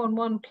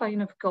 111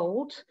 plane of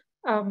gold,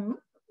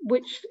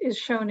 which is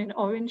shown in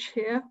orange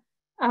here,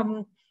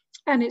 and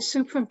it's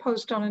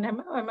superimposed on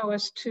an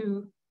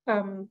MOS2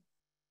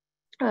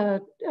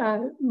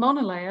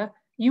 monolayer,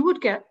 you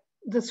would get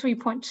the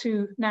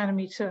 3.2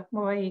 nanometer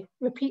Moray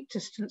repeat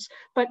distance.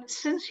 But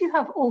since you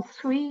have all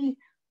 3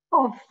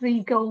 of the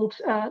gold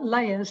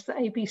layers, the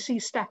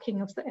ABC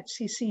stacking of the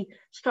FCC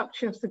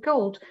structure of the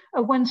gold,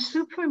 when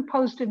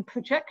superimposed in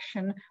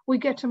projection, we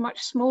get a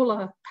much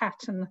smaller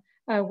pattern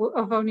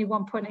of only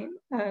 1.8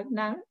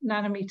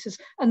 nanometers.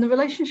 And the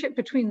relationship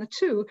between the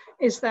two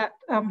is that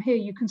here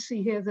you can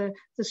see here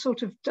the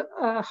sort of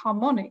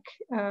harmonic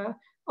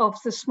of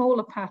the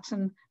smaller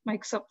pattern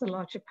makes up the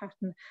larger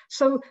pattern.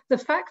 So the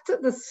fact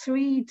that the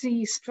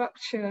 3D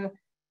structure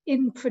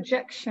in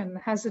projection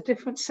has a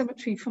different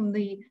symmetry from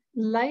the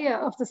layer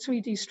of the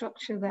 3D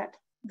structure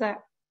that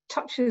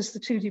touches the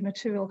 2D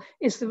material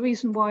is the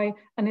reason why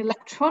an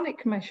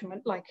electronic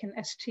measurement like in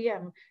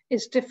STM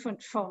is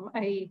different from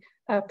a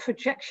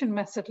projection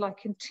method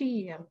like in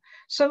TEM.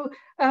 So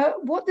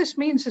what this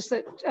means is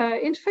that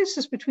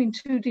interfaces between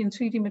 2D and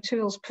 3D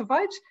materials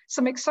provide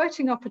some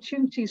exciting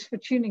opportunities for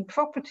tuning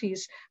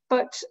properties,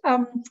 but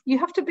you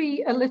have to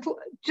be a little,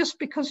 just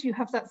because you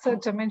have that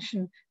third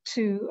dimension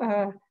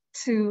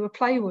to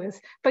play with,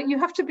 but you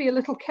have to be a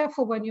little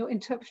careful when you're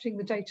interpreting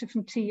the data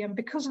from TEM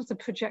because of the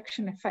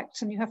projection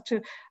effects, and you have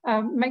to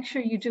make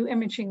sure you do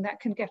imaging that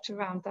can get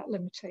around that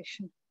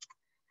limitation.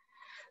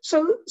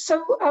 So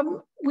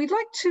we'd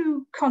like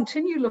to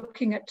continue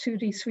looking at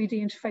 2D, 3D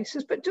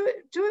interfaces, but do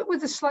it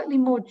with a slightly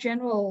more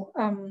general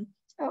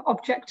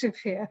objective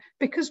here,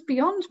 because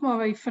beyond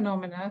Moray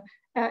phenomena,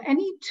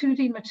 any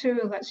 2D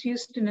material that's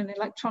used in an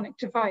electronic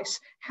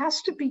device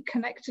has to be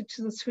connected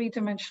to the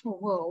 3-dimensional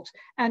world.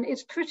 And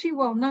it's pretty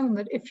well known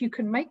that if you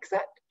can make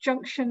that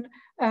junction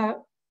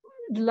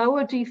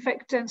lower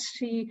defect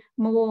density,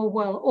 more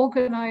well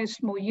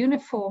organized, more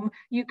uniform,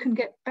 you can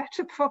get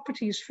better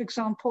properties, for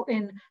example,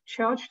 in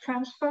charge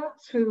transfer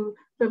through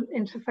the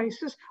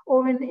interfaces,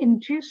 or in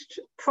induced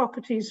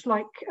properties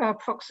like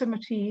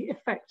proximity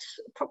effects,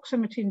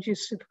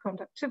 proximity-induced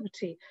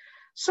superconductivity.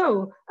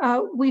 So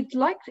we'd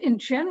like in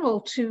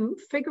general to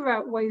figure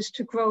out ways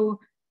to grow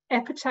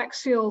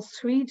epitaxial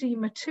 3D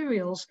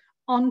materials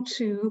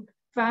onto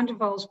van der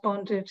Waals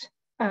bonded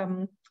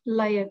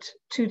layered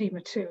 2D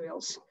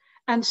materials.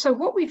 And so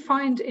what we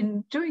find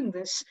in doing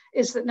this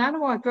is that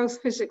nanowire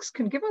growth physics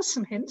can give us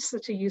some hints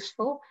that are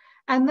useful,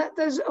 and that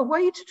there's a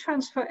way to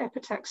transfer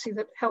epitaxy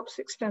that helps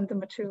extend the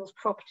material's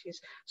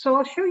properties. So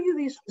I'll show you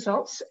these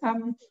results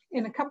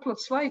in a couple of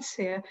slides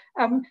here.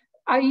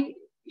 I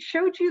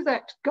showed you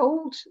that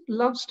gold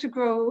loves to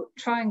grow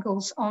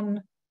triangles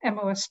on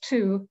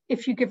MOS2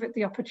 if you give it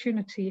the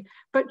opportunity,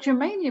 but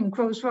germanium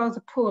grows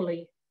rather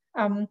poorly.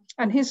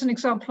 And here's an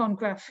example on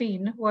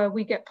graphene where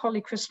we get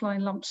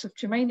polycrystalline lumps of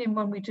germanium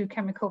when we do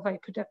chemical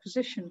vapor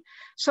deposition.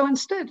 So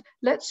instead,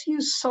 let's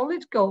use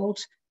solid gold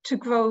to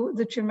grow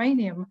the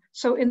germanium.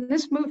 So in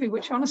this movie,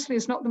 which honestly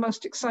is not the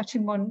most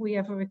exciting one we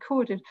ever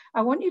recorded,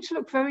 I want you to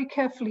look very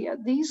carefully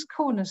at these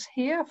corners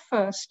here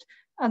first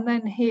and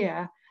then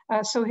here.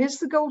 So here's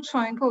the gold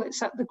triangle.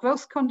 It's at the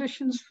growth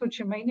conditions for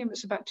germanium.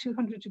 It's about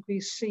 200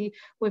 degrees C.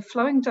 We're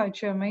flowing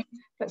digermane.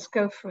 Let's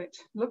go for it.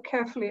 Look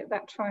carefully at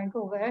that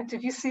triangle there.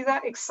 Did you see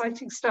that?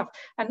 Exciting stuff.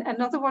 And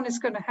another one is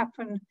going to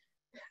happen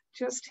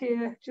just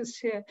here, just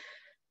here.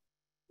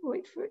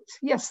 Wait for it.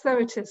 Yes,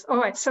 there it is. All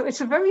right, so it's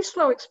a very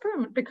slow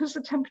experiment because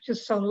the temperature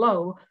is so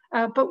low,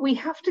 but we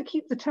have to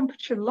keep the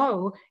temperature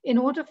low in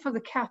order for the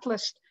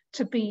catalyst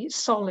to be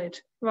solid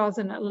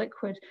rather than a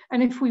liquid.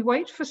 And if we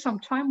wait for some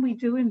time, we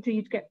do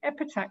indeed get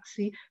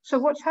epitaxy. So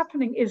what's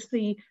happening is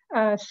the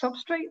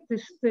substrate,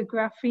 the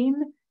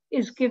graphene,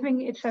 is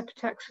giving its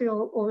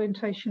epitaxial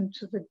orientation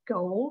to the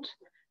gold,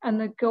 and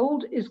the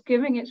gold is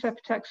giving its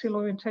epitaxial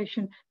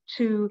orientation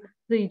to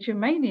the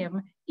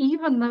germanium,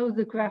 even though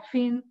the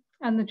graphene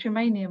and the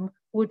germanium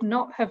would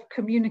not have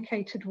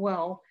communicated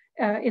well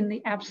in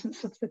the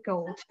absence of the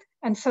gold.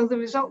 And so the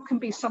result can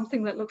be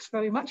something that looks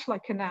very much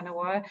like a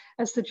nanowire,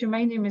 as the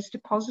germanium is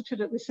deposited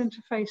at this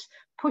interface,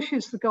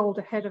 pushes the gold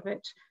ahead of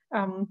it,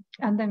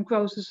 and then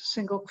grows as a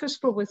single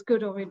crystal with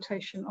good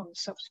orientation on the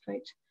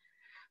substrate.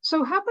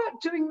 So how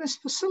about doing this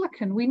for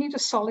silicon? We need a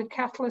solid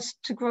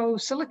catalyst to grow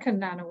silicon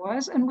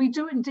nanowires, and we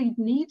do indeed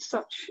need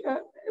such,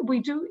 we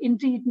do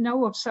indeed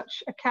know of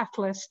such a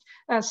catalyst.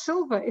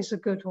 Silver is a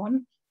good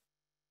one.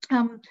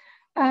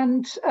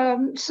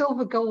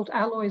 Silver gold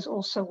alloys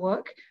also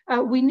work.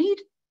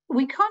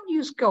 We can't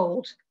use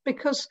gold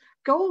because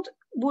gold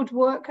would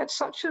work at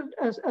such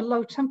a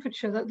low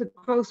temperature that the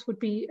growth would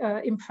be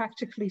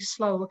impractically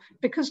slow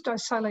because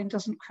disilane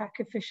doesn't crack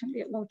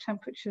efficiently at low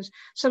temperatures.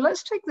 So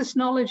let's take this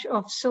knowledge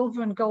of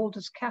silver and gold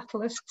as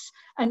catalysts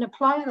and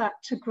apply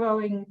that to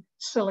growing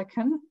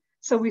silicon.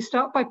 So we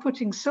start by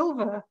putting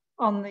silver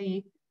on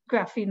the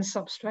graphene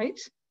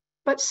substrate,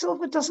 but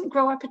silver doesn't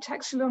grow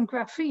epitaxial on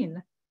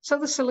graphene. So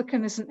the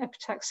silicon isn't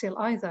epitaxial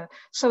either.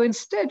 So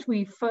instead,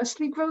 we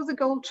firstly grow the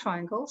gold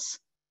triangles.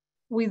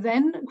 We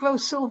then grow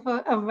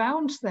silver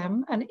around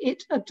them, and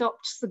it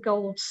adopts the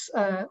gold's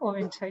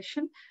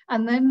orientation.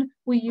 And then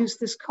we use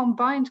this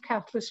combined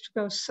catalyst to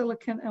grow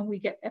silicon, and we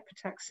get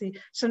epitaxy.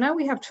 So now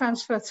we have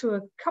transfer through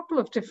a couple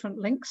of different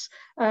links.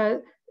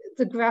 The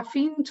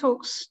graphene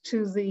talks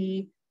to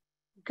the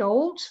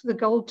gold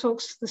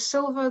talks to the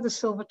silver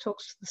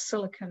talks to the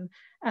silicon.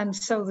 And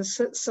so the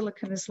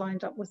silicon is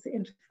lined up with the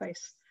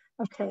interface.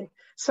 Okay,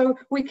 so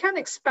we can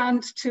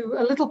expand to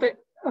a little bit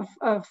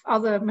of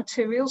other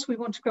materials. We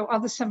want to grow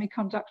other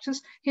semiconductors.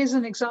 Here's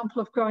an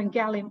example of growing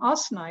gallium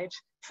arsenide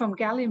from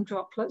gallium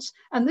droplets.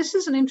 And this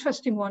is an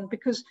interesting one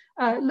because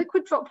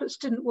liquid droplets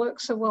didn't work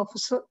so well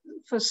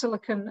for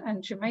silicon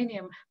and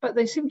germanium, but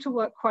they seem to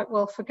work quite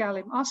well for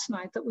gallium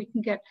arsenide, that we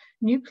can get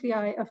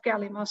nuclei of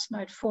gallium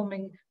arsenide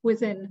forming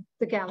within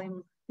the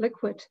gallium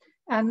liquid.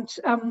 And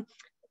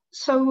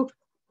so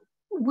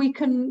we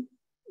can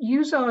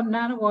use our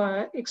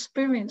nanowire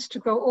experience to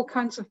grow all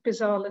kinds of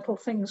bizarre little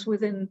things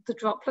within the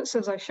droplets.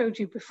 As I showed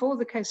you before,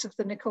 the case of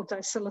the nickel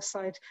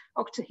disilicide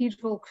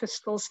octahedral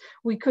crystals,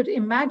 we could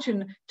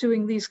imagine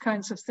doing these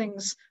kinds of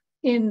things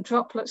in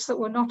droplets that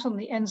were not on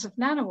the ends of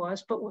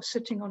nanowires, but were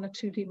sitting on a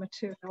 2D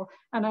material.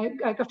 And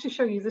I got to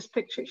show you this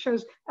picture. It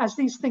shows as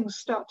these things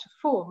start to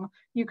form,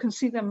 you can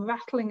see them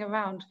rattling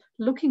around,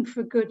 looking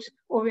for good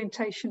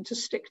orientation to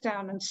stick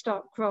down and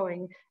start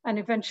growing. And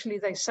eventually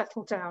they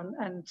settle down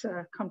and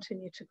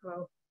continue to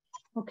grow.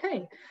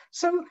 Okay,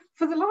 so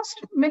for the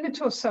last minute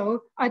or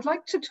so, I'd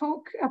like to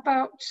talk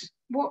about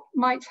what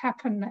might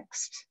happen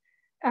next.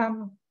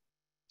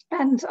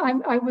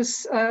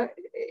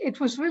 It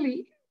was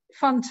really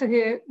fun to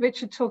hear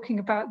Richard talking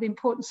about the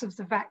importance of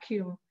the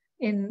vacuum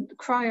in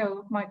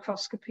cryo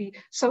microscopy.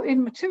 So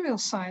in material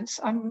science,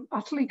 I'm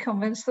utterly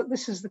convinced that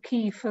this is the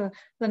key for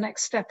the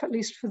next step, at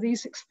least for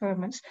these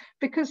experiments,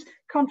 because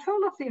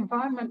control of the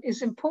environment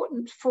is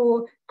important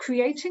for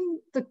creating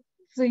the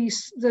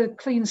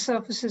clean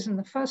surfaces in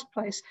the first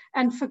place,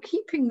 and for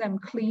keeping them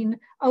clean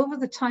over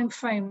the time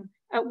frame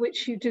at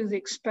which you do the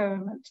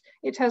experiment.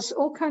 It has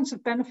all kinds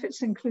of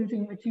benefits,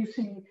 including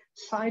reducing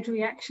side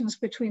reactions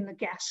between the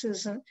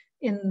gases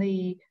in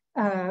the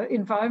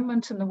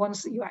environment and the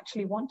ones that you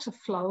actually want to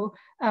flow.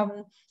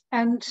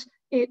 And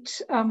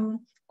it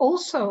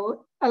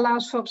also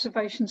allows for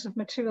observations of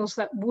materials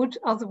that would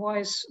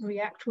otherwise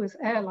react with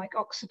air, like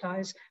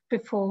oxidize,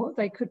 before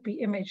they could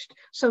be imaged.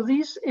 So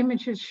these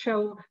images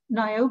show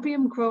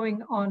niobium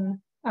growing on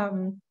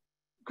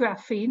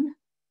graphene.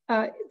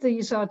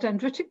 These are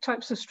dendritic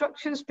types of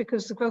structures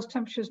because the growth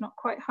temperature is not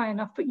quite high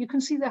enough, but you can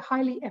see they're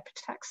highly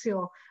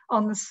epitaxial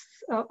on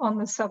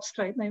the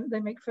substrate. They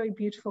make very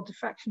beautiful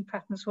diffraction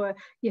patterns where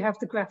you have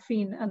the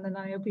graphene and the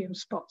niobium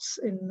spots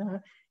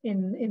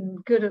in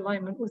good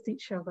alignment with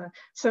each other.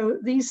 So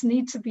these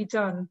need to be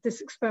done. This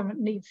experiment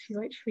needs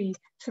UHV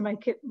to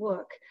make it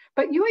work.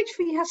 But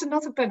UHV has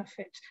another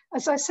benefit.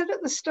 As I said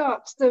at the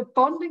start, the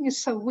bonding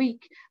is so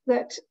weak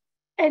that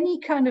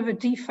any kind of a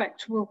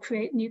defect will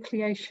create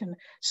nucleation.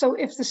 So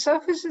if the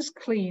surface is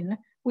clean,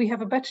 we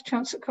have a better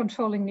chance at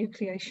controlling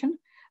nucleation.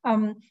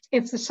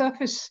 If the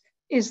surface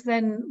is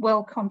then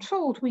well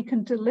controlled, we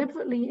can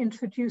deliberately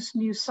introduce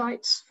new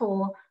sites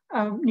for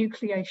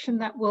nucleation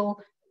that will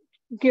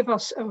give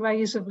us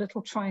arrays of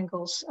little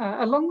triangles.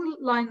 Along the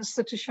lines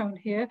that are shown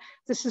here,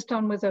 this is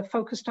done with a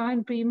focused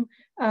ion beam,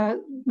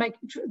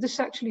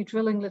 this actually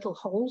drilling little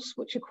holes,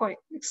 which are quite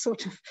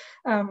sort of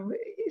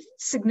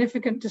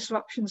significant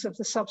disruptions of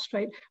the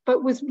substrate.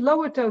 But with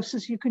lower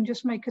doses, you can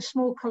just make a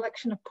small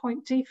collection of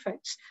point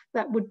defects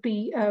that would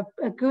be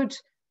a good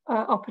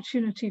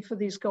opportunity for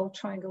these gold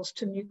triangles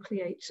to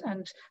nucleate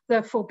and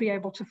therefore be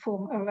able to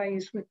form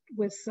arrays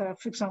with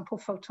for example,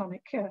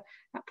 photonic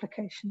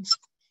applications.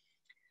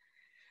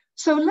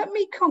 So let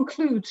me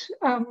conclude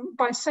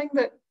by saying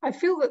that I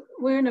feel that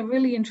we're in a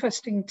really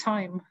interesting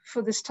time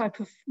for this type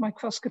of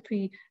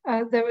microscopy.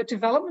 There are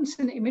developments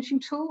in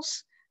imaging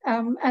tools,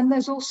 and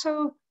there's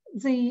also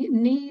the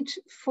need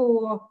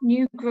for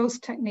new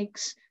growth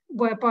techniques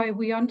whereby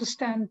we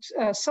understand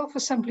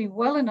self-assembly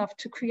well enough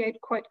to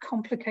create quite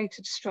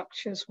complicated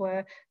structures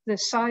where the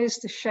size,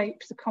 the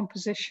shape, the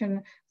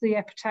composition, the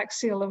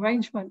epitaxial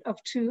arrangement of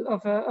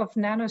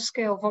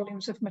nanoscale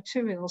volumes of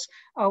materials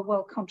are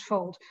well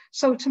controlled.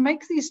 So to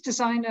make these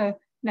designer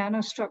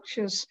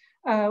nanostructures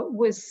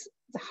with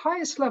the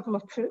highest level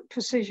of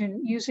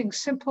precision using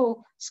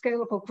simple,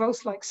 scalable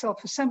growth-like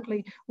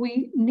self-assembly,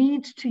 we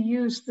need to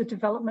use the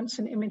developments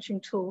and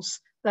imaging tools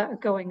that are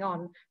going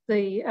on.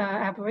 The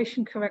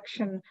aberration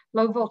correction,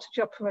 low voltage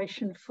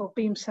operation for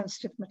beam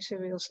sensitive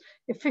materials,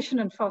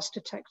 efficient and fast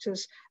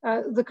detectors,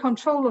 the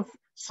control of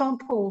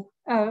sample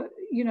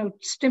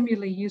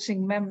stimuli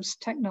using MEMS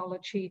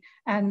technology,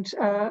 and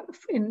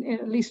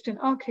at least in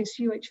our case,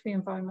 UHV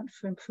environment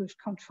for improved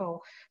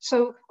control.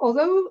 So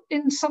although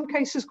in some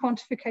cases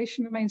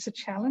quantification remains a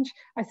challenge,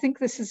 I think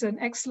this is an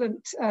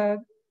excellent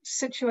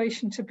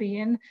situation to be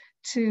in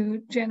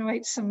to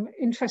generate some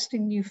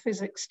interesting new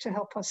physics to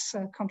help us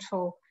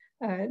control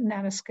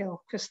nanoscale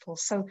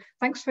crystals. So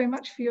thanks very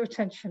much for your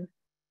attention.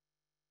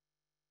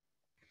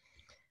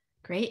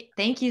 Great,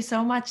 thank you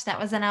so much. That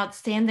was an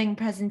outstanding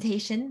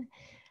presentation.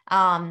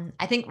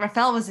 I think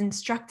Rafael was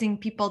instructing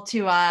people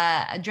to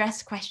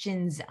address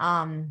questions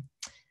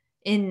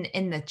in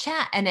the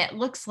chat, and it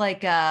looks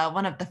like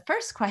one of the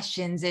first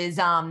questions is,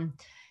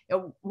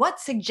 what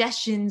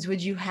suggestions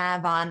would you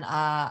have on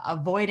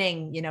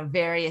avoiding,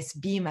 various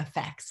beam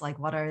effects? Like,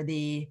 what are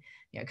the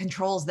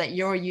controls that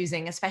you're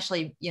using,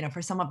 especially,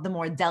 for some of the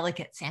more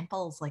delicate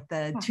samples, like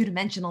the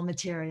two-dimensional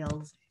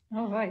materials?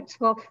 All right.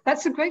 Well,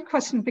 that's a great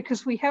question,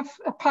 because we have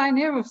a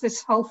pioneer of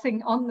this whole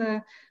thing on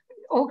the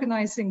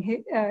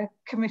organizing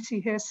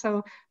committee here.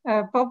 So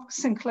Bob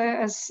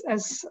Sinclair,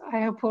 as I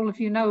hope all of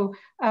you know,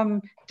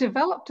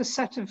 developed a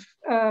set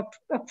of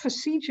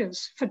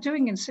procedures for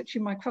doing in situ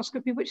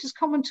microscopy, which is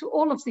common to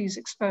all of these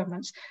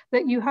experiments,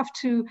 that you have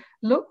to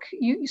look,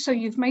 so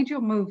you've made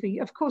your movie.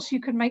 Of course, you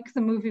can make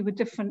the movie with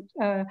different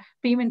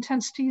beam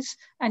intensities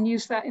and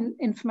use that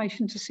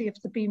information to see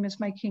if the beam is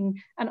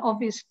making an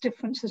obvious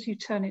difference as you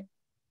turn it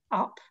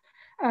up.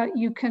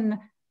 You can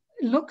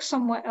look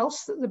somewhere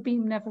else that the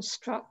beam never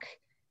struck.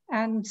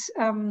 And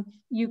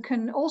you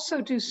can also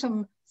do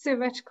some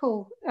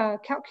theoretical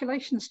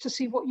calculations to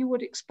see what you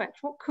would expect.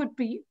 What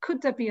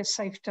could there be a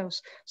safe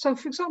dose? So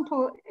for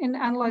example, in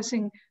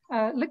analyzing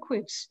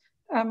liquids,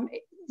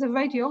 the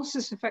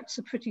radiolysis effects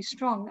are pretty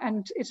strong,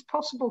 and it's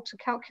possible to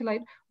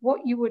calculate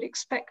what you would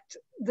expect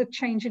the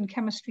change in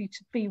chemistry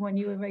to be when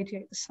you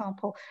irradiate the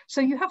sample.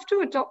 So you have to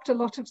adopt a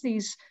lot of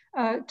these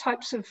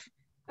types of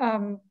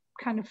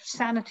kind of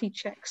sanity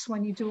checks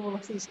when you do all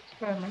of these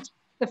experiments.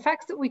 The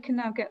fact that we can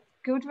now get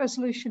good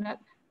resolution at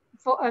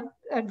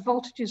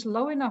voltages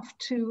low enough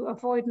to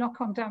avoid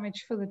knock-on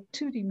damage for the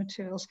 2D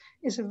materials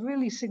is a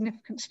really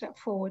significant step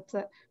forward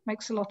that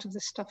makes a lot of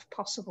this stuff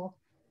possible.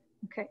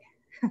 Okay.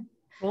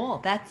 Cool,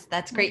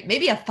 that's great.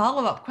 Maybe a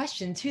follow-up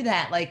question to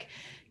that, like,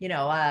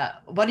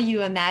 what do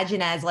you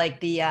imagine as like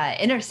the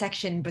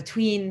intersection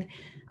between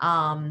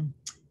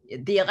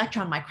the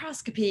electron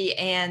microscopy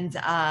and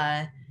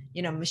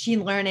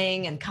machine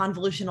learning and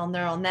convolutional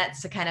neural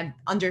nets to kind of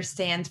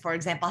understand, for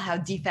example, how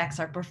defects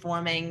are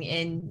performing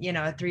in,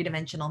 a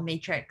three-dimensional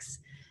matrix?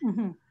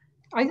 Mm-hmm.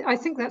 I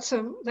think that's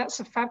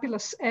a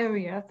fabulous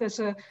area. There's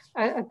a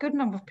good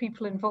number of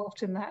people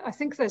involved in that. I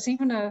think there's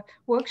even a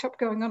workshop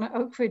going on at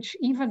Oak Ridge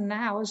even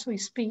now as we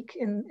speak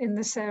in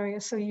this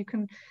area. So you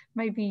can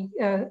maybe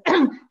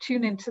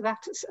tune into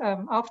that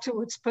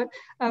afterwards. But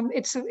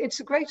it's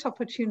a great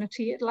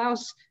opportunity. It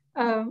allows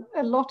a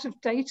lot of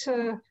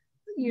data.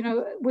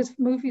 With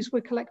movies,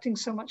 we're collecting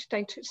so much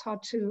data, it's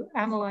hard to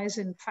analyze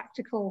in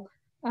practical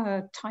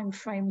time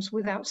frames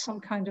without some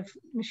kind of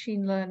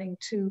machine learning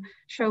to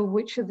show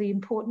which are the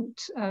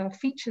important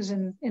features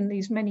in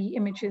these many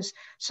images.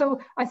 So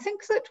I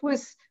think that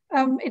with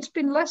it's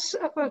been less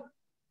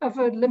of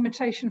a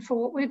limitation for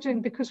what we're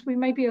doing, because we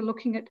maybe are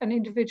looking at an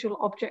individual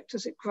object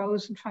as it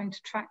grows and trying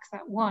to track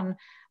that one.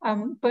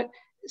 But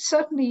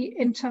certainly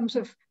in terms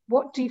of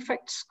what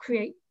defects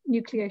create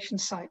nucleation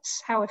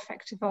sites, how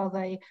effective are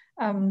they,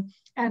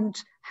 and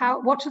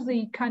what are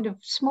the kind of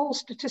small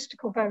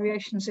statistical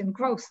variations in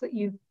growth that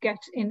you get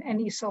in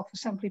any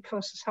self-assembly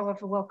process,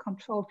 however well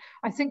controlled.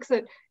 I think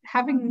that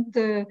having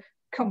the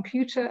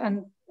computer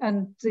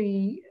and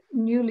the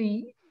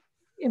newly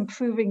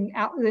improving,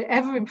 the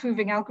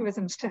ever-improving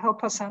algorithms to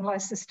help us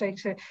analyze this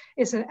data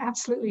is an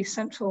absolutely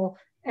central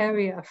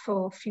area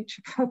for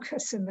future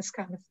progress in this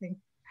kind of thing.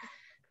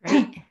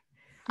 Great.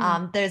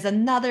 There's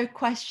another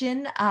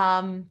question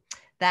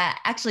that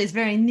actually is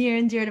very near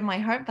and dear to my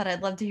heart, but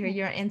I'd love to hear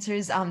your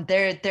answers.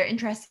 They're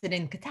interested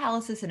in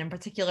catalysis, and in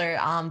particular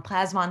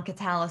plasmon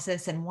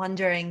catalysis, and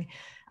wondering,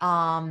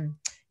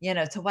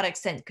 to what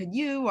extent could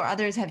you or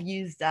others have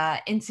used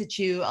in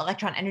situ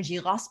electron energy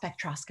loss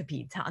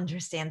spectroscopy to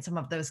understand some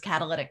of those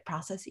catalytic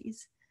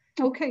processes?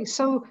 Okay,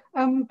 so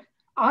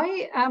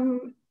I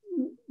am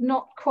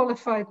not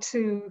qualified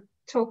to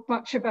talk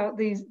much about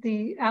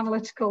the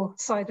analytical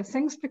side of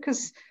things,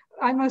 because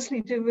I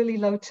mostly do really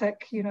low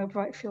tech, you know,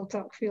 bright field,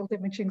 dark field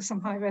imaging,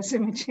 some high res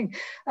imaging.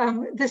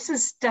 This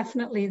is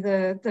definitely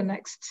the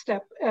next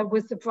step.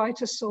 With the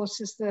brighter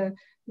sources, the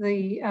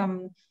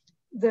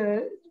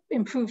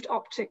improved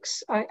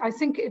optics. I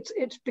think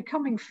it's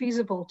becoming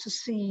feasible to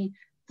see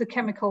the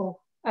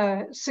chemical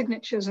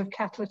signatures of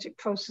catalytic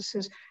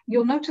processes.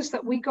 You'll notice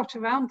that we got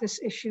around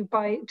this issue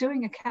by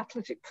doing a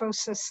catalytic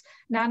process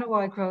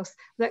nanowire growth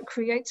that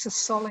creates a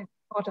solid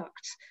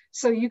product.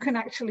 So you can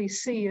actually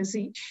see as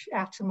each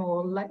atom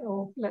or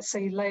let's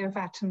say layer of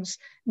atoms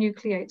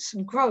nucleates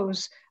and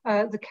grows,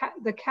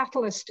 the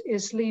catalyst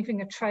is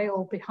leaving a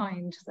trail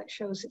behind that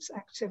shows its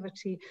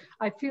activity.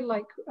 I feel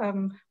like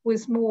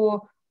with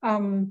more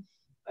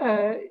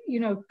you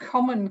know,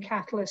 common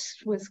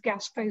catalysts with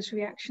gas phase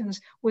reactions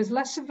with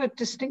less of a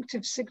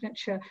distinctive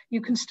signature,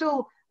 you can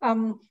still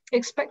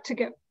expect to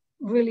get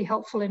really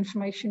helpful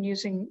information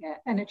using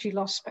energy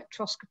loss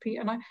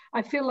spectroscopy. And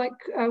I feel like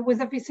with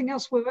everything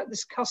else, we're at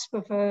this cusp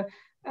of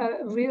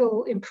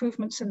real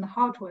improvements in the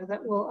hardware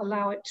that will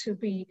allow it to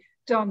be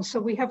done.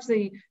 So we have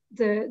the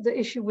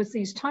issue with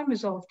these time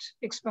resolved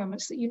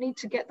experiments that you need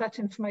to get that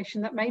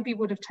information that maybe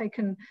would have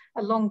taken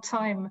a long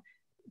time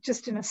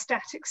just in a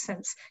static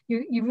sense.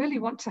 You really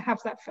want to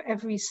have that for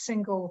every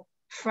single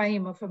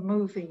frame of a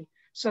movie.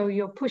 So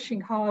you're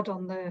pushing hard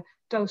on the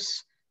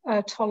dose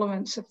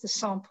tolerance of the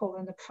sample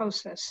and the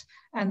process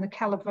and the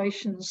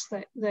calibrations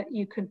that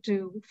you could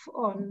do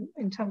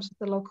in terms of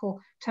the local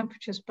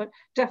temperatures. But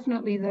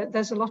definitely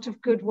there's a lot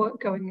of good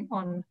work going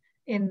on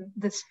in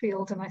this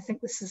field. And I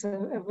think this is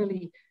a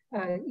really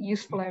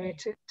useful area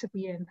to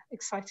be in,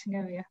 exciting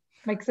area.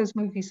 Make those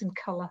movies in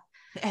color.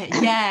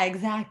 Yeah,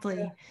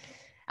 exactly.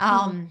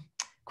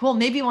 Cool.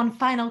 Maybe one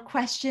final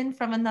question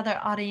from another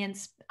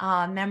audience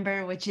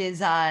member, which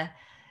is,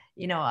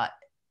 you know,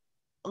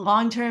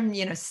 long-term,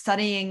 you know,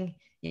 studying,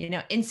 you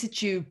know, in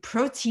situ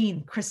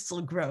protein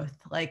crystal growth.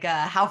 Like,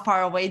 how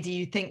far away do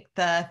you think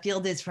the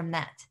field is from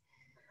that?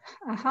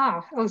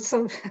 Aha. Oh,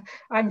 so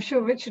I'm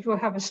sure Richard will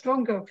have a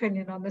stronger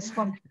opinion on this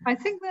one. I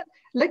think that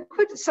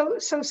liquid, so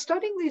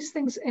studying these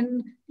things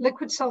in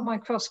liquid cell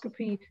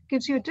microscopy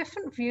gives you a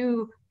different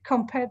view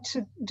compared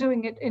to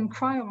doing it in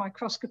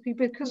cryomicroscopy,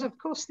 because of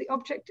course the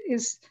object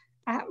is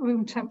at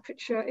room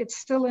temperature, it's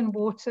still in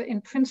water.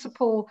 In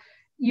principle,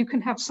 you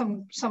can have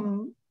some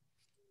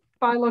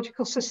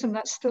biological system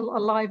that's still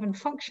alive and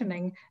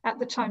functioning at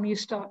the time you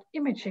start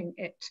imaging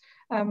it.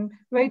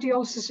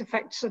 Radiolysis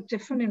effects are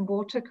different in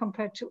water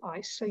compared to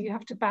ice, so you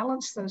have to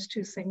balance those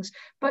two things.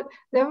 But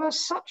there are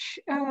such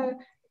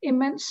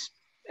immense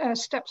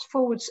steps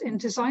forwards in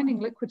designing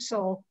liquid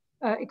cell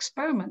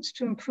experiments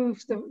to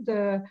improve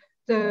the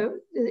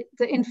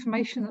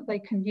information that they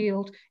can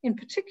yield. In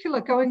particular,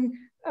 going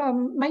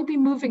maybe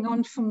moving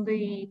on from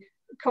the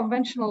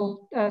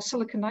conventional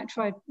silicon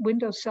nitride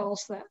window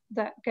cells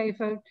that gave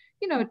a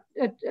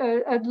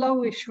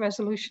lowish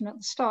resolution at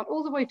the start,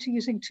 all the way to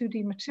using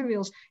 2D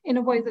materials in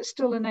a way that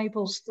still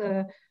enables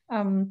the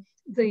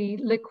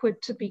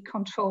liquid to be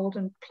controlled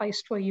and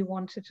placed where you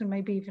want it, and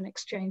maybe even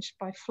exchanged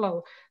by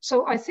flow.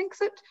 So I think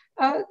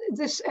that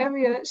this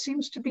area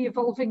seems to be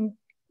evolving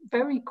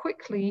very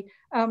quickly,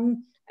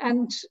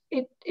 and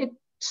it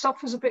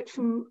suffers a bit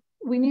from,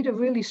 we need a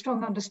really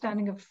strong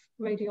understanding of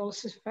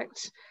radiolysis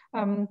effects.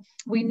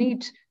 We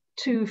need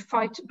to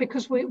fight,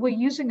 because we're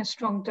using a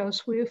strong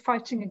dose, we're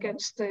fighting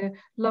against the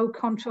low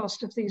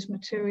contrast of these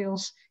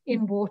materials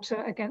in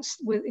water,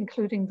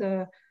 including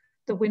the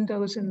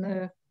windows in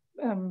the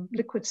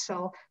liquid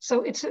cell.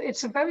 So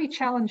it's a very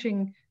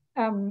challenging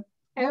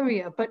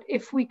area, but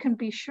if we can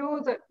be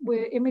sure that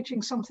we're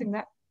imaging something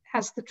that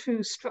has the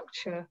true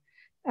structure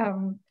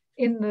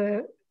in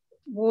the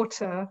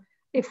water,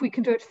 if we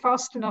can do it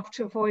fast enough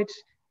to avoid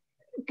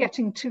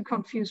getting too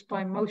confused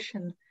by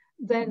motion,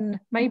 then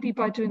maybe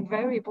by doing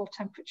variable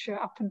temperature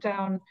up and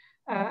down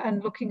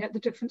and looking at the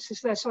differences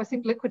there. So I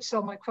think liquid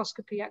cell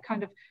microscopy at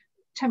kind of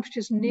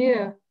temperatures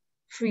near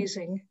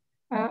freezing,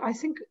 I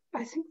think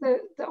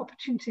the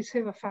opportunities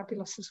here are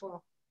fabulous as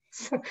well.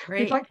 So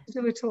Great. we'd like to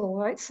do it all,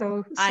 right?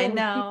 So I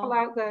know. People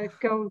out there,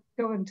 go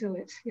and do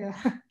it. Yeah.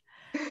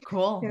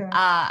 Cool. Yeah.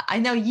 I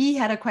know Yi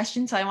had a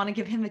question, so I want to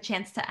give him a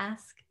chance to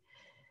ask.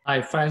 Hi,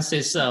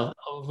 Francis.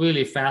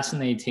 Really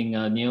fascinating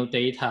new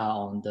data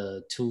on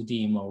the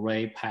 2D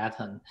moray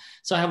pattern.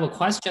 So I have a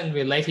question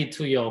related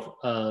to your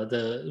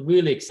the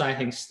really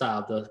exciting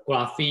stuff, the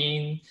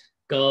graphene,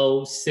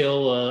 gold,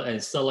 silver,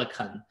 and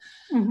silicon.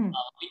 Mm-hmm.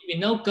 We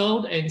know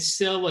gold and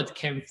silver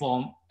can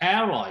form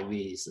alloy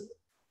with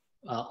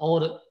all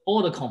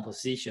the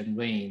composition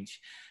range.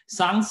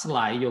 Sounds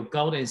like your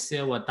gold and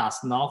silver does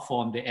not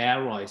form the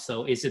alloy.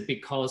 So is it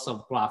because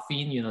of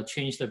graphene,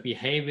 change the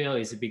behavior?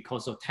 Is it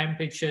because of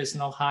temperature is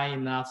not high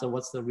enough? So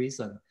what's the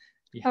reason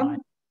behind?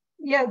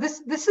 Yeah,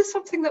 this is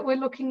something that we're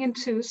looking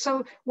into.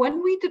 So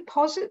when we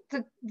deposit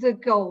the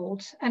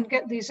gold and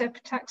get these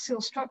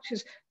epitaxial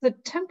structures, the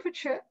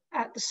temperature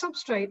at the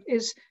substrate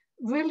is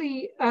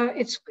really,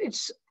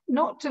 it's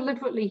not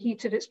deliberately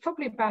heated. It's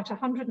probably about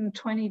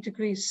 120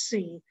 degrees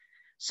C.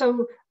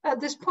 So at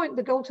this point,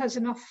 the gold has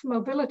enough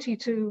mobility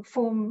to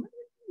form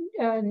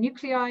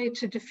nuclei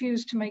to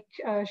diffuse to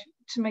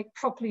make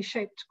properly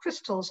shaped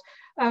crystals,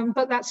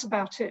 but that's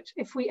about it.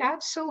 If we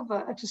add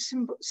silver at a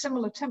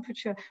similar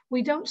temperature,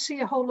 we don't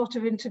see a whole lot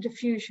of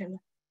interdiffusion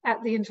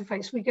at the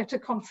interface. We get a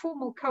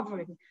conformal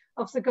covering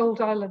of the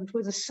gold island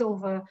with a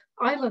silver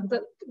island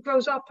that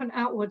grows up and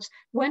outwards.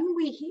 When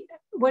we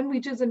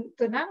do the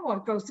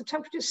nanowire growth, the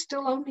temperature is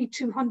still only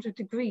 200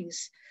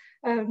 degrees.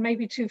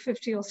 Maybe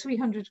 250 or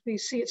 300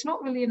 degrees C. It's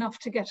not really enough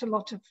to get a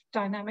lot of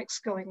dynamics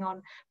going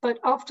on, but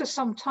after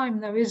some time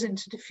there is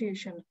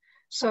interdiffusion.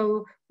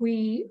 So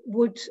we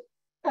would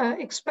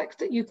expect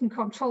that you can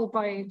control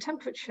by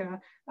temperature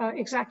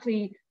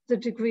exactly the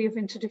degree of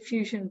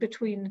interdiffusion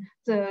between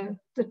the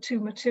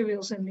two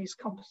materials in these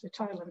composite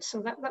islands.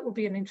 So that would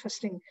be an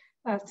interesting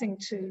thing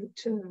to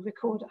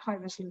record at high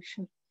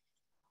resolution.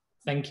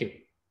 Thank you.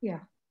 Yeah.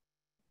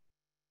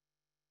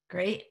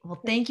 Great. Well,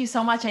 thank you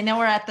so much. I know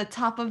we're at the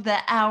top of the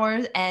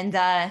hour, and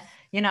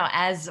you know,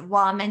 as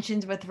Wa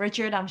mentioned with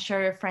Richard, I'm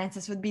sure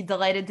Francis would be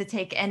delighted to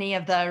take any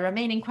of the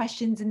remaining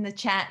questions in the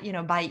chat, you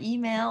know, by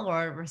email,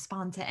 or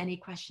respond to any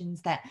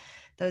questions that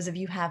those of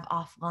you have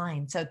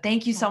offline. So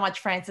thank you so much,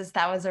 Francis.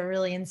 That was a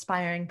really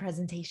inspiring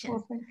presentation.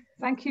 Well,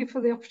 thank you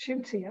for the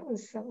opportunity.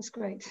 That was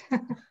great.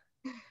 Right.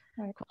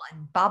 Cool.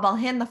 And Bob, I'll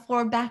hand the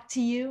floor back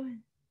to you.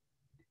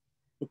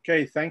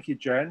 Okay, thank you,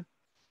 Jen.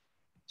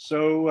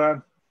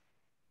 So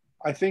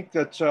I think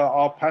that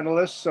our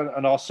panelists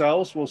and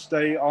ourselves will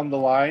stay on the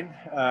line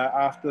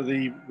after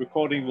the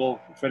recording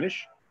will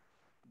finish.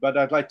 But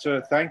I'd like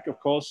to thank, of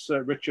course,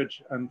 Richard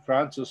and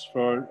Francis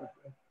for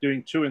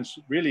doing two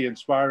really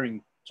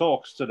inspiring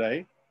talks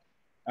today.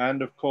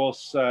 And of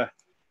course,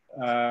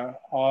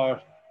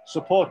 our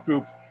support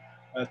group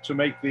to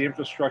make the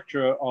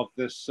infrastructure of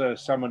this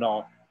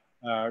seminar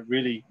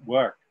really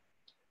work.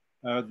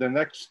 The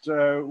next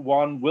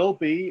one will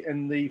be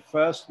in the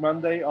first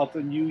Monday of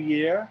the new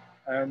year,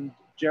 and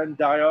Jen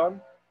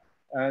Dion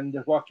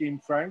and Joaquin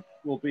Frank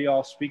will be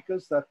our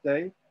speakers that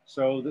day.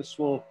 So this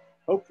will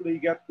hopefully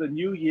get the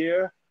new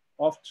year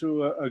off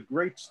to a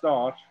great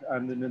start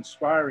and an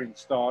inspiring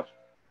start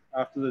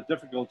after the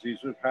difficulties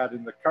we've had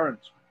in the current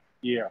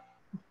year.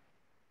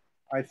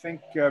 I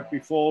think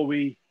before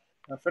we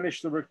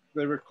finish the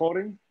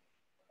recording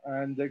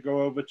and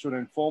go over to an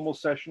informal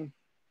session,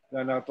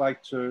 then I'd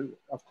like to,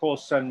 of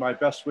course, send my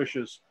best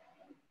wishes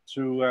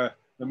to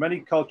the many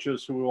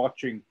cultures who are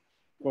watching,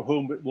 for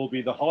whom it will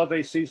be the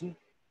holiday season.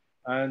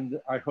 And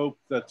I hope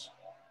that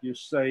you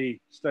stay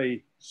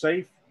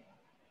safe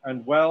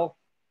and well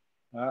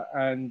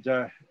and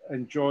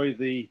enjoy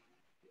the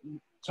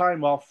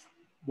time off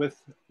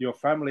with your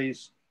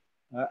families.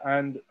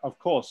 And of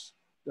course,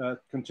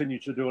 continue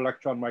to do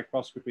electron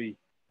microscopy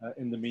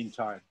in the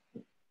meantime.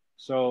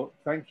 So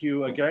thank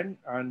you again,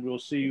 and we'll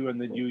see you in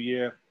the new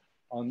year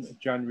on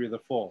January the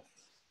 4th.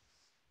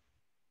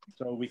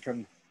 So we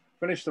can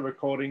finish the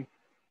recording,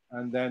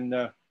 and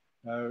then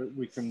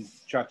we can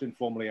chat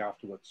informally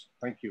afterwards.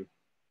 Thank you.